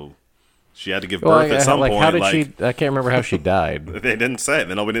 So she had to give birth at some point. How did she? I can't remember how she died. They didn't say it.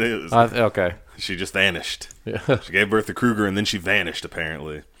 Then nobody knew. Okay. She just vanished. Yeah. She gave birth to Kruger, and then she vanished,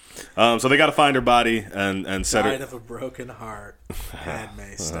 apparently. So they got to find her body and set her. Died of a broken heart,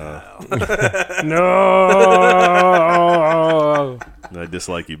 Padme style. No. I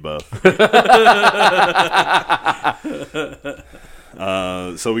dislike you both.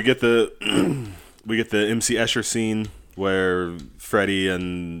 So we get the MC Escher scene where Freddy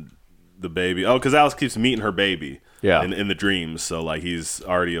and the baby. Because Alice keeps meeting her baby. Yeah. In the dreams, so like he's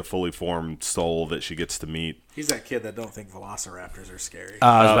already a fully formed soul that she gets to meet. He's that kid that don't think velociraptors are scary.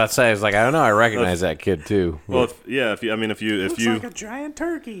 I was about to say, I was like, I don't know, I recognize that kid too. Well, if you looks like a giant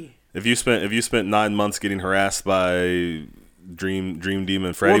turkey. If you spent 9 months getting harassed by Dream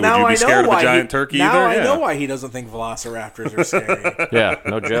Demon Freddy, well, would you be scared of a giant turkey either? Now I know why he doesn't think velociraptors are scary. Yeah,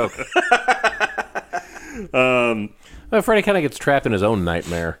 no joke. Freddy kind of gets trapped in his own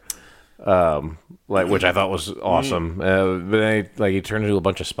nightmare. Which I thought was awesome. But then he turned into a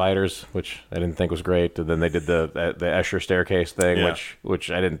bunch of spiders, which I didn't think was great. And then they did the Escher staircase thing,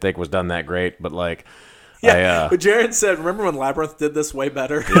 which I didn't think was done that great. But like, but Jared said, "Remember when Labyrinth did this way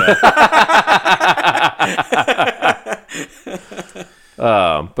better?" Yeah.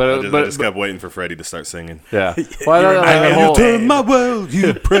 I just kept waiting for Freddie to start singing. Yeah. Well, You turn my world,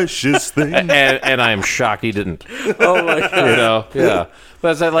 you precious thing. and I am shocked he didn't. Oh my god! Yeah.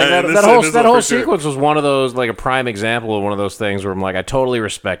 But it's like that whole sequence was one of those, like a prime example of one of those things where I'm like, I totally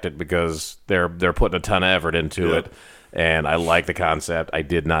respect it because they're putting a ton of effort into it, and I like the concept. I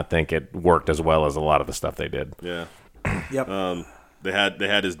did not think it worked as well as a lot of the stuff they did. Yeah. Yep. They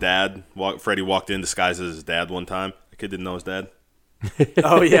had his dad. Freddie walked in disguised as his dad one time. The kid didn't know his dad.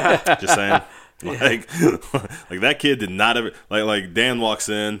 Oh yeah. Just saying. Like that kid did not ever like Dan walks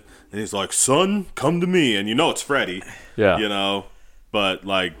in and he's like, "Son, come to me," and it's Freddie. Yeah. But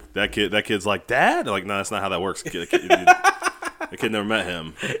like that kid's like, "Dad?" Like, no, that's not how that works. The kid never met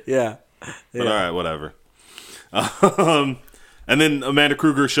him. Yeah. But all right, whatever. And then Amanda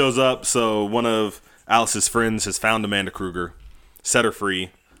Kruger shows up. So one of Alice's friends has found Amanda Kruger, set her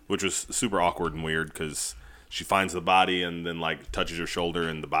free, which was super awkward and weird because she finds the body and then like touches her shoulder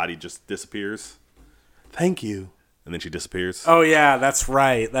and the body just disappears. Thank you. And then she disappears. Oh yeah, that's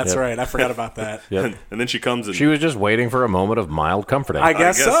right. That's right. I forgot about that. Yep. And then she comes and She was just waiting for a moment of mild comforting. I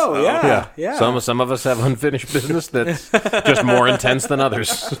guess so. so. Yeah. Some of us have unfinished business that's just more intense than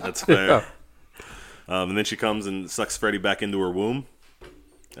others. That's fair. And then she comes and sucks Freddie back into her womb.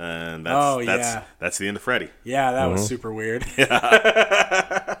 And that's the end of Freddie. Yeah, that was super weird.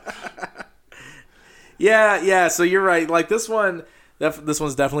 Yeah. So you're right. Like this one's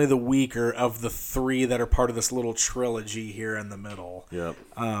definitely the weaker of the three that are part of this little trilogy here in the middle. Yep.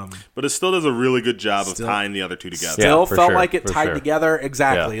 But it still does a really good job of tying the other two together. Still felt sure, like it for tied sure. together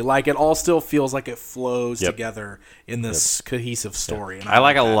exactly. Yeah. Like it all still feels like it flows Yep. together in this cohesive story. And I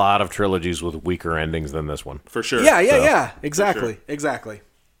like a that. lot of trilogies with weaker endings than this one. For sure. Yeah. Exactly. sure. Exactly.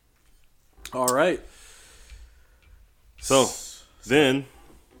 All right. So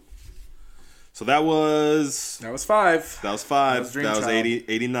that was 5. That was 5. That was Dream That was Child.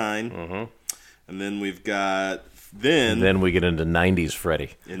 89. Mm-hmm. And then we've got Then we get into 90s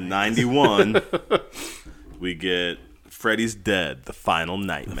Freddy. in 91 we get Freddy's Dead, the Final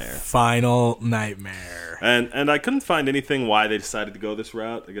Nightmare. Final Nightmare. And I couldn't find anything why they decided to go this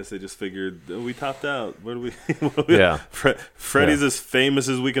route. I guess they just figured, we topped out. Where do we? Yeah. Freddy's as famous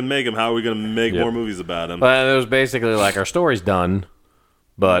as we can make him. How are we going to make more movies about him? But it was basically like our story's done,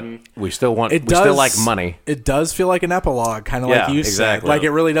 but we still still like money. It does feel like an epilogue, kind of Yeah, like you exactly. said. Like it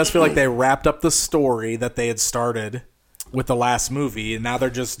really does feel like they wrapped up the story that they had started with the last movie, and now they're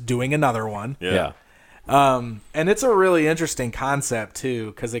just doing another one. Yeah. And it's a really interesting concept too,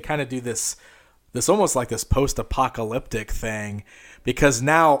 because they kind of do this almost like this post-apocalyptic thing, because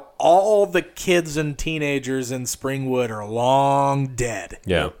now all the kids and teenagers in Springwood are long dead.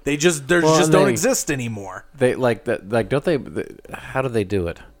 Yeah. They just don't exist anymore. They like that. Like, don't they? How do they do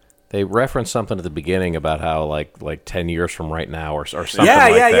it? They reference something at the beginning about how like 10 years from right now or something. Yeah,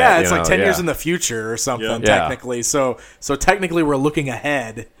 like that, yeah. you It's know? like 10 years Yeah. in the future or something. Yeah. Technically, so technically we're looking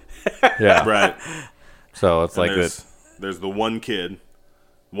ahead. Yeah. Right. So it's like there's, that. There's the one kid,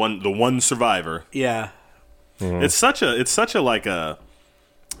 the one survivor. Yeah. It's such a like a,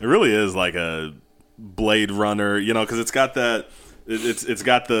 it really is like a Blade Runner, because it's got that,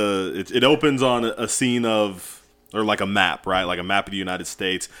 it opens on a scene of, or like a map, right? Like a map of the United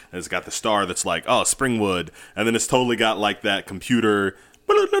States, and it's got the star that's like, oh, Springwood, and then it's totally got like that computer.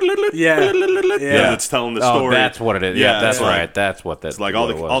 Yeah. It's telling the story. Oh, that's what it is. Yeah, that's right. Like, That's what that. it's like what all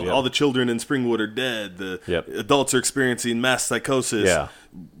the it was, all the children in Springwood are dead. The adults are experiencing mass psychosis. Yeah.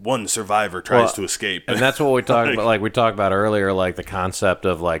 One survivor tries to escape, and that's what we talked about. Like we talked about earlier, like the concept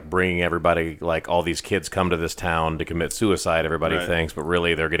of like bringing everybody, like all these kids come to this town to commit suicide. Everybody thinks, but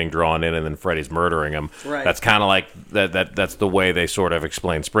really they're getting drawn in, and then Freddy's murdering them. Right. That's kind of like that. That's the way they sort of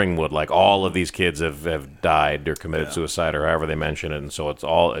explain Springwood. Like all of these kids have died or committed suicide or however they mention it, and so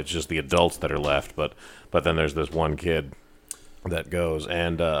it's just the adults that are left. But then there's this one kid that goes,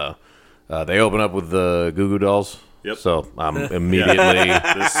 and they open up with the Goo Goo Dolls. Yep. So I'm immediately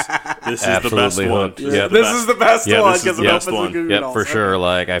this is the best absolutely one. hooked. Yeah, This is the best one this is because the it best opens one. with Goo Goo Yep, Dolls. for sure.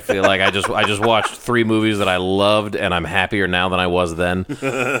 Like I feel like I just watched 3 movies that I loved, and I'm happier now than I was then.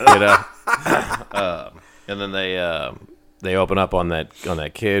 And then they open up on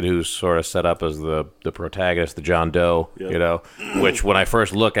that kid who's sort of set up as the protagonist, the John Doe. Which when I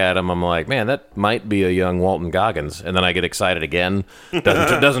first look at him, I'm like, man, that might be a young Walton Goggins, and then I get excited again.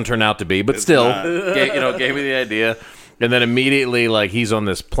 Doesn't turn out to be, but still, gave me the idea. And then immediately, like he's on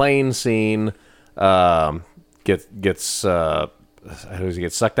this plane scene, gets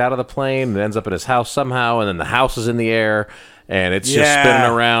sucked out of the plane and ends up at his house somehow, and then the house is in the air and it's just spinning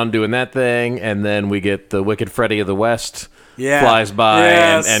around doing that thing, and then we get the Wicked Freddy of the West flies by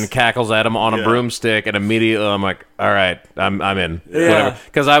Yes. and cackles at him on a broomstick, and immediately I'm like, all right, I'm in. Whatever.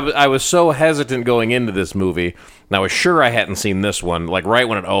 Because I was so hesitant going into this movie, and I was sure I hadn't seen this one. Like right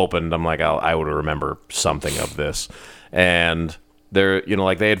when it opened, I'm like, I would remember something of this. And they're,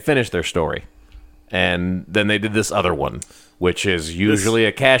 like they had finished their story. And then they did this other one, which is usually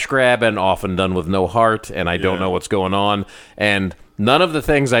a cash grab and often done with no heart, and I don't know what's going on. And none of the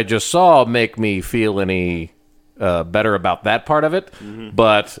things I just saw make me feel any better about that part of it. Mm-hmm.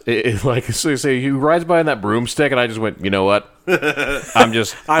 But so he rides by on that broomstick, and I just went, you know what? I'm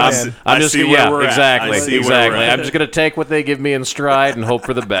just see where we're exactly, at. exactly. I'm just gonna take what they give me in stride and hope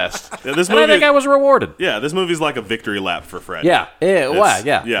for the best. This movie, and I think I was rewarded. Yeah, this movie's like a victory lap for Freddy. Yeah,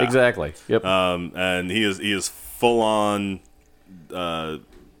 exactly. Yep. And he is full on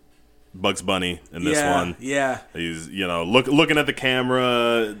Bugs Bunny in this one. Yeah. He's, looking at the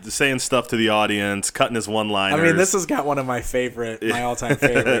camera, saying stuff to the audience, cutting his one-liners. I mean, this has got one of my all-time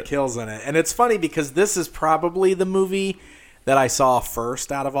favorite kills in it. And it's funny because this is probably the movie that I saw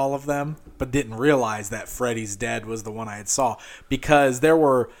first out of all of them, but didn't realize that Freddy's Dead was the one I had saw. Because there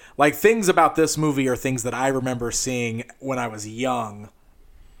were, things about this movie are things that I remember seeing when I was young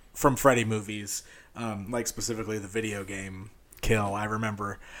from Freddy movies. Specifically the video game kill, I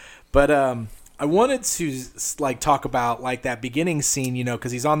remember. But I wanted to talk about that beginning scene,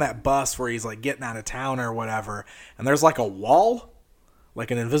 because he's on that bus where he's getting out of town or whatever, and there's a wall,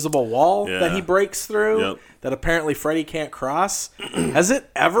 an invisible wall that he breaks through that apparently Freddy can't cross. Has it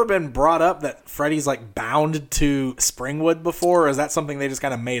ever been brought up that Freddy's bound to Springwood before, or is that something they just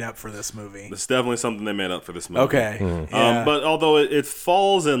kind of made up for this movie? It's definitely something they made up for this movie. Okay. But although it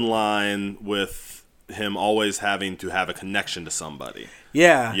falls in line with him always having to have a connection to somebody.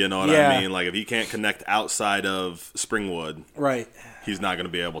 Yeah. You know what I mean? If he can't connect outside of Springwood, right, he's not going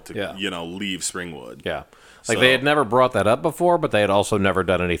to be able to, leave Springwood. Yeah. They had never brought that up before, but they had also never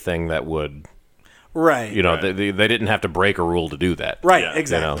done anything that would... Right. They didn't have to break a rule to do that. Right,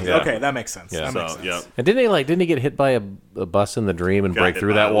 exactly. Okay, that makes sense. Yeah. That makes sense. Yeah. And didn't he get hit by a bus in the dream and break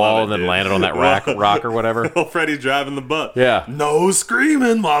through that wall and then landed on that rock or whatever? Well, Freddy's driving the bus. Yeah. No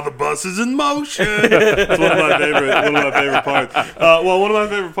screaming while the bus is in motion. That's one of my favorite parts. One of my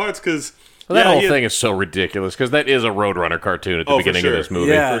favorite parts because... Well, that whole thing is so ridiculous because that is a Roadrunner cartoon at the beginning of this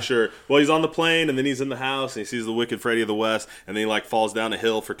movie. Yeah, for sure. Well, he's on the plane, and then he's in the house, and he sees the Wicked Freddy of the West, and then he falls down a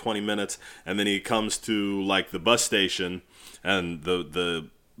hill for 20 minutes, and then he comes to the bus station, and the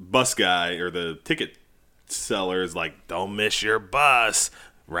bus guy or the ticket seller is like, "Don't miss your bus."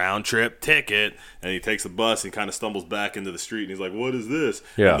 Round trip ticket, and he takes the bus and kind of stumbles back into the street, and he's like, "What is this?"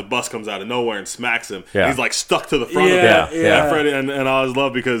 Yeah. And the bus comes out of nowhere and smacks him. Yeah. And he's stuck to the front of it. Yeah. And Freddy, and I always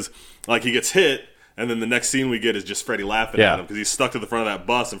love because he gets hit, and then the next scene we get is just Freddy laughing at him because he's stuck to the front of that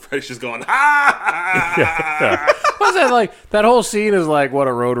bus, and Freddy's just going, "Ha!" What's that That whole scene is what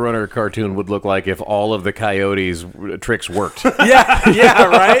a Roadrunner cartoon would look like if all of the Coyotes' tricks worked. Yeah,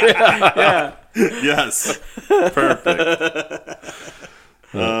 right? Yeah. Yes. Perfect.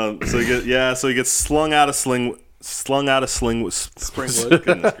 So he gets slung out of Springwood.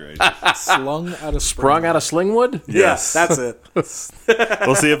 Goodness gracious. Sprung out of Slingwood? Yes, that's it. We'll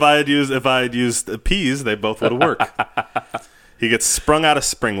see if I had used peas, they both would have worked. He gets sprung out of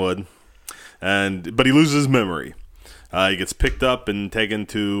Springwood, but he loses his memory. He gets picked up and taken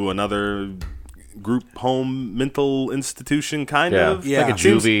to another group home mental institution, kind of. Yeah. Like a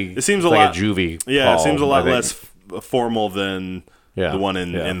juvie. It seems a juvie. Yeah, hall, it seems a lot less formal than the one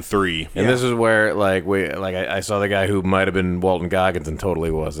in 3. And this is where I saw the guy who might have been Walton Goggins and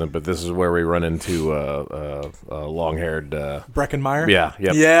totally wasn't, but this is where we run into long-haired Breckenmeyer. Yeah,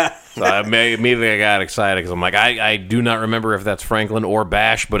 yep. Yeah. So immediately I got excited because I'm like, I do not remember if that's Franklin or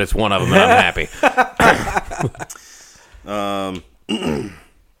Bash, but it's one of them, and I'm happy.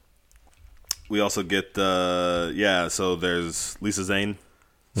 We also get so there's Lisa Zane.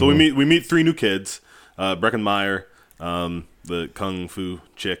 So we meet 3 new kids, Breckenmeyer, the kung fu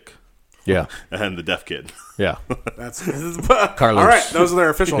chick, and the deaf kid. Yeah, That's Carlos. All right, those are their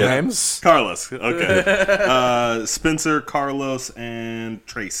official names. Carlos. Okay. Spencer, Carlos, and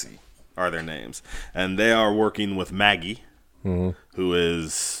Tracy are their names, and they are working with Maggie, who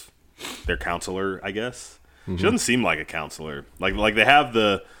is their counselor, I guess. She doesn't seem like a counselor. Like they have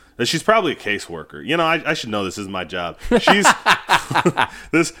she's probably a caseworker. I should know this is my job. She's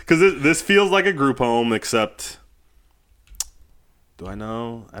this feels like a group home, except do I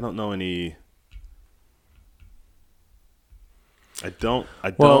know? I don't know any. I don't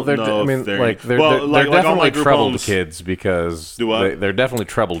Well, know. they're all my definitely group troubled homes- kids because Do what? they're definitely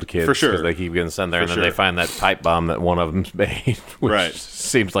troubled kids For sure. because they keep getting sent there, For and then sure. they find that pipe bomb that one of them's made, which Right.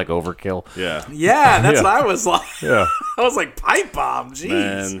 seems like overkill. Yeah, Yeah, that's Yeah. what I was like. Yeah, I was like, pipe bomb, jeez.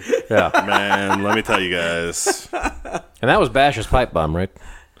 man, yeah, man. Let me tell you guys. and that was Bash's pipe bomb, right?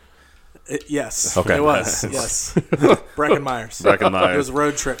 Yes. Okay. It was. Yes. Breckenmeyer's. Breckenmeyer. It was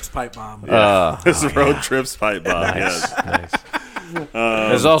Road Trip's pipe bomb. This is Road Trip's pipe bomb. Yes. Nice.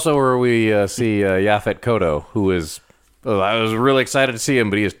 There's also where we see Yaphet Kotto, who is. I was really excited to see him,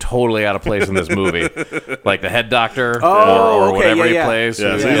 but he is totally out of place in this movie. Like the head doctor or okay, whatever yeah. he plays.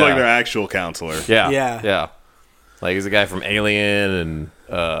 Yeah, so he's like their actual counselor. Yeah. Yeah. Yeah. Like he's a guy from Alien,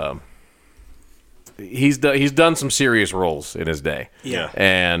 and he's done some serious roles in his day. Yeah.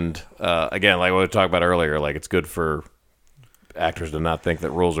 And again, like what we talked about earlier, like it's good for actors to not think that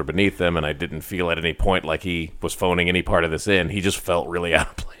roles are beneath them, and I didn't feel at any point like he was phoning any part of this in. He just felt really out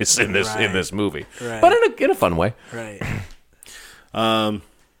of place in this movie, Right. but in a fun way. Right.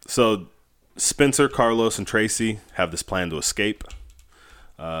 So Spencer, Carlos, and Tracy have this plan to escape.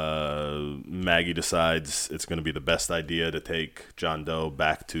 Maggie decides it's going to be the best idea to take John Doe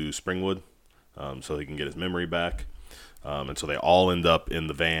back to Springwood so he can get his memory back. And so they all end up in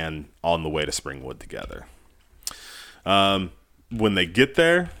the van on the way to Springwood together. When they get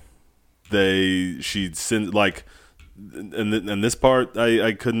there, she sends like, and this part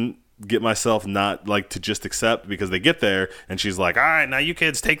I couldn't get myself not like to just accept, because they get there and she's like, all right, now you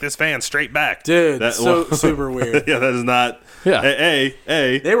kids take this van straight back, Dude, super weird. Yeah, that is not. Yeah. They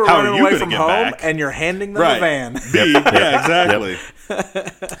were how running are you away gonna from get home, back? and you're handing them Right. a van. B, yeah, exactly.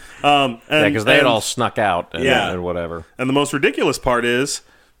 Because they had all snuck out and whatever. And the most ridiculous part is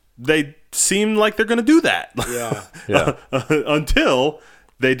they seem like they're going to do that. Yeah. Yeah. Until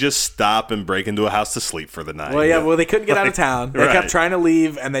they just stop and break into a house to sleep for the night. Well, yeah. Well, they couldn't get out of town. They Right. kept trying to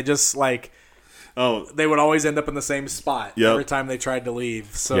leave, and they just like. Oh, They would always end up in the same spot Yep. every time they tried to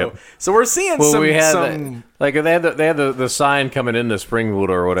leave. So, Yep. so we're seeing Well, some. we had some they had the sign coming into Springwood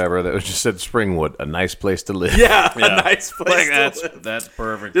or whatever that just said Springwood, a nice place to live. yeah, Yeah. a nice place. Like to live. that's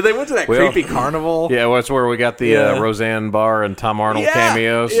perfect. Dude, they went to that Well- creepy carnival. Yeah, well, that's where we got the Yeah. Roseanne Barr and Tom Arnold Yeah,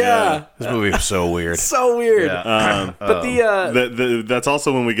 cameos. yeah. This movie was so weird. So weird. Yeah. But that's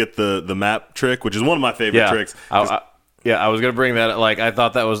also when we get the map trick, which is one of my favorite Yeah. tricks. I was gonna bring that. Like, I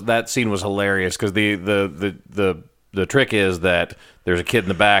thought that scene was hilarious because the trick is that there's a kid in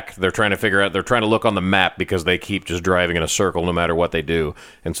the back. They're trying to figure out. They're trying to look on the map because they keep just driving in a circle no matter what they do.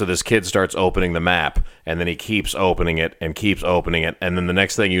 And so this kid starts opening the map, and then he keeps opening it, and then the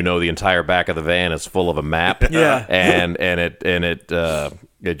next thing you know, the entire back of the van is full of a map. Yeah. and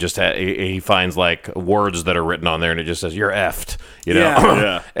it just he finds like words that are written on there, and it just says "you're effed," you know. Yeah.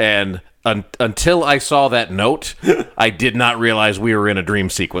 Yeah. And until I saw that note, I did not realize we were in a dream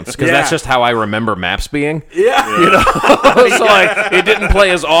sequence because Yeah. that's just how I remember maps being. yeah. So like it didn't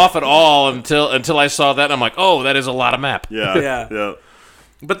play as off at all until I saw that. And I'm like, oh, that is a lot of map. Yeah, Yeah. yeah.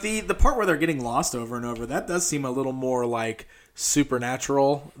 But the part where they're getting lost over and over, that does seem a little more like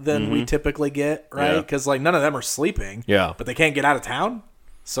supernatural than we typically get, right? Yeah. Because like none of them are sleeping. Yeah. But they can't get out of town.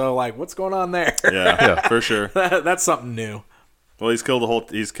 So like, what's going on there? Yeah, for sure. That's something new. Well, he's killed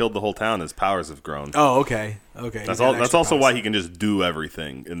the whole town. His powers have grown. Oh, okay. Okay. That's all. That's also why he can just do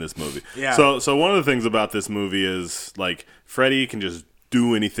everything in this movie. Yeah. So one of the things about this movie is like Freddy can just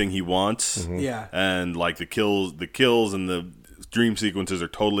do anything he wants. Yeah. And like the kills and the dream sequences are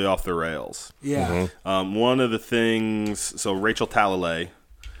totally off the rails. Yeah. One of the things. So Rachel Talalay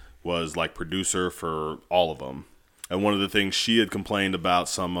was like producer for all of them. And one of the things she had complained about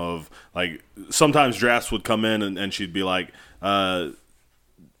sometimes drafts would come in and she'd be like,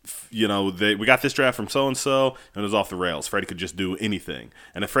 we got this draft from so-and-so and it was off the rails. Freddy could just do anything.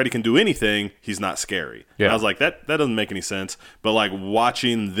 And if Freddy can do anything, he's not scary. Yeah. And I was like, that doesn't make any sense. But like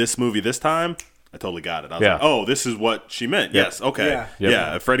watching this movie this time, I totally got it. I was Yeah. like, oh, this is what she meant. Yep. Yes, okay. Yeah. Yep.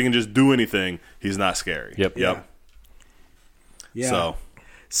 Yeah, if Freddy can just do anything, he's not scary. Yep. Yep. Yeah.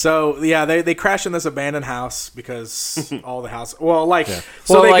 So yeah, they crash in this abandoned house because all the house. Well, like so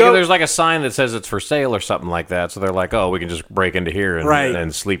Well, they like go. there's like a sign that says it's for sale or something like that. So they're like, oh, we can just break into here Right.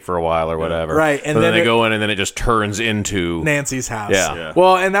 and sleep for a while or whatever. Right, and But then then they it- go in and then it just turns into Nancy's house. Yeah. Yeah.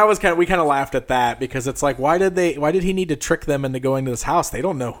 Well, and that was we kind of laughed at that because it's like, why did he need to trick them into going to this house? They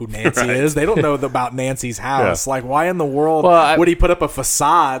don't know who Nancy is. They don't know about Nancy's house. Like, why in the world would he put up a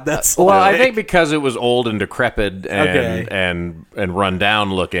facade? That's Well, I like- think because it was old and decrepit and Okay. and run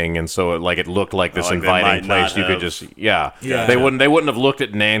down looking, and so it looked like this Like they inviting might place not you could have- just Yeah. They wouldn't have looked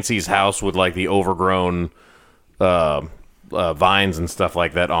at Nancy's house with like the overgrown vines and stuff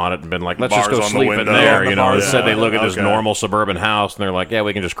like that on it and been like, let's Bars just go on the sleep in window. there. Yeah, You know, bars. instead they look at this Okay. normal suburban house and they're like, yeah,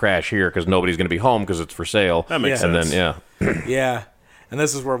 we can just crash here because nobody's going to be home because it's for sale. That makes And sense. then, Yeah. And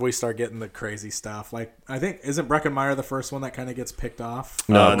this is where we start getting the crazy stuff. Like, I think, isn't Breckenmeyer the first one that kind of gets picked off?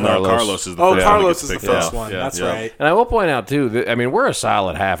 No, Carlos is the Oh, first Carlos is one the that gets first picked one. up. That's Yeah. right. And I will point out, too, that, I mean, we're a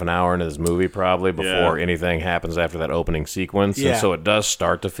solid half an hour into this movie probably before Yeah. anything happens after that opening sequence. Yeah. And so it does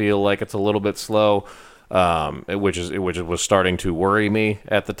start to feel like it's a little bit slow, which was starting to worry me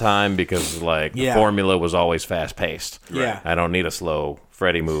at the time because, like, the Yeah. formula was always fast-paced. Yeah. I don't need a slow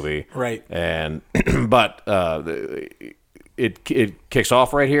Freddy movie. Right. And, but it kicks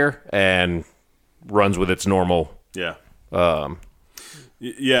off right here and runs with its normal Yeah.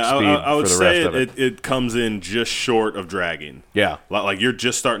 speed I would for the say rest of it. it comes in just short of dragging. Yeah. Like you're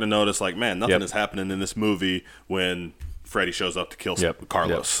just starting to notice, like, man, nothing Yep. is happening in this movie when Freddy shows up to kill Yep.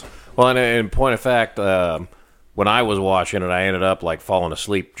 Carlos. Yep. Well, and in point of fact, when I was watching it, I ended up like falling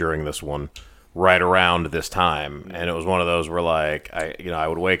asleep during this one, right around this time, and it was one of those where like I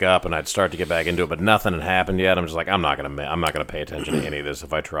would wake up and I'd start to get back into it, but nothing had happened yet. I'm just like I'm not gonna pay attention to any of this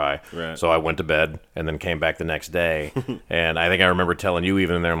if I try. Right. So I went to bed and then came back the next day, and I think I remember telling you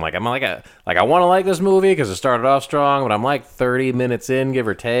even there, I'm like I want to like this movie because it started off strong, but I'm like 30 minutes in, give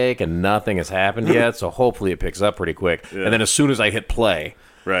or take, and nothing has happened yet. So hopefully it picks up pretty quick, Yeah. and then as soon as I hit play,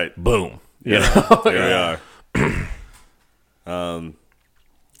 Right. boom. Yeah. There we are.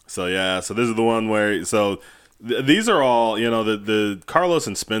 So this is the one where these are all, you know, the Carlos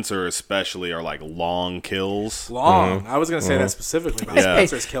and Spencer especially are like long kills. Long. I was going to say that specifically, but Yeah.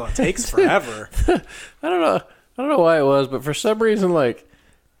 Spencer's kill, it takes forever. I don't know why it was, but for some reason, like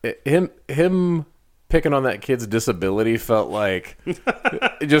him picking on that kid's disability felt like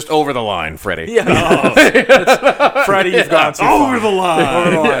just over the line, Freddy. Yeah. Freddie, you've gone too far. Over the line.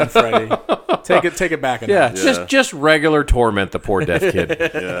 Over the line, Freddie. Take it back a Yeah, notch. just regular torment the poor deaf kid.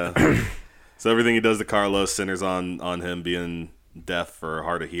 Yeah. So everything he does to Carlos centers on him being deaf or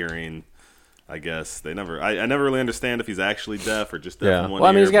hard of hearing. I guess I never really understand if he's actually deaf or just deaf Yeah. in one Well,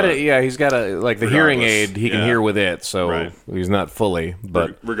 I mean, ear. he's got a like the hearing Regardless, aid he can yeah. hear with it, so Right. he's not fully,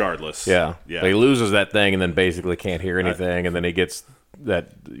 but regardless. yeah. Yeah. But he loses that thing and then basically can't hear anything, and then he gets that,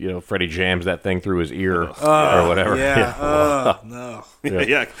 you know, Freddy jams that thing through his ear or whatever. Yeah. No.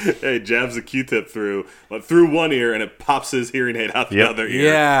 Yeah. Hey, jabs a Q-tip through one ear and it pops his hearing aid out the Yep. other ear.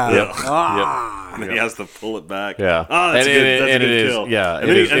 Yeah. Yep. Ah. And then he has to pull it back. Yeah. Oh, that's a good kill. Yeah, And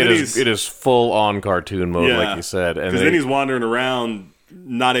then it is full on cartoon mode, like you said. And Because then he's wandering around,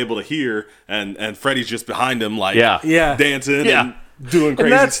 not able to hear, and Freddy's just behind him, like Yeah. dancing Yeah. and doing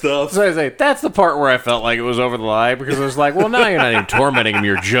crazy stuff. So I say that's the part where I felt like it was over the line because it was like, well, now you're not even tormenting him;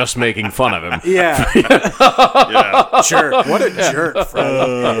 you're just making fun of him. Yeah. Yeah. Jerk. What a jerk,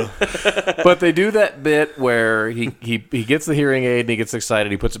 Freddie. But they do that bit where he gets the hearing aid and he gets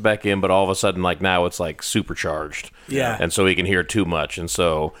excited, he puts it back in, but all of a sudden, like now it's like supercharged. Yeah. And so he can hear too much, and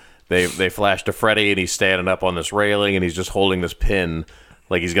so they flash to Freddy and he's standing up on this railing and he's just holding this pin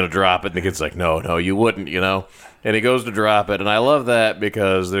like he's gonna drop it, and the kid's like, no, you wouldn't, you know. And he goes to drop it, and I love that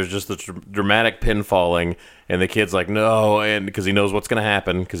because there's just the dramatic pin falling, and the kid's like, no, and because he knows what's going to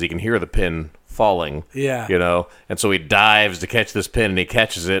happen because he can hear the pin falling. Yeah. You know? And so he dives to catch this pin, and he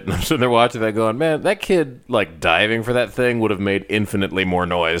catches it, and I'm sitting there watching that going, man, that kid, like, diving for that thing would have made infinitely more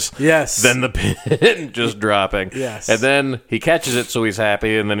noise Yes. than the pin just dropping. Yes. And then he catches it, so he's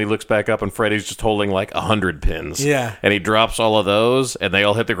happy, and then he looks back up, and Freddy's just holding, like, 100 pins. Yeah. And he drops all of those, and they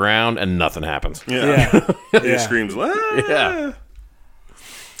all hit the ground, and nothing happens. Yeah. Yeah. He screams, "Ah!" Yeah.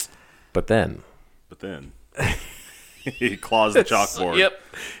 But then he claws the chalkboard. Yep.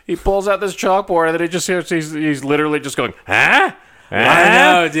 He pulls out this chalkboard, and then he just hears he's literally just going, huh? I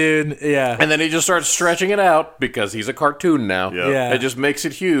know, dude. Yeah. And then he just starts stretching it out because he's a cartoon now. Yeah. Yeah. It just makes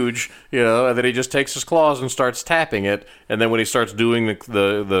it huge, you know, and then he just takes his claws and starts tapping it. And then when he starts doing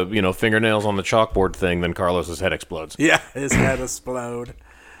the you know, fingernails on the chalkboard thing, then Carlos's head explodes. Yeah. His head explode.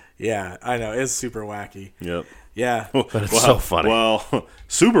 Yeah. I know. It's super wacky. Yep. Yeah. But it's so funny. Well,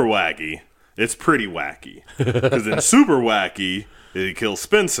 super wacky. It's pretty wacky. Because in super wacky, he kills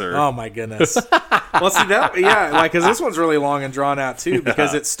Spencer. Oh my goodness. Well, see that, yeah, like because this one's really long and drawn out too,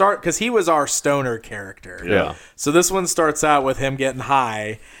 because because he was our stoner character. Yeah. So this one starts out with him getting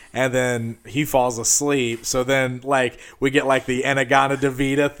high, and then he falls asleep. So then, like, we get like the Anagana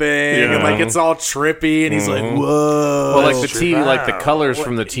Devita thing, and like it's all trippy, and he's like, "Whoa!" Well, like the TV, like the colors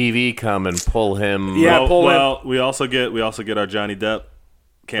from the TV come and pull him. Yeah. Well, we also get our Johnny Depp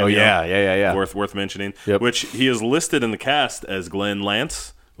cameo. Oh yeah. Worth mentioning. Yep. Which he is listed in the cast as Glenn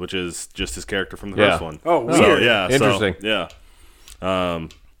Lance, which is just his character from the Yeah. first one. Oh, weird. So, yeah, Interesting.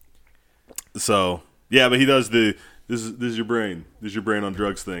 So, yeah. But he does the This is your brain. This is your brain on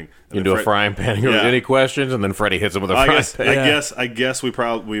drugs thing. And Into a frying pan. Any questions? And then Freddie hits him with a frying pan. I guess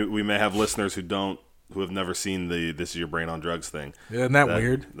we may have listeners who have never seen the "This is your brain on drugs" thing. Isn't that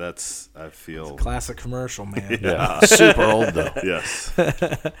weird? I feel Classic commercial, man. Yeah, super old though. Yes.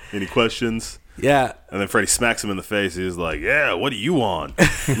 Any questions? Yeah. And then Freddie smacks him in the face. He's like, "Yeah, what do you want?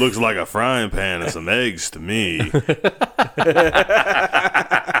 Looks like a frying pan and some eggs to me."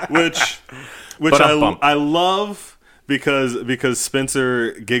 Which I love. Because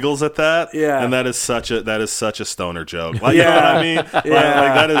Spencer giggles at that, and that is such a stoner joke. Like, you know what I mean? Like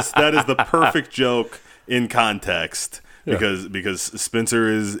that is the perfect joke in context. Because Spencer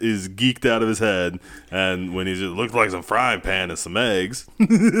is geeked out of his head, and when he just looks like some frying pan and some eggs.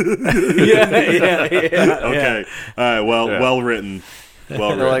 Okay, all right. Well written.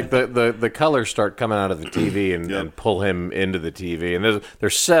 Well written. Like the colors start coming out of the TV and pull him into the TV, and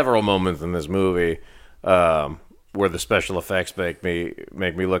there's several moments in this movie. Where the special effects make me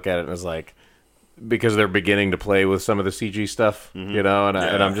look at it and it's like, because they're beginning to play with some of the CG stuff, and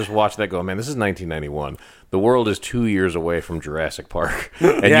I'm just watching that going, man, this is 1991. The world is 2 years away from Jurassic Park,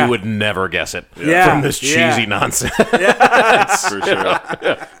 and you would never guess it from this cheesy nonsense. For sure.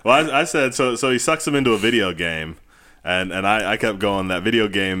 Well, I said so he sucks him into a video game. And I kept going. That video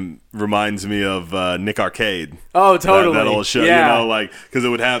game reminds me of Nick Arcade. Oh, totally. That old show, because it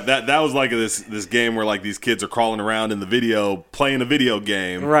would have that. That was like this game where like these kids are crawling around in the video, playing a video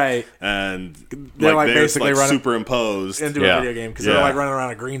game, right? And they're basically running superimposed into a video game because they're like running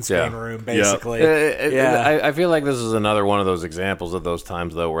around a green screen room, basically. I feel like this is another one of those examples of those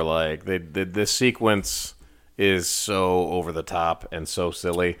times though, where like this sequence is so over the top and so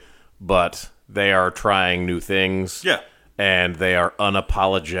silly, but they are trying new things, and they are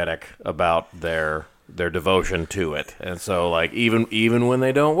unapologetic about their devotion to it, and so like even when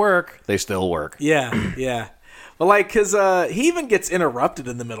they don't work, they still work. Yeah. Well, like because he even gets interrupted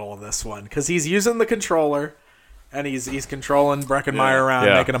in the middle of this one because he's using the controller, and he's controlling Breckenmeyer around,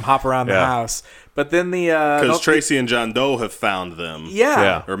 making him hop around the house. But then because Tracy and John Doe have found them,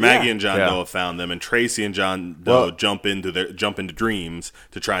 or Maggie and John Doe have found them, and Tracy and John Doe jump into dreams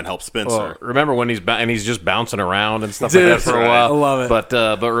to try and help Spencer. Well, remember when he's just bouncing around and stuff like that for a while? I love it.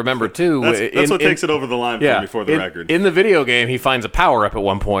 But remember too, that's what takes it over the line for me for the record. In the video game, he finds a power up at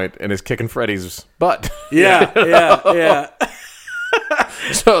one point and is kicking Freddy's butt. Yeah.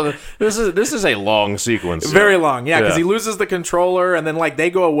 So this is a long sequence. Very long, because he loses the controller, and then like they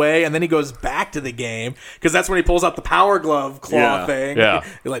go away, and then he goes back to the game because that's when he pulls out the power glove claw thing. Yeah,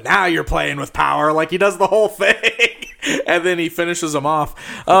 you're like, now you're playing with power. Like he does the whole thing, and then he finishes him off.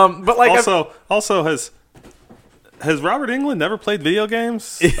 But like also has Robert Englund never played video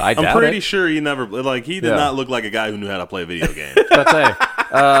games? I'm pretty sure he never. Like he did not look like a guy who knew how to play video games.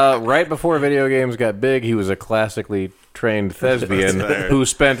 Right before video games got big, he was a classically trained thespian who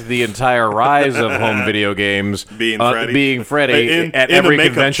spent the entire rise of home video games being Freddy at every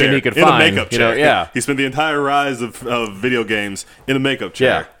convention he could find. In a makeup chair. He spent the entire rise of video games in a makeup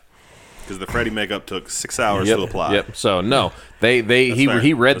chair. Because the Freddy makeup took 6 hours to apply. Yep. So no, he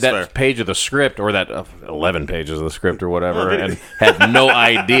read that page of the script, or that 11 pages of the script or whatever, and had no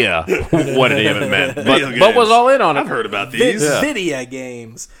idea what it even meant, but was all in on it. I've heard about these video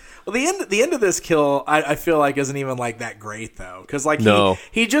games. Well, the end of this kill, I feel like isn't even like that great though, because like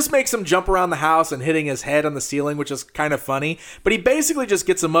he just makes him jump around the house and hitting his head on the ceiling, which is kind of funny. But he basically just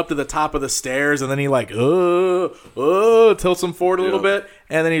gets him up to the top of the stairs, and then he like tilts him forward a little bit,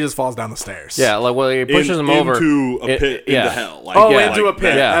 and then he just falls down the stairs. Yeah, like he pushes him over into a pit into hell. Like, into a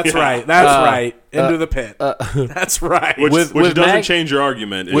pit. Yeah. That's right. That's right. Into the pit. That's right. Which doesn't change your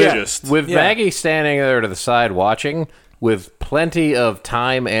argument. It's just with Maggie standing there to the side watching, with plenty of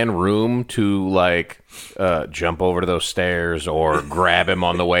time and room to like jump over to those stairs or grab him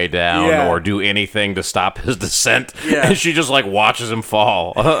on the way down or do anything to stop his descent. Yeah. And she just like watches him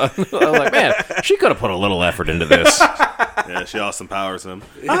fall. I'm like, man, she could have put a little effort into this. Yeah, she Austin Powers him.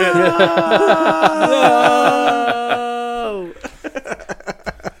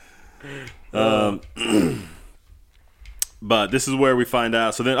 But this is where we find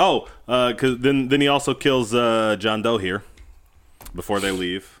out. So then, because then he also kills John Doe here before they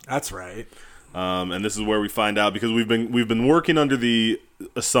leave. That's right. And this is where we find out, because we've been working under the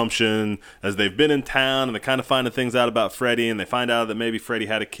assumption as they've been in town and they're kind of finding things out about Freddy, and they find out that maybe Freddy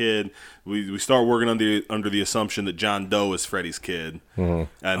had a kid. We start working under the assumption that John Doe is Freddy's kid, and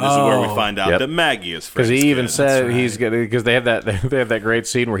this is where we find out that Maggie is Freddy's kid. Because he even said he's gonna, because they have that great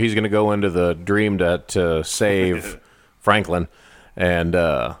scene where he's going to go into the dream to save Franklin, and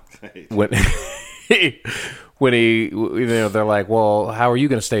when they're like, well, how are you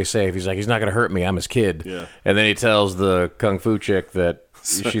going to stay safe? He's like, he's not going to hurt me. I'm his kid. Yeah. And then he tells the kung fu chick that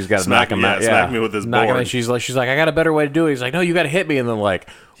she's got to knock him out. Smack me with this board. She's like, I got a better way to do it. He's like, no, you got to hit me. And then like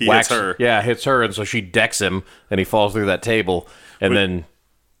he hits her. Yeah, hits her. And so she decks him and he falls through that table. And then...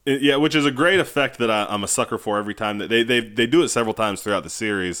 Yeah, which is a great effect that I'm a sucker for every time. That they do it several times throughout the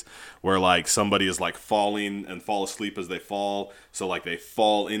series, where like somebody is like falling and fall asleep as they fall. So like they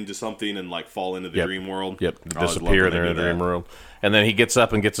fall into something and like fall into the dream world. Yep, disappear in the dream world. And then he gets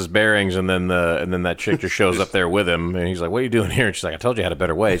up and gets his bearings, and then that chick just shows up there with him, and he's like, "What are you doing here?" And she's like, "I told you I had a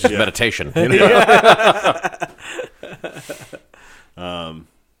better way. It's just meditation." You know?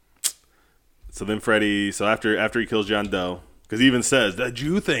 So then Freddy. So after he kills John Doe. Because he even says, "Did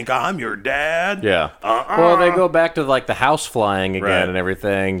you think I'm your dad?" Yeah. Well, they go back to like the house flying again Right. and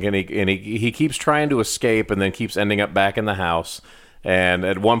everything, and he keeps trying to escape, and then keeps ending up back in the house. And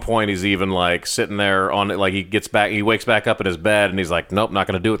at one point, he's even like sitting there on it, like he wakes back up in his bed, and he's like, "Nope, not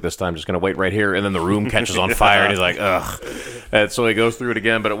going to do it this time. Just going to wait right here." And then the room catches on fire, and he's like, "Ugh." And so he goes through it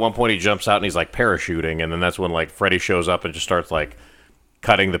again, but at one point he jumps out and he's like parachuting, and then that's when like Freddy shows up and just starts like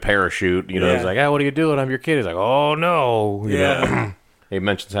cutting the parachute. He's like, "Ah, what are you doing? I'm your kid." He's like, "Oh no." You know? He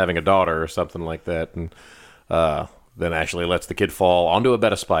mentions having a daughter or something like that, and then actually lets the kid fall onto a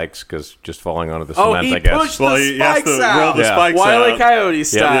bed of spikes because just falling onto the cement, he I guess. pushed the spikes roll out. the spikes Wile E. out. Coyote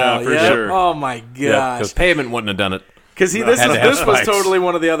style. Yeah, for sure. Oh my gosh. Because pavement wouldn't have done it. Because Had to have this was spikes. totally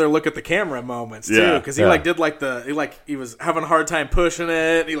one of the other look at the camera moments too. Yeah. Because he like did like he was having a hard time pushing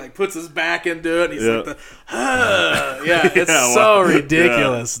it. And he like puts his back into it. And he's like it's so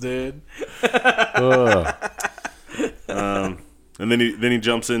ridiculous, dude. And then he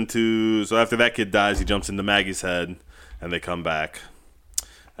jumps into. So after that kid dies, he jumps into Maggie's head, and they come back,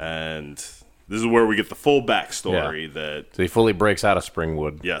 and this is where we get the full backstory. That So he fully breaks out of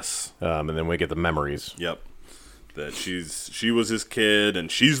Springwood. yes, And then we get the memories. yep. That she was his kid,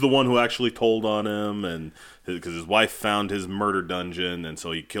 and she's the one who actually told on him, and because his wife found his murder dungeon, and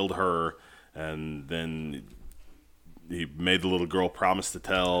so he killed her, and then he made the little girl promise to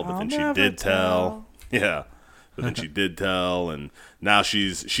tell, but then she did tell. Yeah, but then she did tell, and now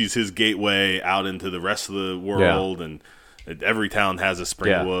she's his gateway out into the rest of the world, and every town has a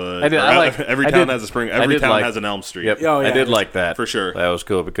Springwood. Every town has an Elm Street. Yep. Oh, yeah. I did like that. For sure. That was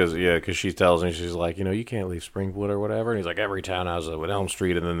cool because she tells me, she's like, you can't leave Springwood or whatever. And he's like, every town has an Elm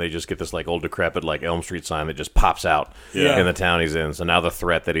Street. And then they just get this like old decrepit like Elm Street sign that just pops out in the town he's in. So now the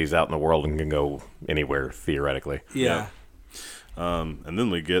threat that he's out in the world and can go anywhere theoretically. Yeah. And then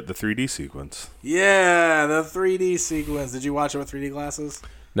we get the 3D sequence. Yeah, the 3D sequence. Did you watch it with 3D glasses?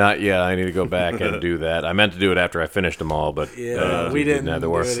 Not yet. I need to go back and do that. I meant to do it after I finished them all, but we it didn't have do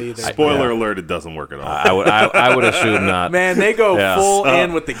work. it either. Spoiler alert, it doesn't work at all. I would assume not. Man, they go full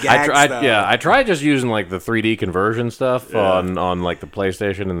in with the gags. I tried just using like the 3D conversion stuff on like the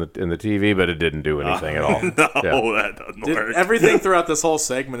PlayStation and the TV, but it didn't do anything at all. That doesn't work. Everything throughout this whole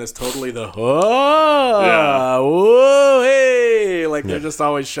segment is totally the whoa, hey, like they're just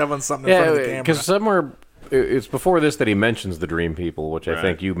always shoving something in front of the camera. Because somewhere it's before this that he mentions the Dream People, which I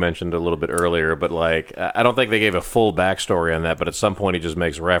think you mentioned a little bit earlier. But like, I don't think they gave a full backstory on that. But at some point, he just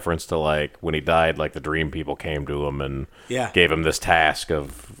makes reference to like when he died, like the Dream People came to him and gave him this task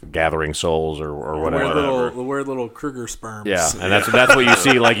of gathering souls or whatever. The weird little Kruger sperms. Yeah, and that's what you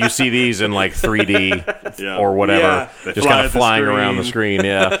see. Like you see these in like 3D or whatever, just kind of flying around the screen.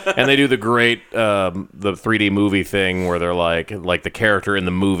 Yeah, and they do the great the 3D movie thing where they're like the character in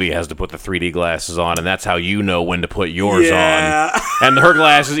the movie has to put the 3D glasses on, and that's how you know when to put yours on. And her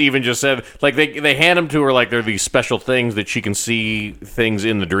glasses even just said like they hand them to her like they're these special things that she can see things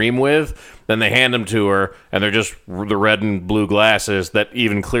in the dream with. Then they hand them to her, and they're just the red and blue glasses that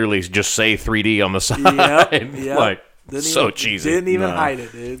even clearly just say 3D on the side. Yep. Like, Didn't cheesy. Didn't even hide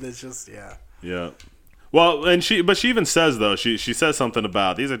it, dude. That's just, Yeah. Well, and she even says, though, she says something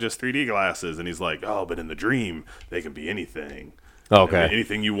about, these are just 3D glasses. And he's like, oh, but in the dream, they can be anything. Okay.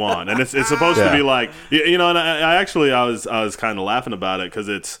 Anything you want. And it's supposed to be like, and I was kind of laughing about it because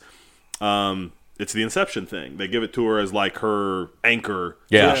it's the Inception thing. They give it to her as like her anchor.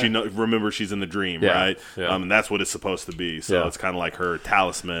 Yeah. So she remembers she's in the dream, right? Yeah. And that's what it's supposed to be. So it's kind of like her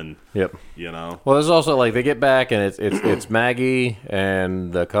talisman. Yep. Well, there's also like they get back and it's Maggie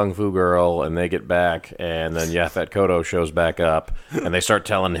and the Kung Fu girl and they get back and then Yaphet Kotto shows back up and they start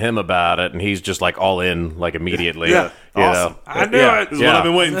telling him about it and he's just like all in like immediately. Yeah. Awesome. I knew it. This is what I've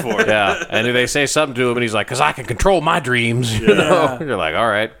been waiting for. Yeah. And they say something to him and he's like, because I can control my dreams. You know? You're like, all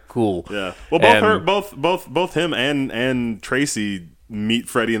right, cool. Yeah. Well, both him and Tracy meet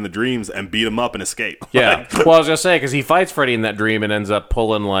Freddy in the dreams and beat him up and escape. Yeah. Well, I was gonna say because he fights Freddy in that dream and ends up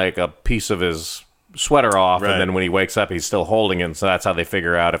pulling like a piece of his sweater off, Right. and then when he wakes up, he's still holding it. So that's how they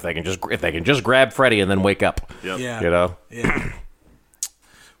figure out if they can just grab Freddy and then wake up. Yep. Yeah. You know. Yeah.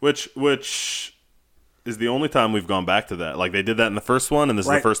 Which is the only time we've gone back to that. Like they did that in the first one, and this is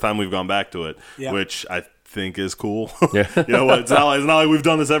Right. the first time we've gone back to it, Yeah. which I think is cool. Yeah. You know what? It's not like we've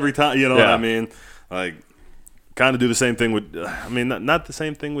done this every time. You know what Yeah. I mean? Like, kind of do the same thing with. I mean, not the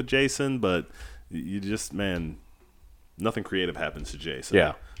same thing with Jason, but you just nothing creative happens to Jason.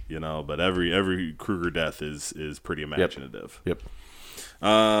 Yeah. You know, but every Krueger death is pretty imaginative. Yep.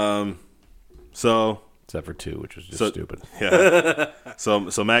 So. Except for 2, which was just So- stupid. Yeah.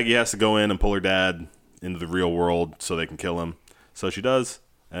 So Maggie has to go in and pull her dad into the real world so they can kill him. So she does,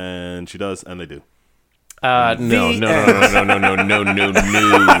 and they do. No.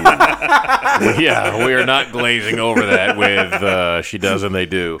 Yeah, we are not glazing over that with she does and they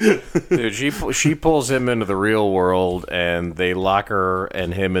do. Dude, she pulls him into the real world, and they lock her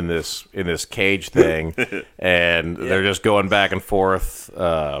and him in this cage thing, and they're just going back and forth,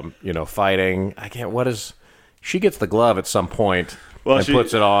 fighting. She gets the glove at some point. Well, and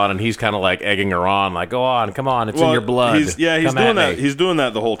puts it on, and he's kind of like egging her on, like, "Go on, come on, it's in your blood." He's Come doing at that. me." He's doing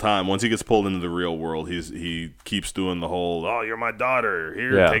that the whole time. Once he gets pulled into the real world, he keeps doing the whole, "Oh, you're my daughter.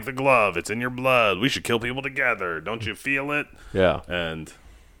 Here, Yeah. take the glove. It's in your blood. We should kill people together. Don't you feel it?" Yeah. And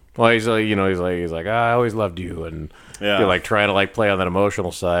Well, he's like, I always loved you, and Yeah. you're like trying to like play on that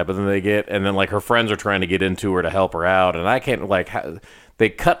emotional side, but then then like her friends are trying to get into her to help her out, and I can't they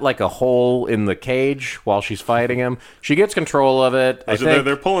cut like a hole in the cage while she's fighting him. She gets control of it. I so think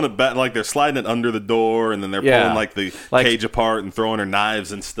they're pulling it back, like they're sliding it under the door, and then they're Yeah. pulling like the cage apart and throwing her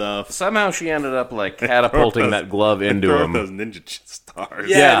knives and stuff. somehow she ended up like catapulting that glove into Throw him. those ninja stars.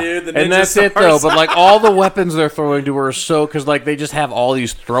 Yeah. dude, the and ninja that's it though. stars. But like all the weapons they're throwing to her are so because like they just have all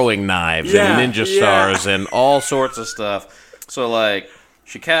these throwing knives Yeah, and ninja yeah. stars and all sorts of stuff. So like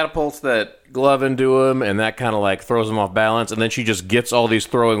she catapults that glove into him, and that kind of like throws him off balance. And then she just gets all these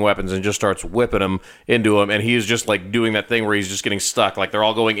throwing weapons and just starts whipping him into him. And he's just like doing that thing where he's just getting stuck. Like they're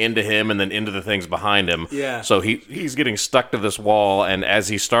all going into him and then into the things behind him. Yeah. So he's getting stuck to this wall, and as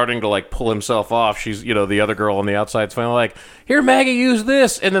he's starting to like pull himself off, she's the other girl on the outside's finally like, "Here, Maggie, use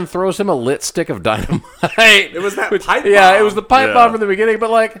this," and then throws him a lit stick of dynamite. It was that pipe Yeah, bomb. it was the pipe Yeah. bomb from the beginning, but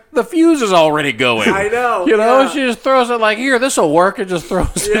like the fuse is already going. I know, Yeah. yeah. She just throws it like, "Here, this will work," and just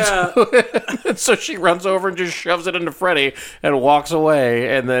throws Yeah. it. And so she runs over and just shoves it into Freddy and walks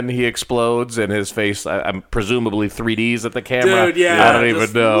away, and then he explodes, and his face, I'm presumably 3Ds at the camera. Dude, yeah, I don't even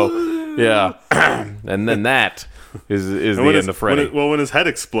just- know. Yeah, and then that is the When end of Freddy. when his head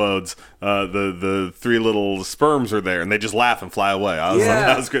explodes, the 3 little sperms are there, and they just laugh and fly away. I was like, Yeah.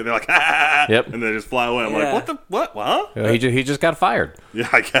 that was great. They're like, "Ah!" Yep. and they just fly away. I'm Yeah. like, what? Huh? He just got fired. Yeah,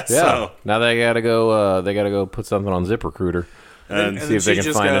 I guess Yeah. so. Now they gotta go. They gotta go put something on ZipRecruiter and see if they she can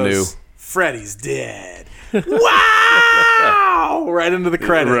just find a new. goes, Freddy's dead. Wow! Right into the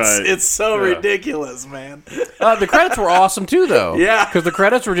credits. Right. It's so Yeah. ridiculous, man. The credits were awesome too, though. Yeah. because the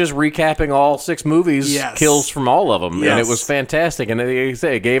credits were just recapping all 6 movies, Yes. kills from all of them, and Yes. it was fantastic. And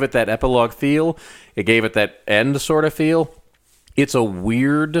it gave it that epilogue feel. It gave it that end sort of feel. It's a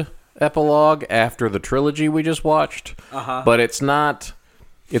weird epilogue after the trilogy we just watched, but it's not.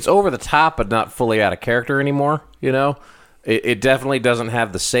 It's over the top, but not fully out of character anymore. You know, it definitely doesn't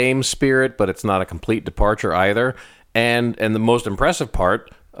have the same spirit, but it's not a complete departure either. And the most impressive part,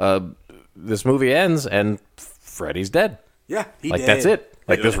 this movie ends and Freddy's dead. Yeah, he Like did. that's it.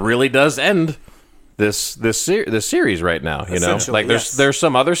 Like this really does end this series right now. You know, Essentially, like yes. there's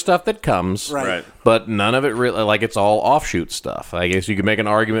some other stuff that comes, Right. but none of it really. Like it's all offshoot stuff. I guess you could make an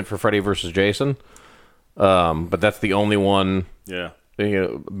argument for Freddy versus Jason, but that's the only one. Yeah.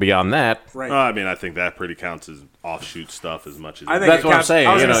 Beyond that, Right. I mean, I think that pretty counts as offshoot stuff as much as I think That's it what I'm counts- saying,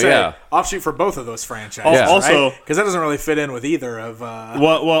 I was you gonna know, say, yeah. offshoot for both of those franchises. Yeah. Also- because that doesn't really fit in with either of.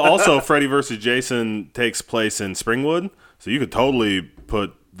 Well, also, Freddy versus Jason takes place in Springwood, so you could totally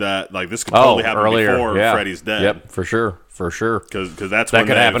put that. Like this could totally happen earlier, before yeah. Freddy's dead. Yep, for sure, Because that's That when could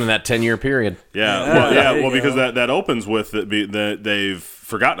they've- happen in that 10-year period. Yeah, Yeah, well, there you go. because that opens with they've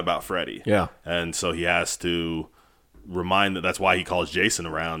forgotten about Freddy. Yeah. and so he has to remind them. That's why he calls Jason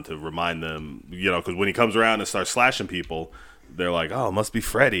around to remind them. You know, because when he comes around and starts slashing people, they're like, "Oh, it must be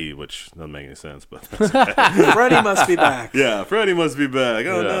Freddy," which doesn't make any sense. But Freddy must be back. yeah, Freddy must be back.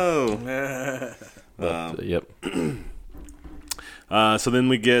 Oh Yeah. no. Yep. So then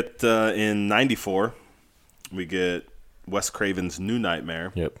we get in '94, we get Wes Craven's New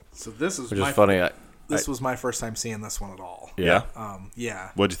Nightmare. Yep. So this is Which my is funny. This was my first time seeing this one at all. Yeah.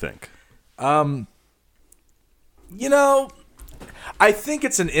 Yeah. What'd you think? You know, I think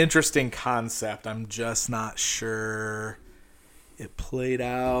it's an interesting concept. I'm just not sure it played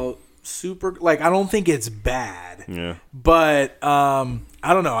out super, like, I don't think it's bad. Yeah. But I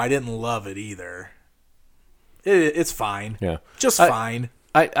don't know. I didn't love it either. It's fine. Yeah. Just fine.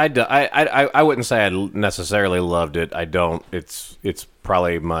 I wouldn't say I necessarily loved it. I don't. It's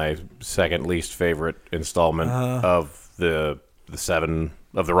probably my second least favorite installment of the 7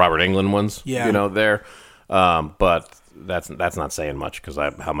 of the Robert Englund ones. Yeah. You know, there. But that's not saying much because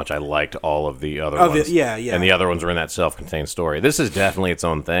how much I liked all of the other ones. Yeah. And the other ones were in that self-contained story. This is definitely its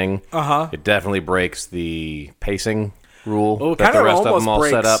own thing. It definitely breaks the pacing rule Well, it that kind the of rest of almost them all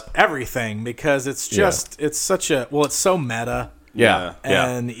breaks set up. everything because it's just it's such a it's so meta. Yeah.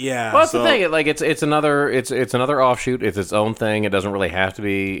 And Well, that's the thing. Like it's another offshoot. It's its own thing. It doesn't really have to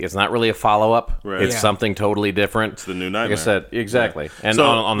be. It's not really a follow up. Right. It's Yeah. something totally different. It's the new Nightmare. Like I said, exactly. Yeah. And So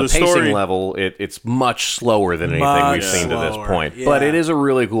on the the pacing story- level, it's much slower than anything Much we've seen to this slower. point. Yeah. But it is a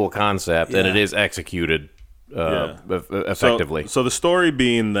really cool concept, and Yeah. it is executed Yeah. effectively. So the story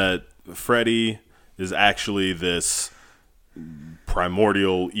being that Freddy is actually this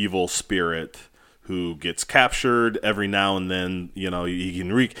primordial evil spirit who gets captured every now and then. You know, he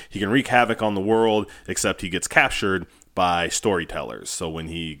can wreak havoc on the world, except he gets captured by storytellers. So when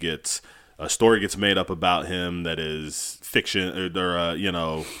a story gets made up about him that is fiction, or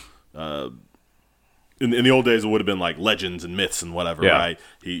in the old days it would have been like legends and myths and whatever, Yeah. right?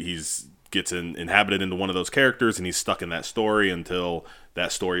 He's gets inhabited into one of those characters, and he's stuck in that story until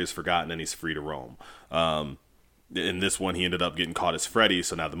that story is forgotten and he's free to roam. In this one, he ended up getting caught as Freddy,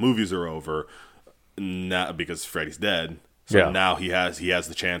 so now the movies are over. Now, because Freddy's dead, so now he has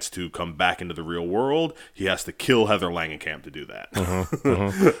the chance to come back into the real world. He has to kill Heather Langenkamp to do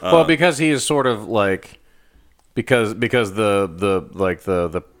that. Well, because he is sort of like because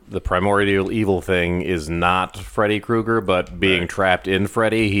the primordial evil thing is not Freddy Krueger, but being trapped in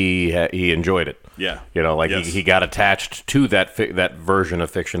Freddy, he enjoyed it. Yeah. You know, like Yes. he got attached to that version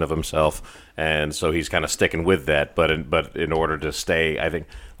of fiction of himself, and so he's kind of sticking with that. But in order to stay, I think,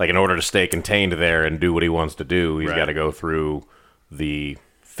 like in order to stay contained there and do what he wants to do, he's Right. got to go through the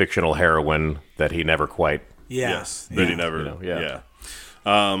fictional heroine that he never quite. Yes, that he never.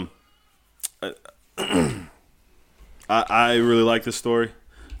 I really like this story.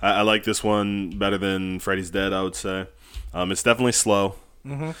 I like this one better than Freddy's Dead, I would say. It's definitely slow.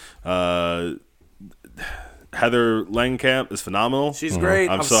 Heather Langenkamp is phenomenal. She's great.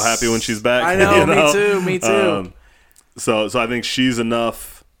 I'm so happy when she's back. I know, you know? me too. So I think she's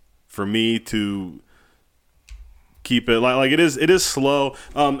enough for me to keep it like it is slow.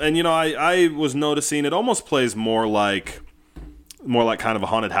 And you know, I was noticing it almost plays more like kind of a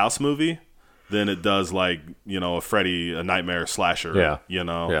haunted house movie than it does like, you know, a nightmare slasher. Yeah. You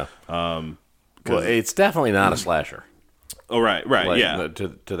know. Yeah. Well, it's definitely not a slasher. Oh, right, Like, yeah.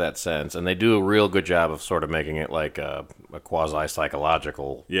 to that sense, and they do a real good job of sort of making it like a quasi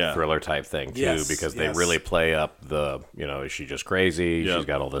psychological thriller type thing too, Yes, because they yes. really play up the, you know, is she just crazy? Yep. She's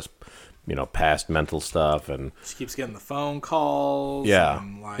got all this, you know, past mental stuff, and She keeps getting the phone calls. yeah,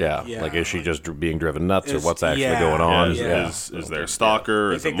 and like is she just being driven nuts, or Is- what's actually yeah, going on? yeah. Is there a stalker?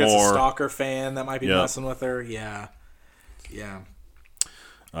 You Is think it that's more? a stalker fan that might be Yeah. messing with her? Yeah.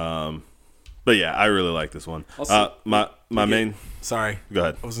 But yeah, I really like this one. Also, My main. Sorry. Go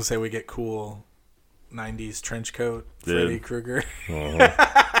ahead. I was going to say we get cool 90s trench coat, Dude. Freddy Krueger.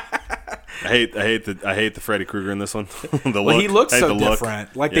 I hate the Freddy Krueger in this one. The Well, look. he looks I hate so the look.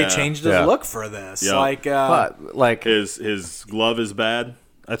 different. Like Yeah. they changed his Yeah. look for this. Yeah. Like, But like, His glove is bad,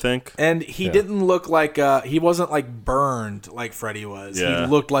 I think. and he didn't look like he wasn't like burned like Freddy was. Yeah.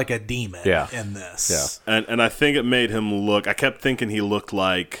 He looked like a demon Yeah. in this. Yeah. And I think it made him look. I kept thinking he looked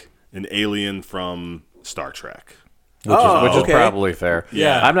like an alien from Star Trek. which is okay. probably fair.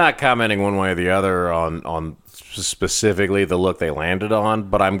 Yeah. I'm not commenting one way or the other on specifically the look they landed on,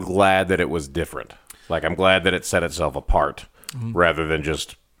 but I'm glad that it was different. Like, I'm glad that it set itself apart rather than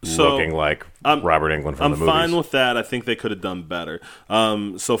just looking like Robert Englund from the movies. I'm fine with that. I think they could have done better.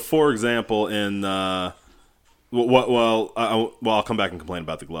 So, for example, in I'll come back and complain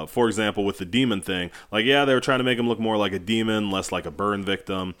about the glove. For example, with the demon thing, like, yeah, they were trying to make him look more like a demon, less like a burn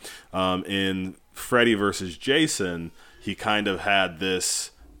victim. In Freddy versus Jason, he kind of had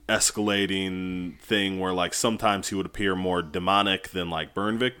this escalating thing where, like, sometimes he would appear more demonic than like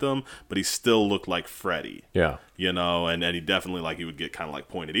burn victim, but he still looked like Freddy. Yeah. You know, and he definitely, like, he would get kind of like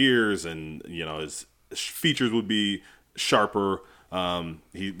pointed ears, and, you know, his features would be sharper.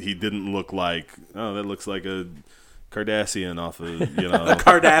 He didn't look like, oh, that looks like a Cardassian off of, you know,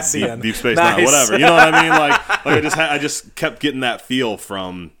 Cardassian. Deep Space Nice. Nine, whatever. You know what I mean? Like I just kept getting that feel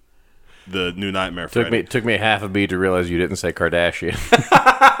from the new Nightmare Freddy. Took me half a beat to realize you didn't say Kardashian.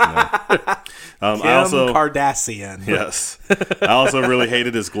 Kim I also Kardashian. Yes. I also really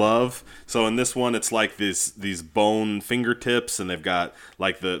hated his glove. So in this one, it's like these bone fingertips, and they've got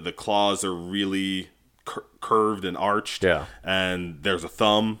like the claws are really curved and arched. Yeah. And there's a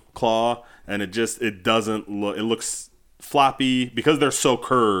thumb claw, and it doesn't look. It looks floppy because they're so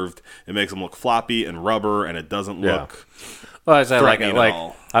curved. It makes them look floppy and rubber, and it doesn't look. Well, I say threatening at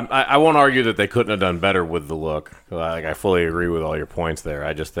all. I won't argue that they couldn't have done better with the look. I fully agree with all your points there.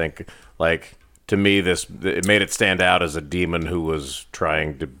 I just think to me it made it stand out as a demon who was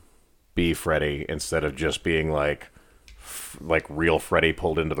trying to be Freddy instead of just being like real Freddy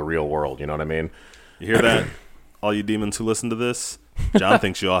pulled into the real world. You know what I mean? You hear that? All you demons who listen to this, John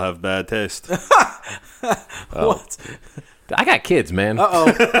thinks you all have bad taste. What? I got kids, man.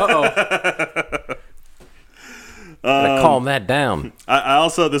 Gotta calm that down. I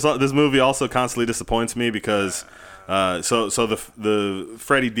also this movie also constantly disappoints me because so the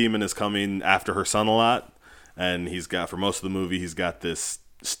Freddy demon is coming after her son a lot, and he's got for most of the movie he's got this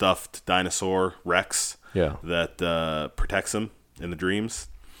stuffed dinosaur Rex that protects him in the dreams,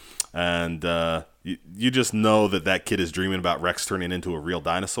 and you just know that kid is dreaming about Rex turning into a real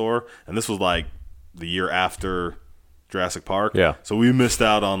dinosaur, and this was like the year after Jurassic Park. Yeah. So we missed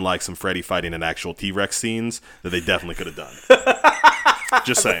out on like some Freddy fighting in actual T-Rex scenes that they definitely could have done.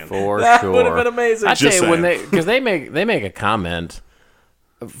 Just saying. That would have been amazing. I'd say because they make a comment.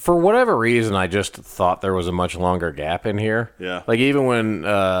 For whatever reason, I just thought there was a much longer gap in here. Yeah. Like even when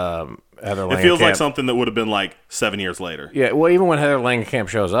Heather Langenkamp... It feels like something that would have been like 7 years later. Yeah, well, even when Heather Langenkamp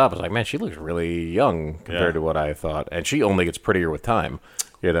shows up, it's like, man, she looks really young compared to what I thought. And she only gets prettier with time,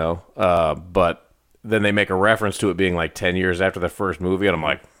 you know? But then they make a reference to it being like 10 years after the first movie, and I'm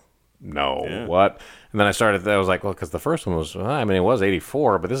like, no, what? And then I was like, well, because the first one was, it was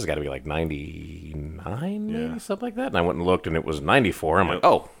 84, but this has got to be like 99, maybe, something like that. And I went and looked, and it was 94. I'm like,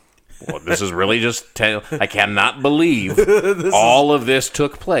 oh, well, this is really just 10. I cannot believe all of this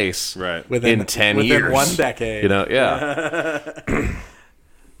took place in 10 years. Within 1 decade. You know, yeah.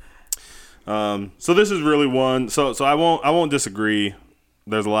 So this is really one. So I won't disagree.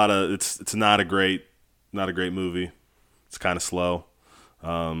 There's a lot of it's not a great movie. It's kind of slow.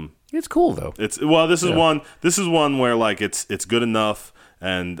 It's cool though. This is one where like it's good enough,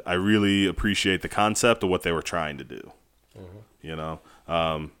 and I really appreciate the concept of what they were trying to do. Mm-hmm. You know,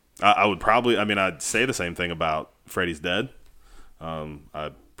 I would probably, I'd say the same thing about Freddy's Dead. I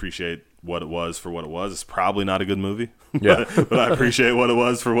appreciate what it was for what it was. It's probably not a good movie, but I appreciate what it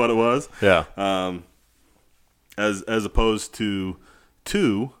was for what it was. Yeah. As opposed to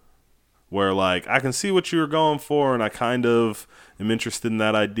 2, where like I can see what you were going for, and I kind of am interested in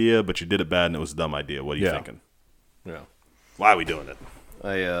that idea, but you did it bad and it was a dumb idea. What are you thinking? Yeah. Why are we doing it?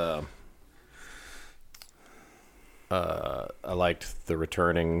 I liked the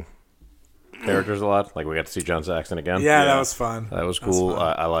returning characters a lot. Like we got to see John Saxon again. Yeah, that was fun. That was cool.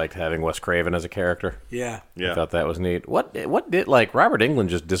 I liked having Wes Craven as a character. Yeah. I thought that was neat. What did like Robert Englund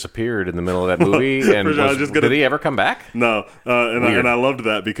just disappeared in the middle of that movie? And did he ever come back? No, and I loved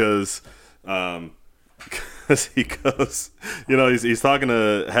that because he goes, he's talking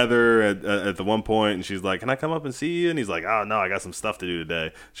to Heather at the one point, and she's like, "Can I come up and see you?" And he's like, "Oh no, I got some stuff to do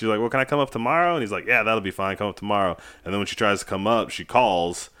today." She's like, "Well, can I come up tomorrow?" And he's like, "Yeah, that'll be fine. Come up tomorrow." And then when she tries to come up, she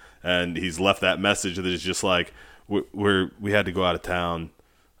calls. And he's left that message that is just like, we had to go out of town.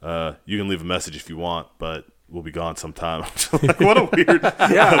 You can leave a message if you want, but we'll be gone sometime. Like, what a weird. You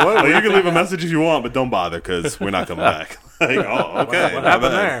can leave a message if you want, but don't bother because we're not coming back. Like, oh, okay. What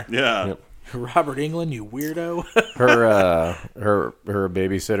happened there? Yeah. Yep. Robert Englund, you weirdo. Her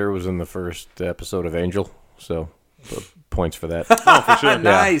babysitter was in the first episode of Angel, so points for that. Oh, for sure.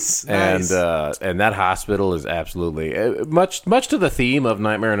 Nice. And that hospital is absolutely much to the theme of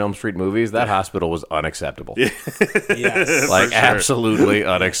Nightmare on Elm Street movies. That hospital was unacceptable. Yes. Like absolutely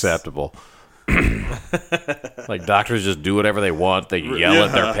unacceptable. Like doctors just do whatever they want. They yell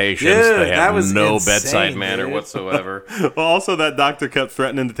at their patients. Dude, they have no insane, bedside manner whatsoever. Well, also that doctor kept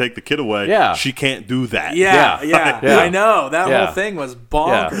threatening to take the kid away. Yeah. She can't do that. Yeah. Yeah. I know. That whole thing was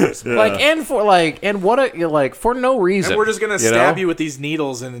bonkers. Yeah. For no reason. And we're just gonna stab you with these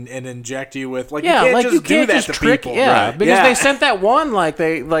needles and inject you with you can't do that to trick people. Yeah, because they sent that one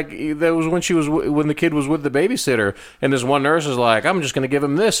that was when the kid was with the babysitter, and this one nurse is like, "I'm just gonna give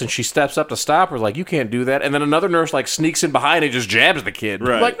him this," and she steps up to stop her, like, "You can't do that," and then another nurse like sneaks in behind and just jabs the kid.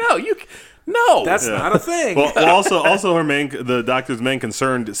 Right. Like, no, that's not a thing. Well, also the doctor's main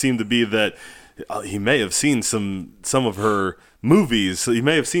concern seemed to be that he may have seen some of her movies. So you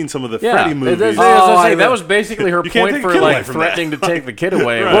may have seen some of the Yeah, Freddy movies. that was basically her You can't point take for a kid away like from threatening to take the kid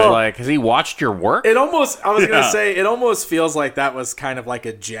away. Right. Was like, has he watched your work? I was going to Yeah. say, it almost feels like that was kind of like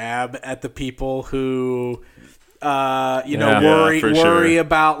a jab at the people who, Yeah, for worry sure.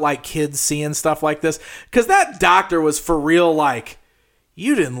 about like kids seeing stuff like this. Because that doctor was for real like,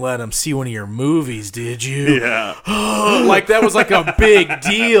 you didn't let him see one of your movies, did you? Yeah. Like that was like a big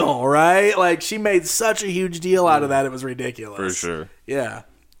deal, right? Like she made such a huge deal out of that. It was ridiculous. For sure. Yeah.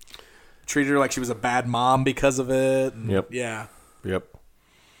 Treated her like she was a bad mom because of it. And Yep. Yeah. Yep.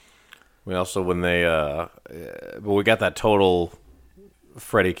 We also when they we got that total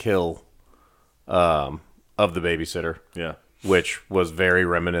Freddy kill of the babysitter, Yeah. which was very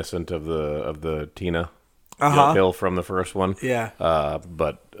reminiscent of the Tina kill from the first one. Yeah.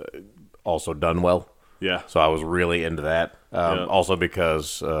 But also done well. Yeah. So I was really into that. Yeah. Also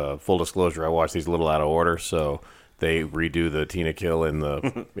because full disclosure, I watched these a little out of order, so they redo the Tina kill in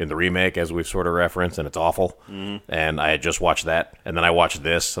the remake, as we've sort of referenced, and it's awful. Mm-hmm. And I had just watched that, and then I watched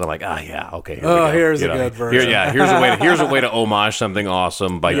this, and I'm like, okay. Here we Oh, go. here's a good version. Here's a way to homage something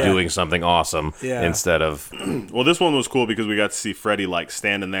awesome by doing something awesome instead of. Well, this one was cool because we got to see Freddy like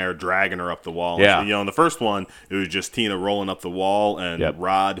standing there dragging her up the wall. Yeah. So, in the first one, it was just Tina rolling up the wall and Yep.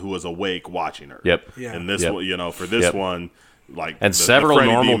 Rod, who was awake, watching her. Yep. Yeah. And this Yep. one, for this Yep. one, like And the several Freddy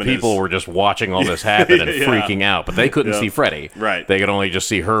normal demon people is- were just watching all this happen and Yeah. freaking out, but they couldn't Yeah. see Freddy. Right. They could only just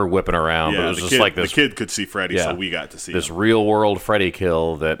see her whipping around. but it was the just kid, like this. the kid could see Freddy, Yeah. so we got to see This him. real world Freddy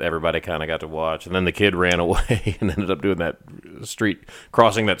kill that everybody kind of got to watch, and then the kid ran away and ended up doing that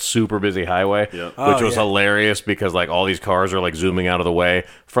crossing that super busy highway, Yep. which was hilarious because like all these cars are like zooming out of the way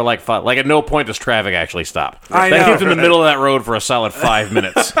for like at no point does traffic actually stop. I That know, kid's in the middle of that road for a solid 5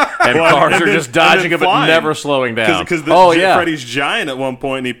 minutes, and cars and are then- just dodging and it then but flying. never slowing down. Because Freddy's giant at one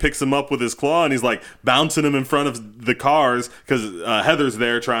point, and he picks him up with his claw, and he's like bouncing him in front of the cars because Heather's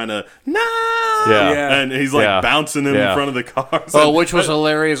there trying to Yeah. and he's like Yeah. bouncing him Yeah. in front of the cars. Oh, And- which was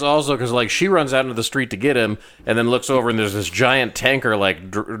hilarious also because like she runs out into the street to get him and then looks over and there's this giant tanker like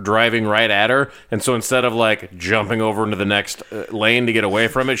driving right at her, and so instead of like jumping over into the next lane to get away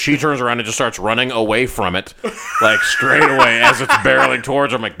from it, she turns around and just starts running away from it like straight away as it's barreling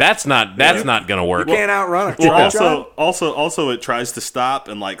towards her. I'm like, that's not gonna work. You can't outrun a Well, truck. also, it tries to stop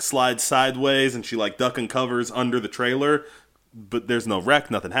and like slides sideways, and she like duck and covers under the trailer, but there's no wreck,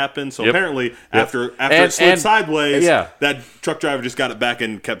 nothing happened. So Yep. apparently, after And- it slid and- sideways, yeah. that truck driver just got it back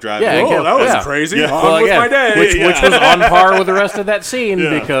and kept driving. Yeah, Oh, that was Yeah. crazy. Yeah. On Well, with again, my day. which was on par with the rest of that scene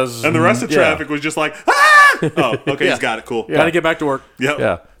Yeah. because and the rest of yeah. traffic was just like, ah! Oh, okay, he's got it. Cool. Yeah. Gotta get back to work. Yep.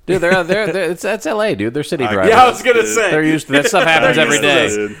 Yeah, dude, that's LA, dude. They're city drivers. Yeah, I was gonna say. They're used to that stuff. Happens They're every used to day.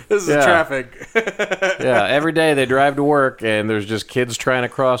 this. Dude. This is Yeah. traffic. Yeah, every day they drive to work and there's just kids trying to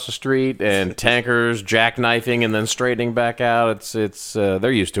cross the street and tankers jackknifing and then straightening back out. It's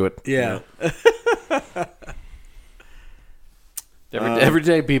they're used to it. Yeah. Every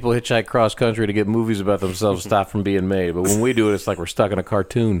day people hitchhike cross country to get movies about themselves stopped from being made, but when we do it, it's like we're stuck in a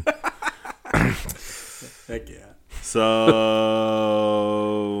cartoon. Heck yeah. So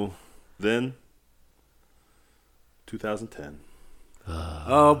then, 2010.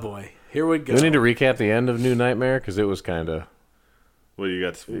 Oh boy. Here we go. Do we need to recap the end of New Nightmare because it was kind of What do you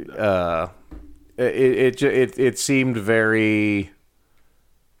got to it seemed very.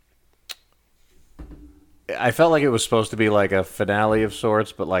 I felt like it was supposed to be like a finale of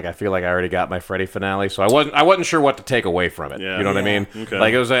sorts, but like I feel like I already got my Freddy finale, so I wasn't sure what to take away from it. Yeah. You know what I mean? Okay.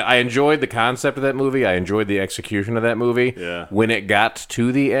 Like it was, I enjoyed the concept of that movie. I enjoyed the execution of that movie. Yeah. When it got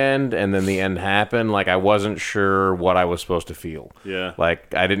to the end, and then the end happened, like I wasn't sure what I was supposed to feel. Yeah.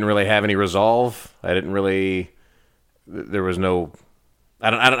 Like I didn't really have any resolve. I didn't really. There was no. I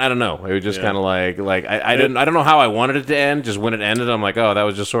don't know. It was just Yeah. kind of like I don't know how I wanted it to end. Just when it ended, I'm like, oh, that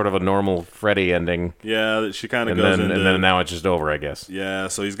was just sort of a normal Freddy ending, Yeah, she kind of and goes then into... and then now it's just over, I guess. Yeah,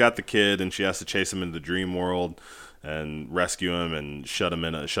 so he's got the kid, and she has to chase him into the dream world and rescue him and shut him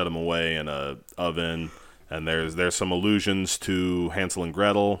away in a oven. And there's some allusions to Hansel and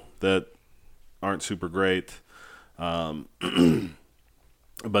Gretel that aren't super great, but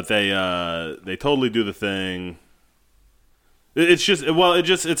they totally do the thing.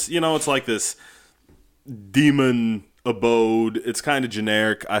 It's like this demon abode. It's kind of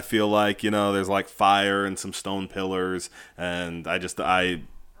generic. I feel like, there's like fire and some stone pillars, and I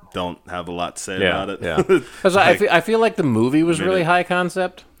don't have a lot to say about it. Yeah, because I feel like the movie was really high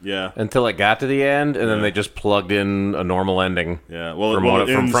concept. Yeah. Until it got to the end, and then they just plugged in a normal ending. Yeah. Well,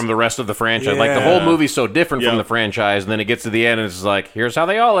 from the rest of the franchise. Like, the whole movie's so different from the franchise, and then it gets to the end, and it's like, here's how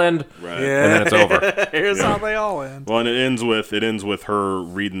they all end. Right. Yeah. And then it's over. Here's how they all end. Well, and it ends with her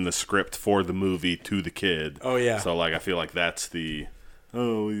reading the script for the movie to the kid. Oh, yeah. So, like, I feel like that's the,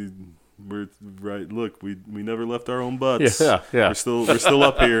 we're right. Look, we never left our own butts. Yeah. We're still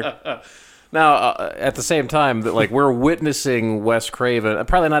up here. Now, at the same time, that like we're witnessing Wes Craven,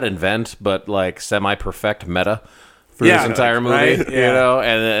 probably not invent, but like semi-perfect meta through this entire movie, right? you know.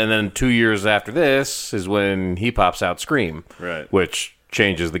 And then 2 years after this is when he pops out Scream, right? Which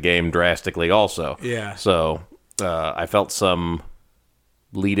changes the game drastically, also. Yeah. So I felt some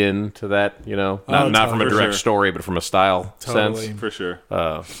lead in to that, you know, not from a direct story, but from a style sense, for sure.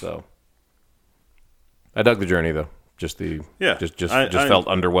 So I dug the journey though. Just felt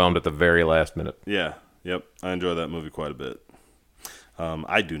underwhelmed at the very last minute. Yeah, yep. I enjoy that movie quite a bit.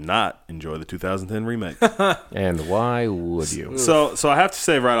 I do not enjoy the 2010 remake. And why would you? So I have to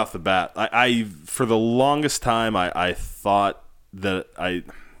say right off the bat, I for the longest time I thought that I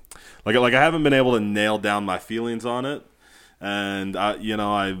haven't been able to nail down my feelings on it, and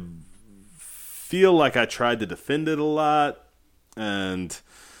I feel like I tried to defend it a lot, and.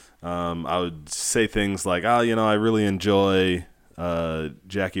 I would say things like, I really enjoy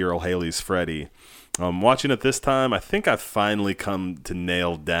Jackie Earle Haley's Freddy. Watching it this time, I think I've finally come to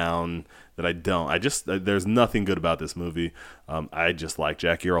nail down that I don't. There's nothing good about this movie. I just like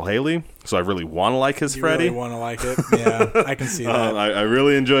Jackie Earle Haley, so I really want to like his Freddy. You really want to like it? Yeah, I can see that. I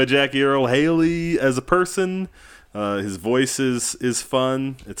really enjoy Jackie Earle Haley as a person. His voice is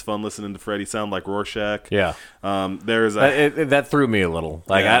fun. It's fun listening to Freddy sound like Rorschach. Yeah. That threw me a little.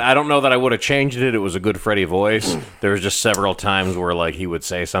 Like, yeah. I don't know that I would have changed it. It was a good Freddy voice. There was just several times where, like, he would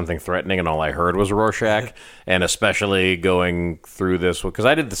say something threatening and all I heard was Rorschach. And especially going through this, because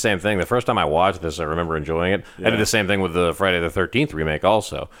I did the same thing. The first time I watched this, I remember enjoying it. Yeah. I did the same thing with the Friday the 13th remake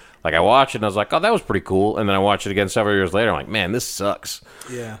also. Like, I watched it and I was like, oh, that was pretty cool. And then I watched it again several years later. I'm like, man, this sucks.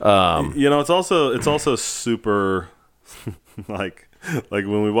 Yeah. It's also super like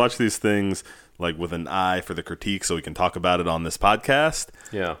when we watch these things like with an eye for the critique so we can talk about it on this podcast.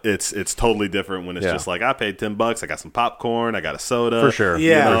 Yeah. It's totally different when it's just like, I paid $10, I got some popcorn, I got a soda. For sure.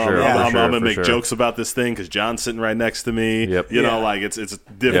 Yeah. I'm going to make jokes about this thing because John's sitting right next to me. Yep. You know, like it's a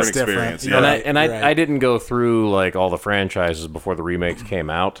different experience. Different. Yeah. I didn't go through like all the franchises before the remakes came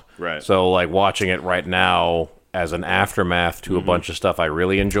out. Right. So like watching it right now as an aftermath to a bunch of stuff I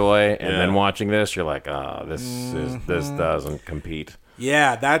really enjoy, and then watching this, you're like, this doesn't compete.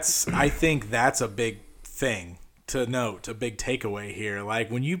 Yeah, I think that's a big thing to note, a big takeaway here. Like,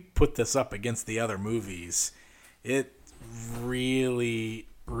 when you put this up against the other movies, it really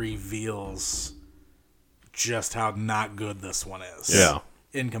reveals just how not good this one is. Yeah.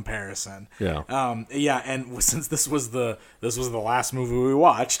 In comparison. Yeah. And since this was the last movie we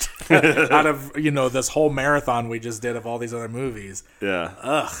watched out of, this whole marathon we just did of all these other movies.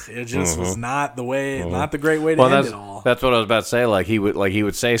 Yeah. It just was not the great way to end it all. That's what I was about to say. Like he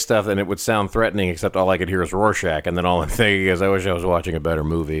would say stuff and it would sound threatening, except all I could hear is Rorschach, and then all I'm thinking is, I wish I was watching a better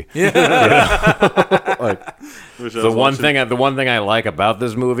movie. Yeah. The one thing I like about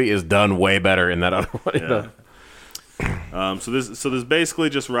this movie is done way better in that other one. Yeah. So this basically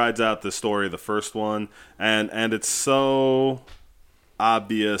just rides out the story of the first one, and it's so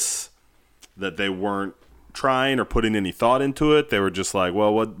obvious that they weren't trying or putting any thought into it. They were just like,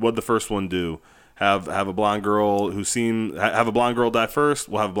 well, what'd the first one do? Have a blonde girl have a blonde girl die first?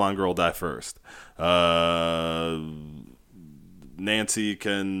 We'll have a blonde girl die first. Nancy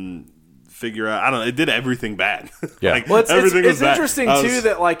can figure out. I don't know. It did everything bad. Yeah. It's interesting too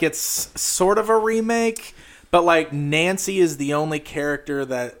that like it's sort of a remake. But, like, Nancy is the only character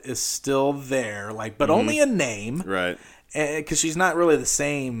that is still there, like, but only a name. Right. Because she's not really the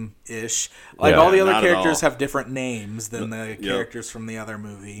same-ish. Like, all the other characters have different names than the characters from the other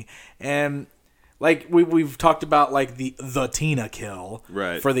movie. And, like, we've talked about, like, the Tina kill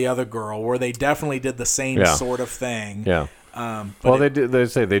for the other girl, where they definitely did the same sort of thing. Yeah. They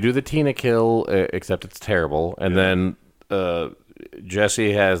do the Tina kill, except it's terrible. And then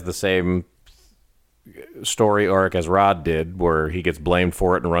Jesse has the same story arc as Rod did, where he gets blamed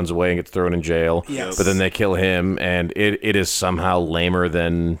for it and runs away and gets thrown in jail. Yes. But then they kill him, and it is somehow lamer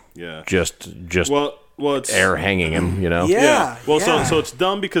than just it's air hanging him, Yeah. Well, so it's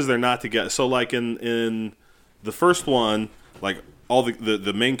dumb because they're not together. So like in the first one, like all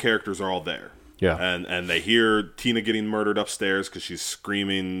the main characters are all there. Yeah. And they hear Tina getting murdered upstairs because she's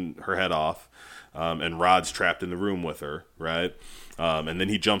screaming her head off, and Rod's trapped in the room with her, right? And then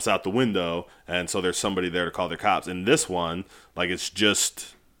he jumps out the window, and so there's somebody there to call the cops. In this one, like, it's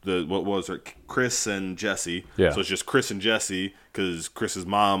just Chris and Jesse. Yeah. So it's just Chris and Jesse because Chris's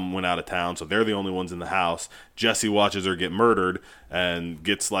mom went out of town, so they're the only ones in the house. Jesse watches her get murdered and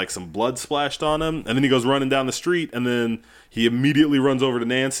gets like some blood splashed on him, and then he goes running down the street, and then he immediately runs over to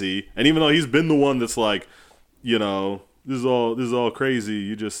Nancy. And even though he's been the one that's like, you know, this is all crazy.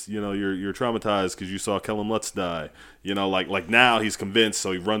 You just, you know, you're traumatized because you saw Kellen Lutz die. You know, like now he's convinced,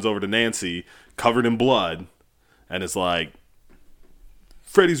 so he runs over to Nancy, covered in blood, and is like,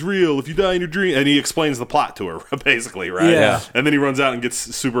 Freddy's real if you die in your dream. And he explains the plot to her, basically, right? Yeah. And then he runs out and gets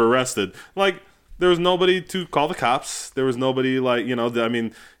super arrested. Like, there was nobody to call the cops. There was nobody, like, you know, I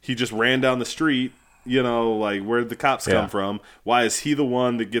mean, he just ran down the street, you know, like, where did the cops come from? Why is he the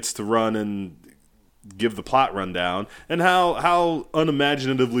one that gets to run and give the plot rundown? And how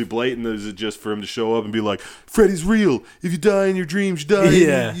unimaginatively blatant is it just for him to show up and be like, Freddy's real. If you die in your dreams, you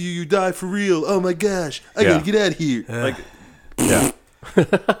die. You die for real. Oh, my gosh. I got to get out of here. Like,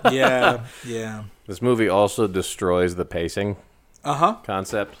 Yeah. Yeah. This movie also destroys the pacing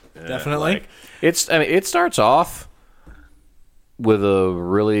concept. Definitely. Like, it starts off with a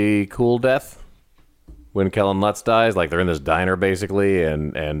really cool death when Kellen Lutz dies. Like, they're in this diner basically,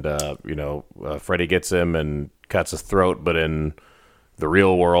 and you know, Freddy gets him and cuts his throat. But in the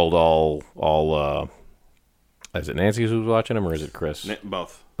real world, all is it Nancy who's watching him, or is it Chris?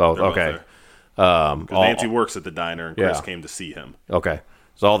 both. Both. They're Okay. there. 'Cause Nancy works at the diner, and Chris came to see him. Okay.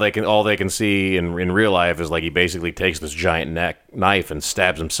 So all they can see in real life is like he basically takes this giant knife and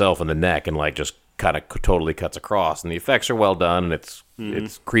stabs himself in the neck and like just kind of totally cuts across. And the effects are well done, and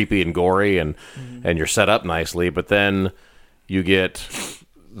it's creepy and gory, and you're set up nicely. But then you get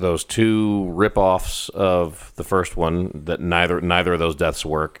those two rip-offs of the first one that neither of those deaths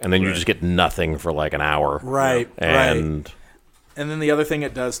work, and then you just get nothing for like an hour. Right. And And then the other thing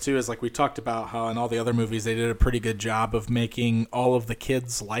it does, too, is like we talked about how in all the other movies they did a pretty good job of making all of the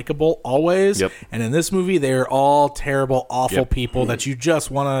kids likable always. Yep. And in this movie, they're all terrible, awful people that you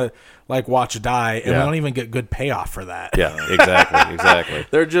just want to like watch die, and we don't even get good payoff for that. yeah, exactly.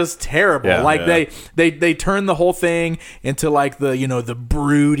 They're just terrible. Yeah. Like they turn the whole thing into like the, you know, the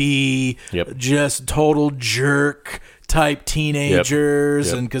broody, just total jerk type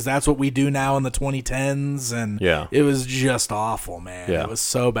teenagers, and because that's what we do now in the 2010s, and it was just awful, man. It was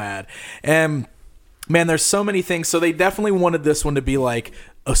so bad. And man, there's so many things. So they definitely wanted this one to be like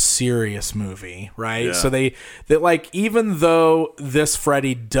a serious movie, right? So that like, even though this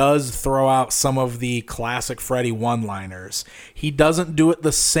Freddy does throw out some of the classic Freddy one-liners, he doesn't do it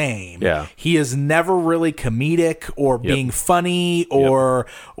the same. He is never really comedic or being funny or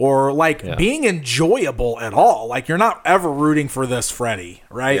like being enjoyable at all. Like, you're not ever rooting for this Freddy,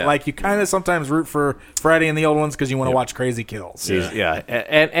 right? Like, you kind of sometimes root for Freddy and the old ones because you want to watch crazy kills.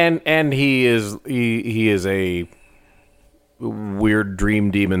 And he is a weird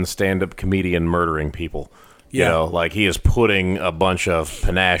dream demon stand-up comedian murdering people. You know, like, he is putting a bunch of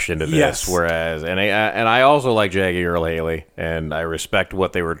panache into this. Whereas, and I also like Jackie Earle Haley, and I respect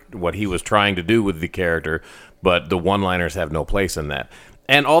what he was trying to do with the character, but the one-liners have no place in that.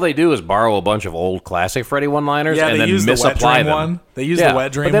 And all they do is borrow a bunch of old classic Freddy one-liners and then misapply them. They use the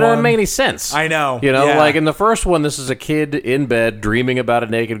wet dream one. But they don't make any sense. I know. You know, like in the first one, this is a kid in bed dreaming about a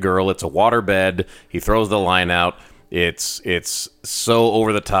naked girl. It's a water bed. He throws the line out. It's so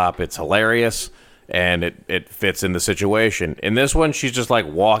over the top. It's hilarious, and it fits in the situation. In this one, she's just like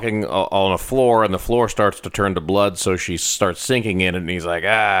walking on a floor, and the floor starts to turn to blood, so she starts sinking in it, and he's like,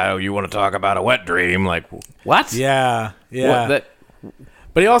 you want to talk about a wet dream? Like, what? Yeah. What,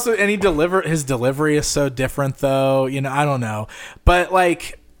 but he also, and his delivery is so different, though. You know, I don't know. But,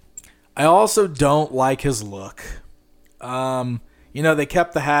 like, I also don't like his look. You know, they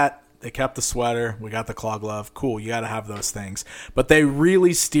kept the hat. They kept the sweater. We got the claw glove. Cool, you got to have those things. But they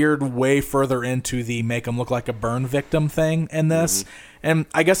really steered way further into the make him look like a burn victim thing in this. And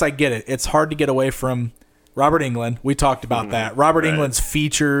I guess I get it. It's hard to get away from Robert Englund. We talked about that. Robert Englund's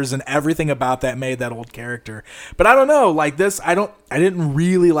features and everything about that made that old character. But I don't know. Like this, I didn't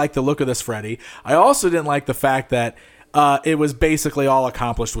really like the look of this Freddy. I also didn't like the fact that it was basically all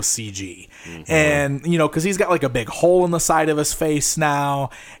accomplished with CG. And, you know, because he's got like a big hole in the side of his face now.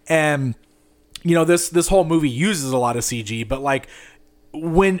 And, you know, this whole movie uses a lot of CG. But, like,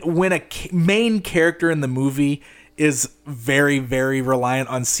 when a main character in the movie is very, very reliant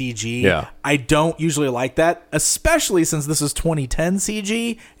on CG, I don't usually like that, especially since this is 2010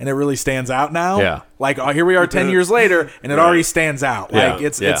 CG and it really stands out now. Like, here we are 10 years later and it already stands out. Like,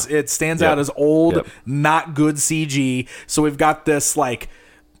 it stands out as old, not good CG. So we've got this, like,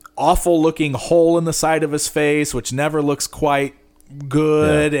 awful looking hole in the side of his face, which never looks quite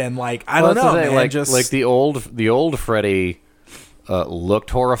good, and like I don't know, man, like just like the old Freddy looked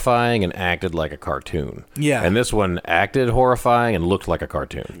horrifying and acted like a cartoon. Yeah. And this one acted horrifying and looked like a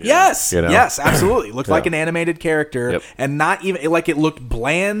cartoon. Yes, You know? yes, absolutely. Looked like an animated character, Yep. and not even like it looked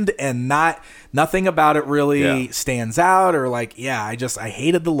bland, and nothing about it really stands out. Or like, I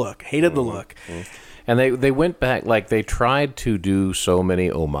hated the look. Hated the look. And they went back, like they tried to do so many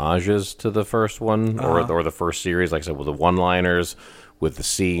homages to the first one or the first series, like I said, with the one-liners, with the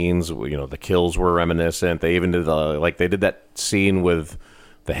scenes, the kills were reminiscent. They even did they did that scene with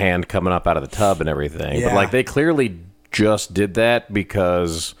the hand coming up out of the tub and everything. Yeah. But like they clearly just did that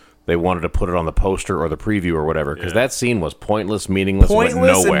because they wanted to put it on the poster or the preview or whatever, because that scene was pointless, meaningless, went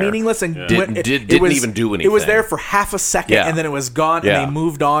nowhere. And meaningless, and didn't even do anything. It was there for half a second, Yeah. and then it was gone, Yeah. and they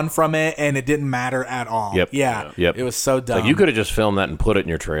moved on from it, and it didn't matter at all. Yep. Yeah. Yep. It was so dumb. Like you could have just filmed that and put it in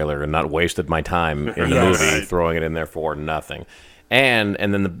your trailer and not wasted my time in the Yes. movie Right. throwing it in there for nothing. And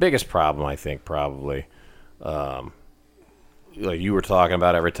then the biggest problem, I think, probably, like you were talking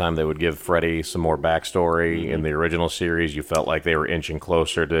about, every time they would give Freddy some more backstory in the original series, you felt like they were inching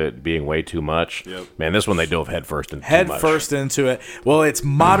closer to it being way too much. Yep. Man, this one they dove headfirst into Head too much. first into it. Well, it's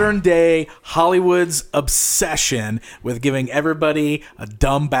modern day Hollywood's obsession with giving everybody a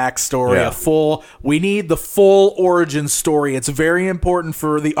dumb backstory, Yeah. we need the full origin story. It's very important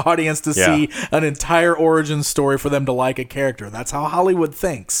for the audience to see an entire origin story for them to like a character. That's how Hollywood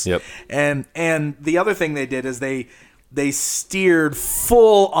thinks. Yep. And the other thing they did is they steered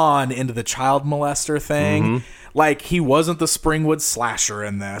full on into the child molester thing. Mm-hmm. Like, he wasn't the Springwood slasher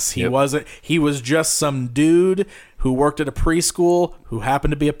in this. He Yep. wasn't. He was just some dude who worked at a preschool who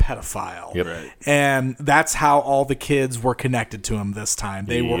happened to be a pedophile. Yep. Right. And that's how all the kids were connected to him this time.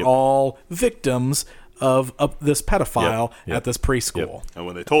 They were Yep. all victims of this pedophile Yep. at this preschool. And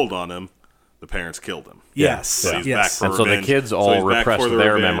when they told on him, the parents killed him. Yes. So he's Yes. back for And so the revenge. kids So all he's back repressed for the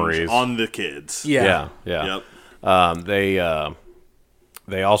their revenge memories. on the kids. Yeah. Yeah. Yep.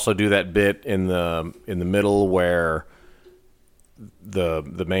 They also do that bit in the middle where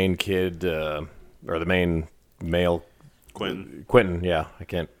the main kid or the main male Quentin, I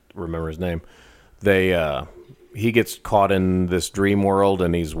can't remember his name. He gets caught in this dream world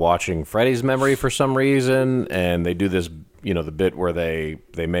and he's watching Freddy's memory for some reason, and they do this, the bit where they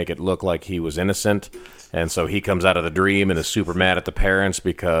make it look like he was innocent. And so he comes out of the dream and is super mad at the parents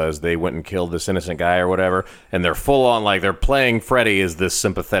because they went and killed this innocent guy or whatever. And they're full on, like, they're playing Freddy as this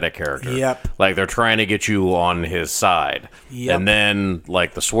sympathetic character. Yep. Like, they're trying to get you on his side. Yep. And then,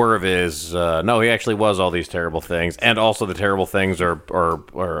 like, the swerve is, no, he actually was all these terrible things. And also the terrible things are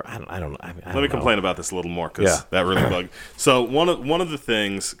I don't know. Let me complain about this a little more, because that really bugged. So one of the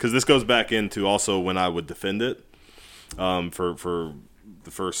things, because this goes back into also when I would defend it, for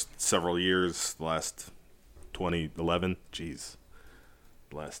the first several years, the last 2011, jeez,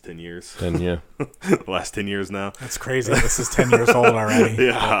 the last 10 years. The last 10 years now. That's crazy. This is 10 years old already.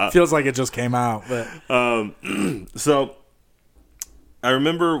 Yeah. It feels like it just came out. But So I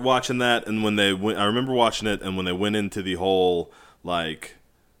remember watching that, and when they went, I remember watching it, and when they went into the whole, like,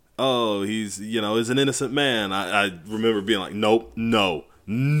 oh, he's, is an innocent man, I remember being like, nope, no,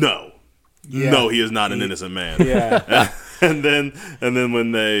 he is not an innocent man. yeah. And then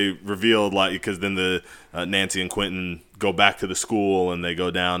when they revealed, like, because then the Nancy and Quentin go back to the school and they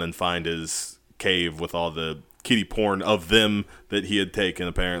go down and find his cave with all the kiddie porn of them that he had taken,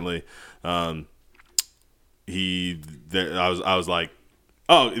 apparently. I was like,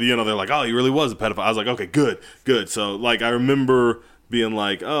 oh, they're like, oh, he really was a pedophile. I was like, okay, good. So, like, I remember being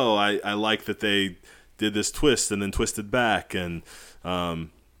like, oh, I like that they did this twist and then twisted back, and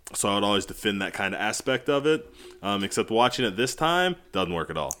so I would always defend that kind of aspect of it. Except watching it this time, doesn't work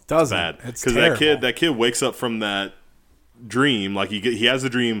at all. Doesn't. It's bad. It's Because terrible. that kid wakes up from that dream, like he has a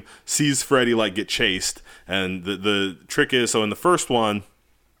dream, sees Freddy like get chased, and the trick is, so in the first one,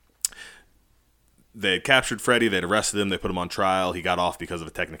 they had captured Freddy, they'd arrested him, they put him on trial, he got off because of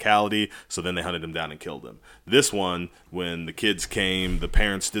a technicality, so then they hunted him down and killed him. This one, when the kids came, the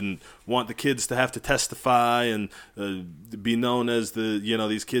parents didn't want the kids to have to testify and be known as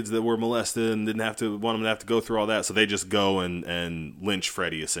these kids that were molested, and didn't want them to have to go through all that, so they just go and lynch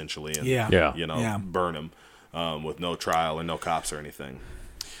Freddy, essentially, and burn him with no trial or no cops or anything.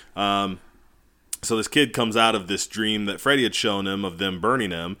 So this kid comes out of this dream that Freddy had shown him of them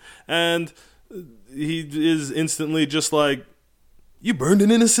burning him, and he is instantly just like, you burned an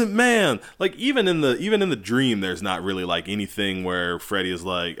innocent man. Like even in the dream, there's not really like anything where Freddy is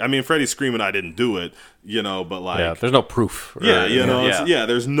like, I mean, Freddy's screaming, I didn't do it, but like, there's no proof.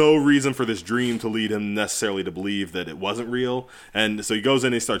 There's no reason for this dream to lead him necessarily to believe that it wasn't real. And so he goes in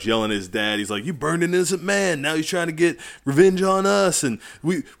and he starts yelling at his dad. He's like, you burned an innocent man. Now he's trying to get revenge on us. And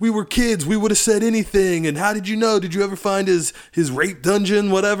we were kids. We would have said anything. And how did you know? Did you ever find his rape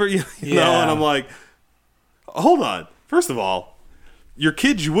dungeon? Whatever, you know? And I'm like, hold on. First of all, your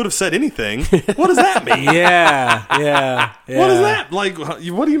kids, you would have said anything. What does that mean? Yeah. What is that? Like, what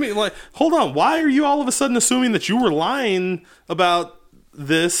do you mean? Like, hold on. Why are you all of a sudden assuming that you were lying about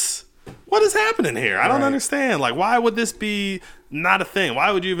this? What is happening here? I don't understand. Like, why would this be not a thing?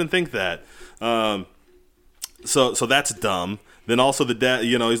 Why would you even think that? So that's dumb. Then also the dad,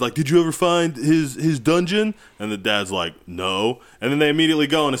 he's like, did you ever find his dungeon? And the dad's like, no. And then they immediately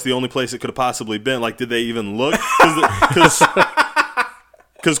go, and it's the only place it could have possibly been. Like, did they even look?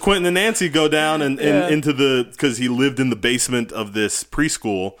 Because Quentin and Nancy go down and into because he lived in the basement of this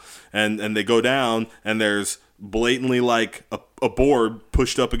preschool, and they go down, and there's blatantly like a board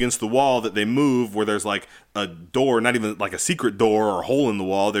pushed up against the wall that they move, where there's like a door, not even like a secret door or a hole in the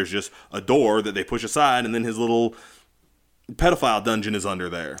wall. There's just a door that they push aside, and then his little pedophile dungeon is under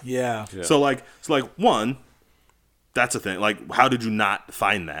there. Yeah. So like one, that's a thing. Like, how did you not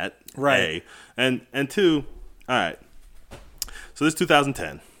find that? Right. A. And two, all right. So this is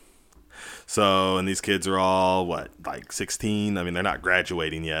 2010. So, and these kids are all, like 16? I mean, they're not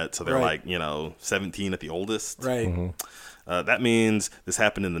graduating yet. So they're like, 17 at the oldest. Right. Mm-hmm. That means this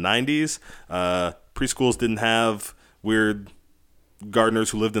happened in the 90s. Preschools didn't have weird gardeners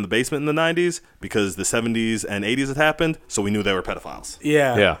who lived in the basement in the 90s because the 70s and 80s had happened. So we knew they were pedophiles.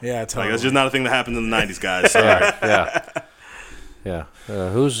 Yeah, totally. Like, that's just not a thing that happened in the 90s, guys. Sorry. Yeah.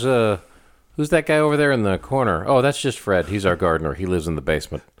 Who's that guy over there in the corner? Oh, that's just Fred. He's our gardener. He lives in the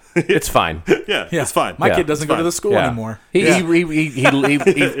basement. It's fine. Yeah, it's fine. My kid doesn't go to the school anymore. He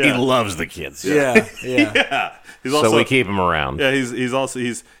loves the kids. Yeah. He's also, so we keep him around. Yeah,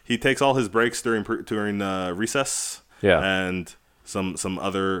 he takes all his breaks during recess. Yeah, and some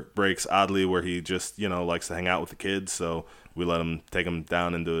other breaks, oddly, where he just likes to hang out with the kids. So we let him take him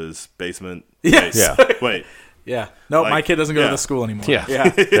down into his basement. Yes. Wait. Yeah. No, my kid doesn't go to the school anymore.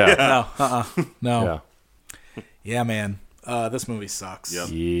 No. No. Yeah, man. This movie sucks. Yep.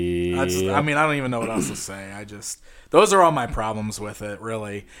 I don't even know what else to say. Those are all my problems with it,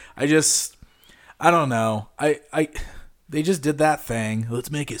 really. I don't know. They just did that thing. Let's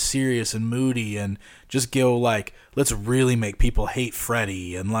make it serious and moody and just go like, let's really make people hate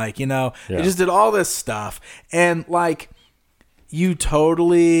Freddy. And they just did all this stuff. And you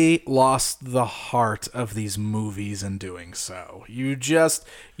totally lost the heart of these movies in doing so.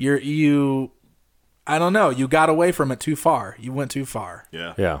 I don't know. You got away from it too far. You went too far.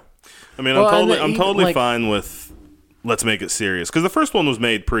 Yeah. I mean, I'm totally fine with let's make it serious, because the first one was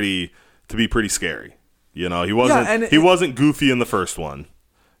made to be pretty scary. He wasn't goofy in the first one.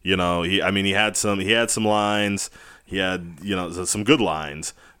 He had some lines. He had some good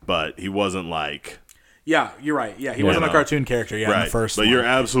lines, but he wasn't like. Yeah, you're right. Yeah, he wasn't a cartoon character. Yeah, in the first one. But you're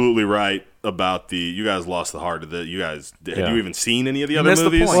absolutely right about you guys lost the heart of it. You guys, had you even seen any of the other missed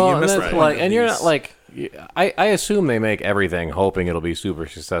movies? The point. Well, you missed the point. And you're not like, I assume they make everything hoping it'll be super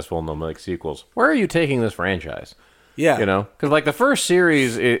successful and they'll make sequels. Where are you taking this franchise? Yeah. Because the first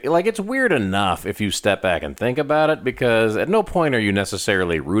series, it's weird enough if you step back and think about it, because at no point are you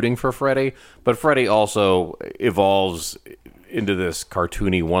necessarily rooting for Freddy, but Freddy also evolves into this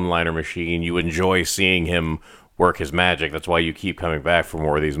cartoony one-liner machine. You enjoy seeing him work his magic. That's why you keep coming back for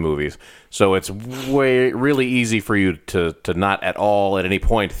more of these movies. So it's really easy for you to not at all at any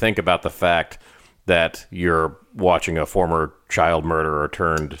point think about the fact that you're watching a former child murderer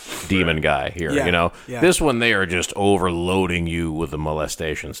turned demon guy here. Yeah. This one, they are just overloading you with the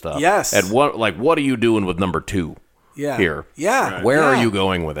molestation stuff. Yes. And what are you doing with number 2 here? Yeah. Right. Where are you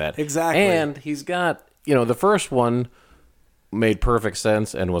going with that? Exactly. And he's got, the first one made perfect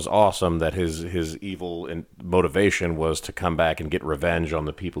sense and was awesome, that his evil motivation was to come back and get revenge on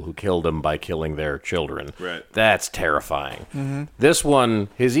the people who killed him by killing their children. Right. That's terrifying. Mm-hmm. This one,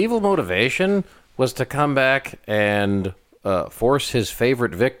 his evil motivation was to come back and force his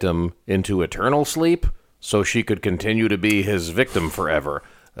favorite victim into eternal sleep so she could continue to be his victim forever.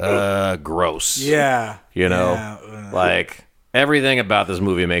 Gross. Yeah. Everything about this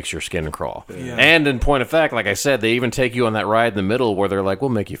movie makes your skin crawl. Yeah. And in point of fact, like I said, they even take you on that ride in the middle where they're like, we'll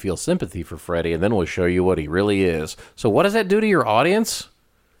make you feel sympathy for Freddy, and then we'll show you what he really is. So what does that do to your audience?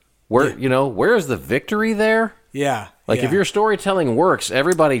 Where's the victory there? Yeah. If your storytelling works,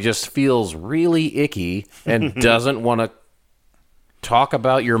 everybody just feels really icky and doesn't want to talk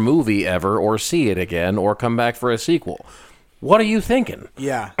about your movie ever or see it again or come back for a sequel. What are you thinking?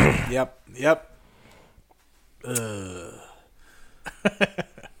 Yeah. Yep.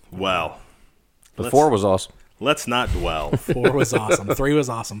 Well, The 4 was awesome. let's not dwell. 4 was awesome. 3 was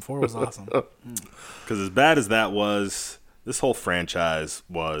awesome. 4 was awesome. Because as bad as that was, this whole franchise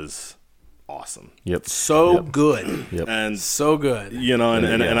was awesome. Yep. So good. Yep. And So good. you know,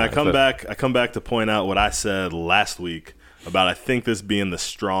 and Yeah, I come back to point out what I said last week about I think this being the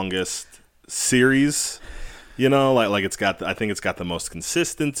strongest series. You know, like I think it's got the most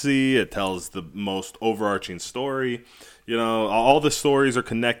consistency. It tells the most overarching story. You know, all the stories are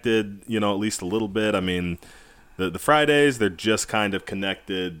connected. You know, at least a little bit. I mean, the Fridays, they're just kind of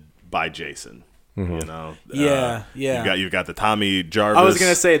connected by Jason. You know, Yeah. You've got the Tommy Jarvis. I was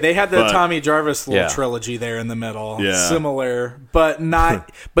gonna say they had the but- Tommy Jarvis little Yeah. trilogy there in the middle, Yeah. similar, but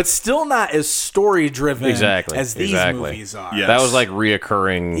not, but still not as story driven Exactly. as these Exactly. movies are. Yeah. That was like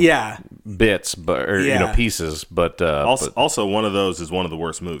reoccurring Yeah, bits, but or, Yeah. pieces. But Also, one of those is one of the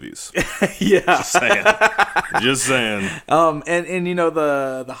worst movies. yeah. Just saying. And you know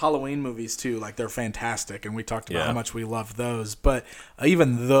the Halloween movies too, like they're fantastic, and we talked about Yeah. how much we love those. But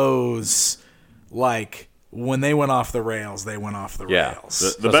even those, like when they went off the rails, they went off the Yeah. rails.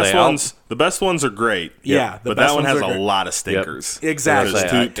 The So best say, I'll- ones, the best ones are great. Yeah, the but best that one ones has are a great. lot of stinkers. Exactly.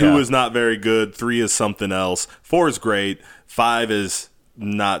 Because Yeah. two is not very good. 3 is something else. 4 is great. 5 is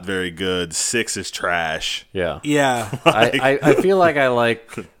not very good. 6 is trash. yeah. Yeah, I feel like I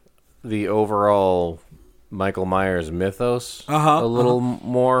like the overall Michael Myers mythos a little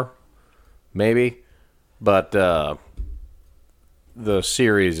more, maybe, but the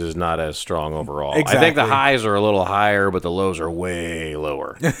series is not as strong overall. I think the Exactly. highs are a little higher, but the lows are way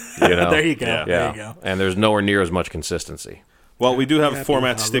lower. You know? there you go. Yeah. There you go. And there's nowhere near as much consistency. Well, we do have a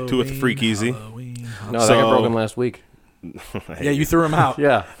format to stick to with Freak Easy. No, that So- got broken last week. Yeah, you threw him out.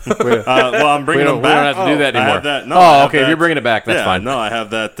 Yeah. Well, I'm we bringing don't, them we don't back. have to do that I anymore. have that. No, oh, I have okay. If that. you're bringing it back, that's Yeah, fine. No, I have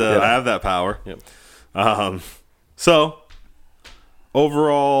that. I have that power. Yep. So,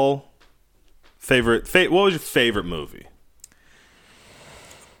 overall, favorite. What was your favorite movie?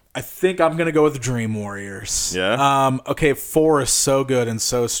 I think I'm gonna go with Dream Warriors. Yeah? Okay, 4 is so good and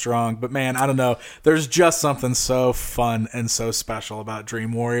so strong, but man, I don't know. There's just something so fun and so special about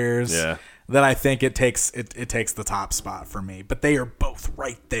Dream Warriors. Yeah. That I think it takes the top spot for me. But they are both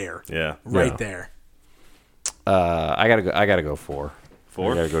right there. Yeah. Right Yeah. there. I gotta go 4.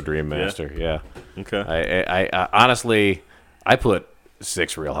 4? I gotta go Dream Master. Yeah. Okay. I honestly, I put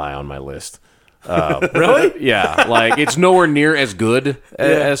 6 real high on my list. Really? Yeah, like it's nowhere near as good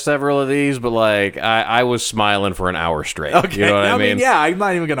as several of these, but like I was smiling for an hour straight. Okay. You know what I mean? Yeah, I'm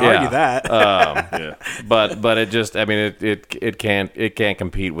not even gonna argue that. Yeah. But it just, I mean, it can't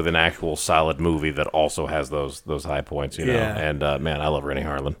compete with an actual solid movie that also has those high points. You know, Yeah. and man, I love Rennie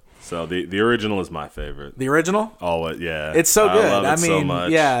Harlan. So the original is my favorite. The original? Yeah. It's so good. love it I mean, so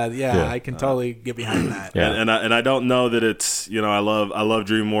much. yeah, I can totally get behind that. Yeah. And I don't know that it's, you know, I love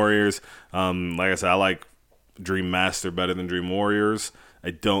Dream Warriors. Like I said, I like Dream Master better than Dream Warriors.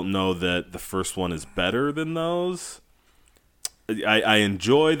 I don't know that the first one is better than those. I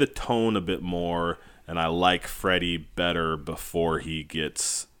enjoy the tone a bit more, and I like Freddy better before he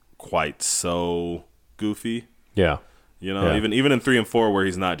gets quite so goofy. Yeah, You know, Yeah. even in 3 and 4 where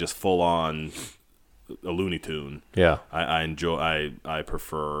he's not just full on a Looney Tune. yeah. I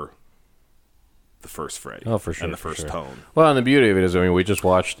prefer the first Freddy. Oh, for sure, And the for first sure. tone. Well, and the beauty of it is, I mean, we just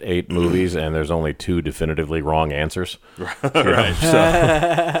watched 8 movies, and there's only 2 definitively wrong answers. Right.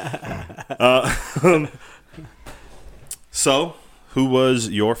 So, who was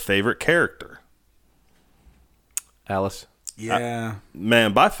your favorite character? Alice. Yeah.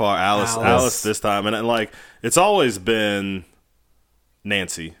 Man, by far Alice this time. And like, it's always been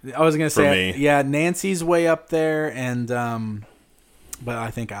Nancy. I was gonna For say, me. yeah, Nancy's way up there, and but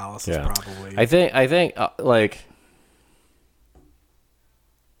I think Alice is probably. I think like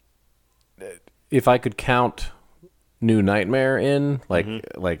if I could count New Nightmare in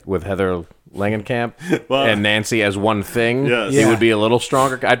like with Heather Langenkamp Well, and Nancy as one thing, Yes. it Yeah. would be a little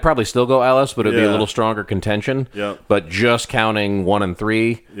stronger. I'd probably still go Alice, but it'd be a Yeah. little stronger contention. Yep. But just counting 1 and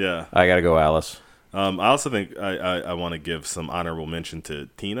 3, Yeah. I got to go Alice. I also think I want to give some honorable mention to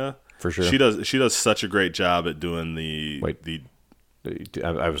Tina. For sure. She does such a great job at doing the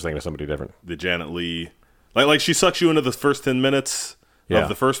I was thinking of somebody different. the Janet Leigh. Like she sucks you into the first 10 minutes Yeah. of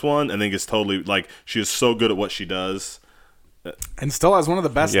the first one and then gets totally like she is so good at what she does. and still has one of the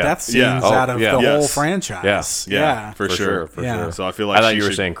best Yeah. death scenes Yeah. Oh, out of yeah. the whole Yes. franchise. Yeah. For sure. For Yeah. sure. So I feel like I thought she you were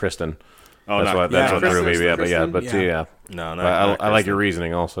should- saying Kristen. Oh, That's no, what yeah, threw me. Kristen, Yeah, but yeah, Kristen, but yeah. yeah. No, no. I like your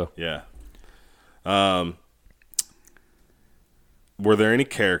reasoning also. Yeah. were there any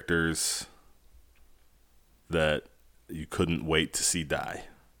characters that you couldn't wait to see die?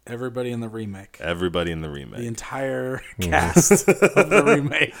 Everybody in the remake. Everybody in the remake. The entire cast of the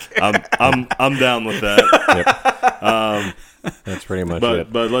remake. I'm down with that. That's pretty much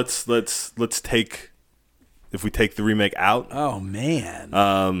it. But let's take, if we take the remake out. Oh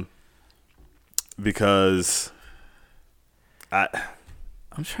man. Because I'm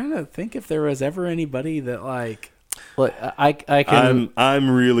trying to think if there was ever anybody that like. Well, I can. I'm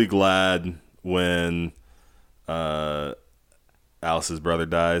really glad when Alice's brother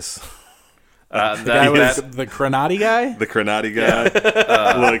dies. The guy with the Crenati guy? The Crenati guy.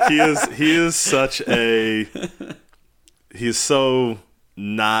 Look, he is such a, he is so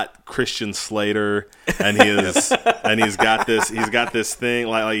not Christian Slater, and he's got this thing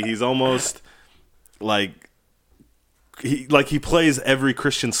like he's almost like he plays every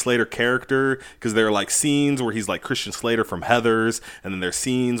Christian Slater character, because there are like scenes where he's like Christian Slater from Heathers, and then there's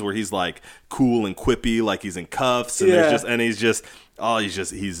scenes where he's like cool and quippy, like he's in cuffs, and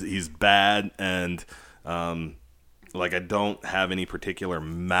he's bad, and like I don't have any particular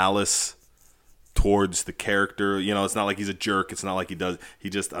malice towards the character. You know, it's not like he's a jerk. It's not like I'm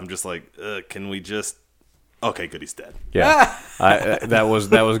just like, can we just? Okay, good, he's dead. Yeah, that was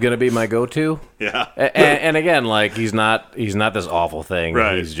gonna be my go-to. Yeah, and again, like he's not this awful thing.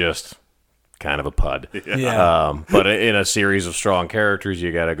 Right. He's just kind of a pud. Yeah. But in a series of strong characters,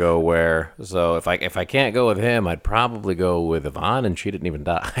 you got to go where. So if I can't go with him, I'd probably go with Yvonne, and she didn't even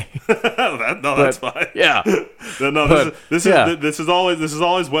die. That's fine. Yeah. This is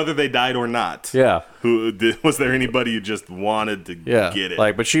always whether they died or not. Yeah. Was there anybody who just wanted to get it?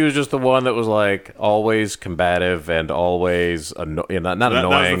 Like, but she was just the one that was like always combative and always not annoying. That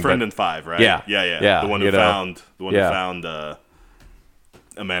was the friend in 5, right? Yeah. The one who found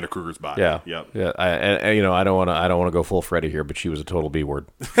Amanda Kruger's body. Yeah. Yep. Yeah. I don't want to go full Freddy here, but she was a total B word.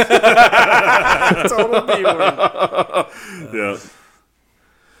 Total B-word. Yeah.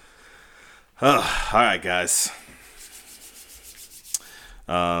 All right, guys.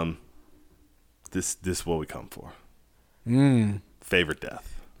 This is what we come for. Favorite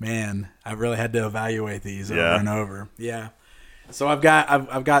death. Man, I really had to evaluate these over Yeah. and over. Yeah. So I've got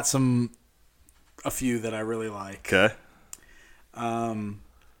a few that I really like. Okay.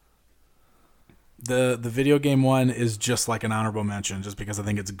 The video game one is just like an honorable mention, just because I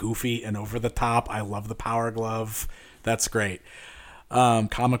think it's goofy and over the top. I love the power glove. That's great.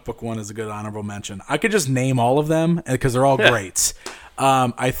 Comic book one is a good honorable mention. I could just name all of them because they're all great.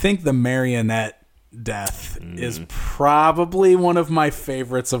 I think the marionette death is probably one of my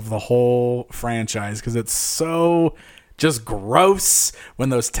favorites of the whole franchise, because it's so just gross when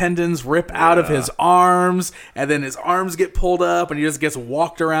those tendons rip out of his arms, and then his arms get pulled up and he just gets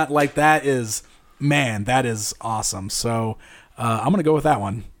walked around. Like, that is awesome. So I'm gonna go with that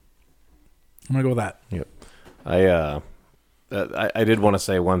one. I'm gonna go with that. Yep. I did want to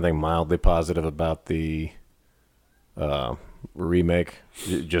say one thing mildly positive about the remake.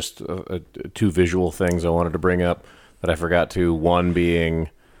 Just two visual things I wanted to bring up that I forgot to. One being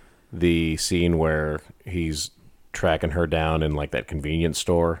the scene where he's tracking her down in like that convenience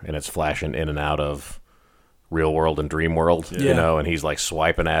store, and it's flashing in and out of real world and dream world, you know, and he's like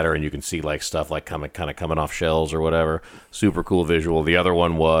swiping at her, and you can see like stuff like coming off shelves or whatever. Super cool visual. The other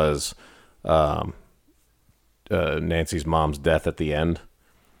one was Nancy's mom's death at the end.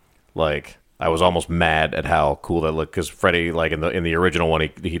 Like, I was almost mad at how cool that looked, because Freddy, like in the original one,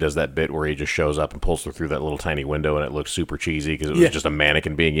 he does that bit where he just shows up and pulls her through that little tiny window, and it looks super cheesy because it was just a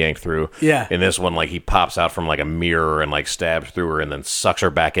mannequin being yanked through. Yeah. In this one, like, he pops out from like a mirror and like stabs through her and then sucks her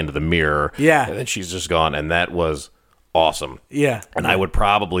back into the mirror. Yeah. And then she's just gone, and that was awesome. Yeah. And I would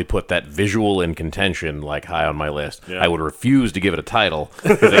probably put that visual in contention, like, high on my list. Yeah. I would refuse to give it a title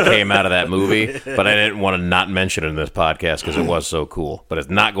because it came out of that movie, but I didn't want to not mention it in this podcast because it was so cool. But it's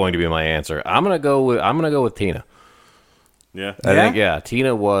not going to be my answer. I'm gonna go with Tina. Yeah. I think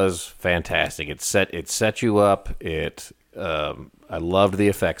Tina was fantastic. It set you up. I loved the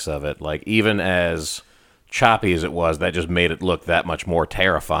effects of it. Like, even as choppy as it was, that just made it look that much more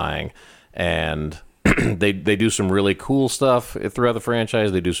terrifying. And they do some really cool stuff throughout the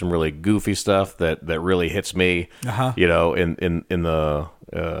franchise. They do some really goofy stuff that really hits me. You know, in the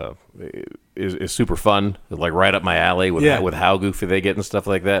is super fun, like right up my alley with how goofy they get and stuff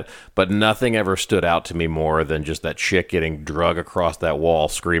like that. But nothing ever stood out to me more than just that chick getting drug across that wall,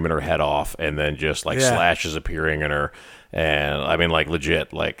 screaming her head off, and then just like slashes appearing in her. And I mean, like,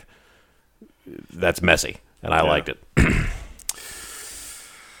 legit, like, that's messy, and I liked it.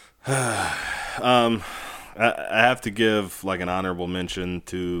 I have to give like an honorable mention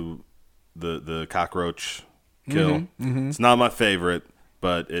to the cockroach kill. It's not my favorite,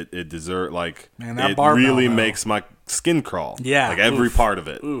 but it deserves, like, Man, that it barbell, really though. makes my skin crawl. Yeah. Like, every Oof. part of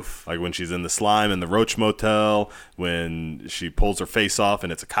it. Oof. Like, when she's in the slime in the roach motel, when she pulls her face off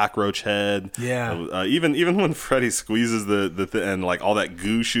and it's a cockroach head. Yeah. Even when Freddy squeezes and, like, all that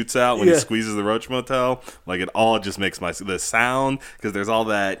goo shoots out when he squeezes the roach motel, like, it all just makes the sound, because there's all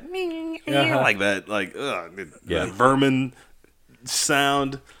that, like that, like, that vermin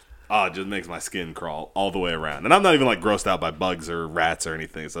sound. Oh, it just makes my skin crawl all the way around. And I'm not even, like, grossed out by bugs or rats or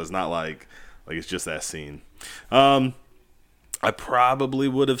anything, so it's not like it's just that scene. I probably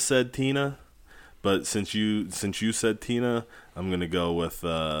would have said Tina, but since you said Tina, I'm going to go with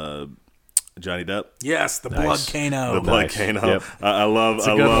Johnny Depp. Yes, the blood Kano. The blood Nice. Kano. Yep. I love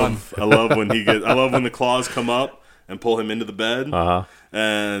when I love when the claws come up and pull him into the bed.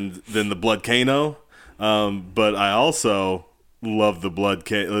 And then the blood Kano. But I also love the blood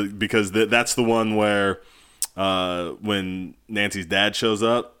because that's the one where when Nancy's dad shows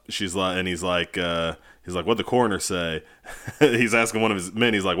up, he's like what'd the coroner say? He's asking one of his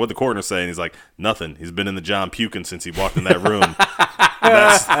men, he's like, what'd the coroner say? And he's like, nothing, he's been in the John puking since he walked in that room.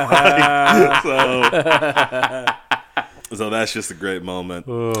 So that's just a great moment.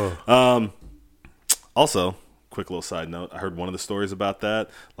 Also, quick little side note, I heard one of the stories about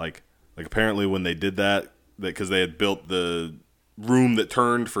that, like apparently when they did that because they had built the room that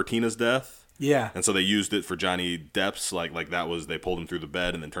turned for Tina's death. Yeah. And so they used it for Johnny Depp's, like that was, they pulled him through the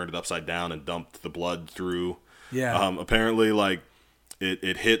bed and then turned it upside down and dumped the blood through. Yeah. Apparently, like,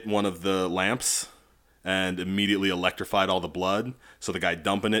 it hit one of the lamps and immediately electrified all the blood. So the guy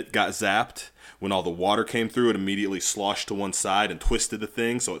dumping it got zapped. When all the water came through, it immediately sloshed to one side and twisted the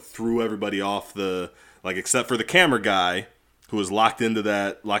thing, so it threw everybody off except for the camera guy, who was locked into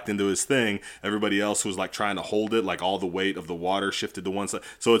his thing. Everybody else who was, like, trying to hold it, like, all the weight of the water shifted to one side.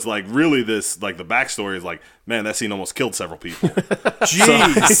 So it's, like, really this, like, the backstory is, like, man, that scene almost killed several people.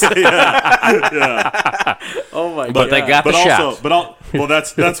 Jeez. So, yeah. Oh, my God. But they got the shot. Well,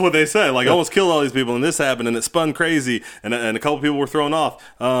 that's what they say. Like, almost killed all these people, and this happened, and it spun crazy, and a couple people were thrown off.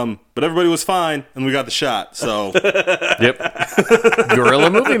 But everybody was fine, and we got the shot. So, Yep. Guerrilla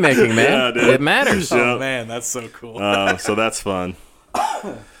movie making, man. Yeah, dude. It matters. Oh, man, that's so cool. so that's fun.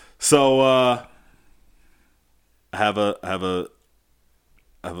 So I have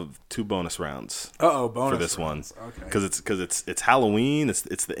two bonus rounds. Bonus for this rounds. one, Okay. because it's Halloween.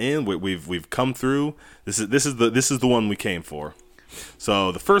 It's the end. We've come through. This is the one we came for.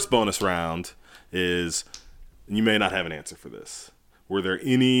 So the first bonus round is, and you may not have an answer for this. Were there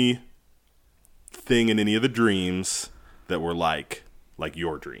any thing in any of the dreams that were like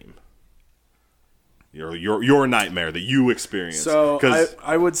your dream? Your nightmare that you experienced. So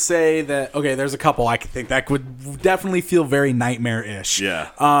I would say that, okay, there's a couple I think that would definitely feel very nightmare-ish.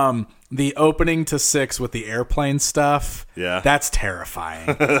 Yeah. The opening to 6 with the airplane stuff, Yeah. that's terrifying.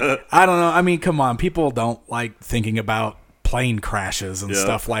 I don't know. I mean, come on. People don't like thinking about plane crashes and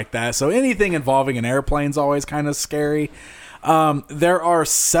stuff like that. So anything involving an airplane's always kind of scary. There are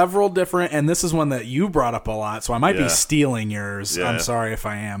several different, and this is one that you brought up a lot, so I might be stealing yours. Yeah. I'm sorry if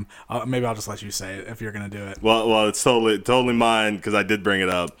I am. Maybe I'll just let you say it if you're going to do it. Well, it's totally mine because I did bring it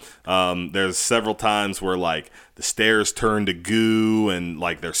up. There's several times where, like, the stairs turn to goo and,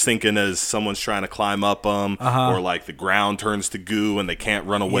 like, they're sinking as someone's trying to climb up them, or, like, the ground turns to goo and they can't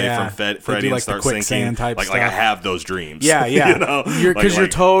run away from Freddy and like, start the quicksand sinking. type Like stuff. I have those dreams. Yeah, yeah. You know? Because you're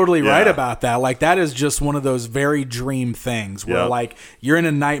totally right yeah. about that. Like, that is just one of those very dream things where, like, you're in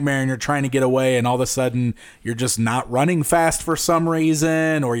a nightmare and you're trying to get away, and all of a sudden you're just not running fast for some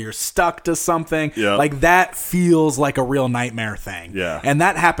reason, or you're stuck to something. Yep. Like, that feels like a real nightmare thing. Yeah. And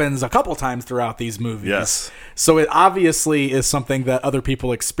that happens a couple times throughout these movies. Yes. So it obviously is something that other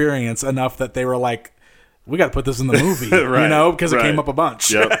people experience enough that they were like, we got to put this in the movie, Right. you know, because it Right. came up a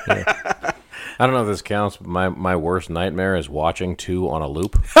bunch. Yep. I don't know if this counts, but my worst nightmare is watching 2 on a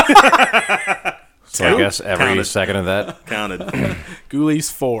loop. So I guess every Counted. second of that. Counted.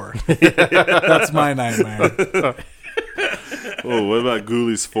 Ghoulies 4. That's my nightmare. Oh, what about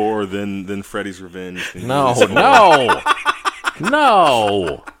Ghoulies 4? Then Freddy's Revenge. No.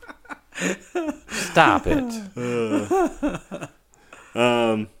 Stop it.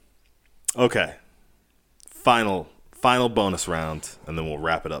 Okay. Final bonus round, and then we'll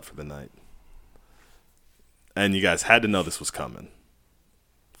wrap it up for the night. And you guys had to know this was coming.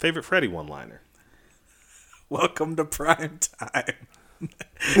 Favorite Freddy one-liner? Welcome to prime time.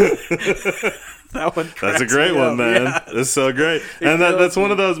 That one. That's a great one, man. Yeah. It's so great. And that's one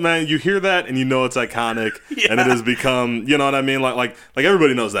of those, man, you hear that and you know it's iconic, and it has become, you know what I mean? Like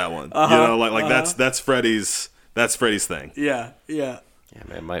everybody knows that one. You know, like that's Freddy's thing. Yeah, yeah.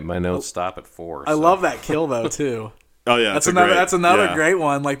 Yeah, man, my notes stop at 4. I love that kill though too. Oh yeah, That's another yeah. great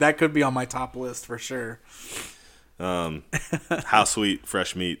one. Like that could be on my top list for sure. How sweet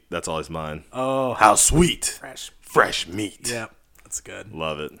fresh meat. That's always mine. Oh, How sweet fresh meat. yeah, that's good.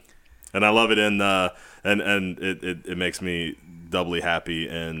 Love it, and I love it in and it makes me doubly happy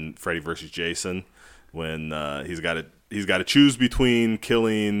in Freddy vs. Jason when he's got to choose between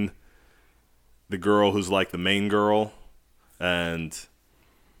killing the girl who's like the main girl and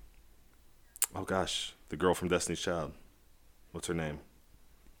oh gosh, the girl from Destiny's Child. What's her name?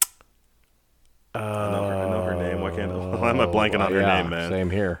 I know her name. Why am I blanking on her name, man? Same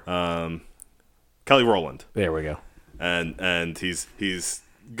here. Kelly Rowland. There we go. And he's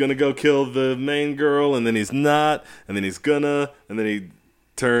gonna go kill the main girl, and then he's not, and then he's gonna, and then he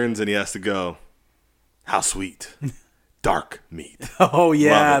turns and he has to go. How sweet, dark meat. Oh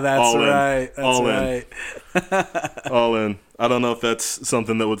yeah, Love it. that's All in. right. That's All in. right. All in. I don't know if that's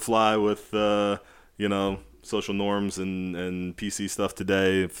something that would fly with social norms and PC stuff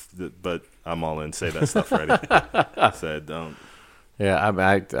today, but I'm all in. Say that stuff ready. Said don't. Yeah,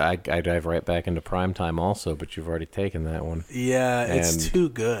 I dive right back into Primetime also, but you've already taken that one. Yeah, it's And too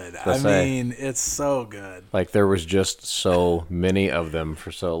good. It's so good. Like there was just so many of them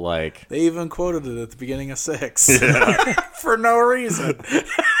for so like. They even quoted it at the beginning of 6 for no reason.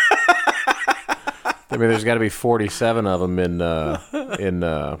 I mean, there's got to be 47 of them in 3. Well,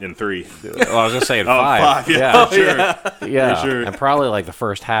 I was gonna say in 5. 5. Yeah, sure. Yeah, sure. and probably like the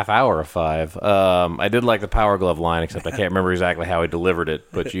first half hour of 5. I did like the Power Glove line, except I can't remember exactly how he delivered it,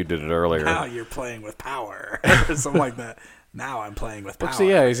 but you did it earlier. Now you're playing with power, or something like that. Now I'm playing with power. So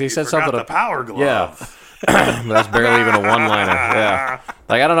yeah, he said Forgot something. the Power Glove. Yeah, that's barely even a one-liner. Yeah,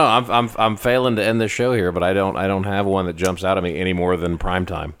 like I don't know. I'm failing to end this show here, but I don't have one that jumps out at me any more than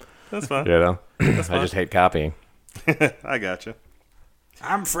Primetime. That's fine. You know, I just hate copying. I got you.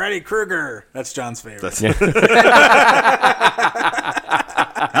 I'm Freddy Krueger. That's John's favorite.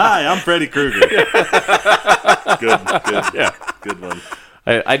 Hi, I'm Freddy Krueger. Good. Yeah, good one.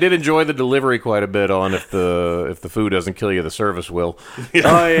 I did enjoy the delivery quite a bit on if the food doesn't kill you, the service will.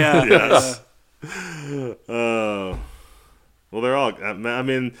 Oh yeah. Yes. Well, they're all. I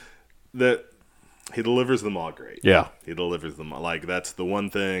mean, that he delivers them all great. Yeah, he delivers them all. Like that's the one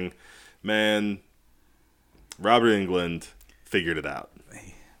thing, man. Robert Englund figured it out.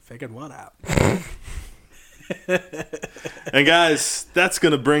 Figured what out? And guys, that's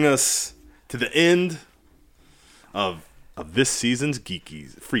gonna bring us to the end of this season's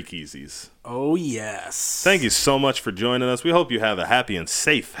Freakeasies. Oh yes. Thank you so much for joining us. We hope you have a happy and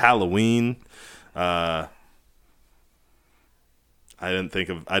safe Halloween. I didn't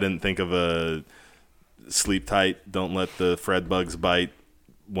think of a sleep tight, don't let the Fred bugs bite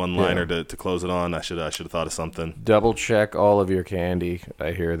one-liner to close it on. I should have thought of something. Double check all of your candy.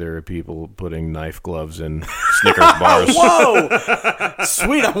 I hear there are people putting knife gloves in Snickers bars. Whoa!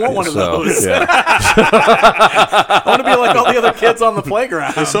 Sweet, I want one of those. Yeah. I want to be like all the other kids on the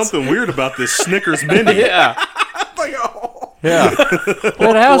playground. There's something weird about this Snickers mini. Yeah. Like, oh. Yeah.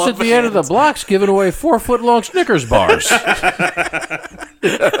 That house at the end of the block's giving away 4-foot-long Snickers bars.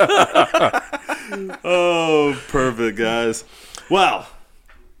 Oh, perfect, guys. Well,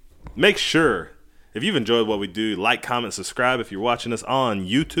 make sure, if you've enjoyed what we do, like, comment, subscribe if you're watching us on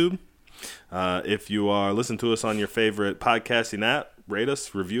YouTube. If you are listening to us on your favorite podcasting app, rate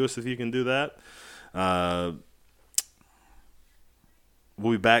us, review us if you can do that.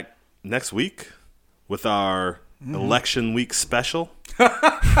 We'll be back next week with our election week special.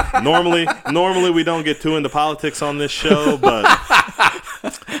 Normally we don't get too into politics on this show,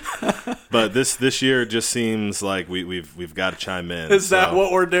 but this year it just seems like we've got to chime in. Is that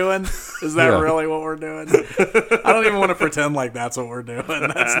what we're doing? Is that really what we're doing? I don't even want to pretend like that's what we're doing.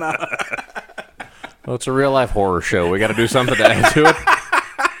 That's not. Well, it's a real life horror show. We got to do something to add to it.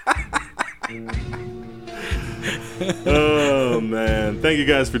 Oh man! Thank you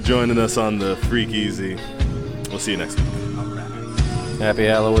guys for joining us on the Freak Easy. We'll see you next week. Happy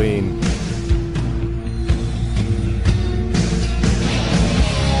Halloween.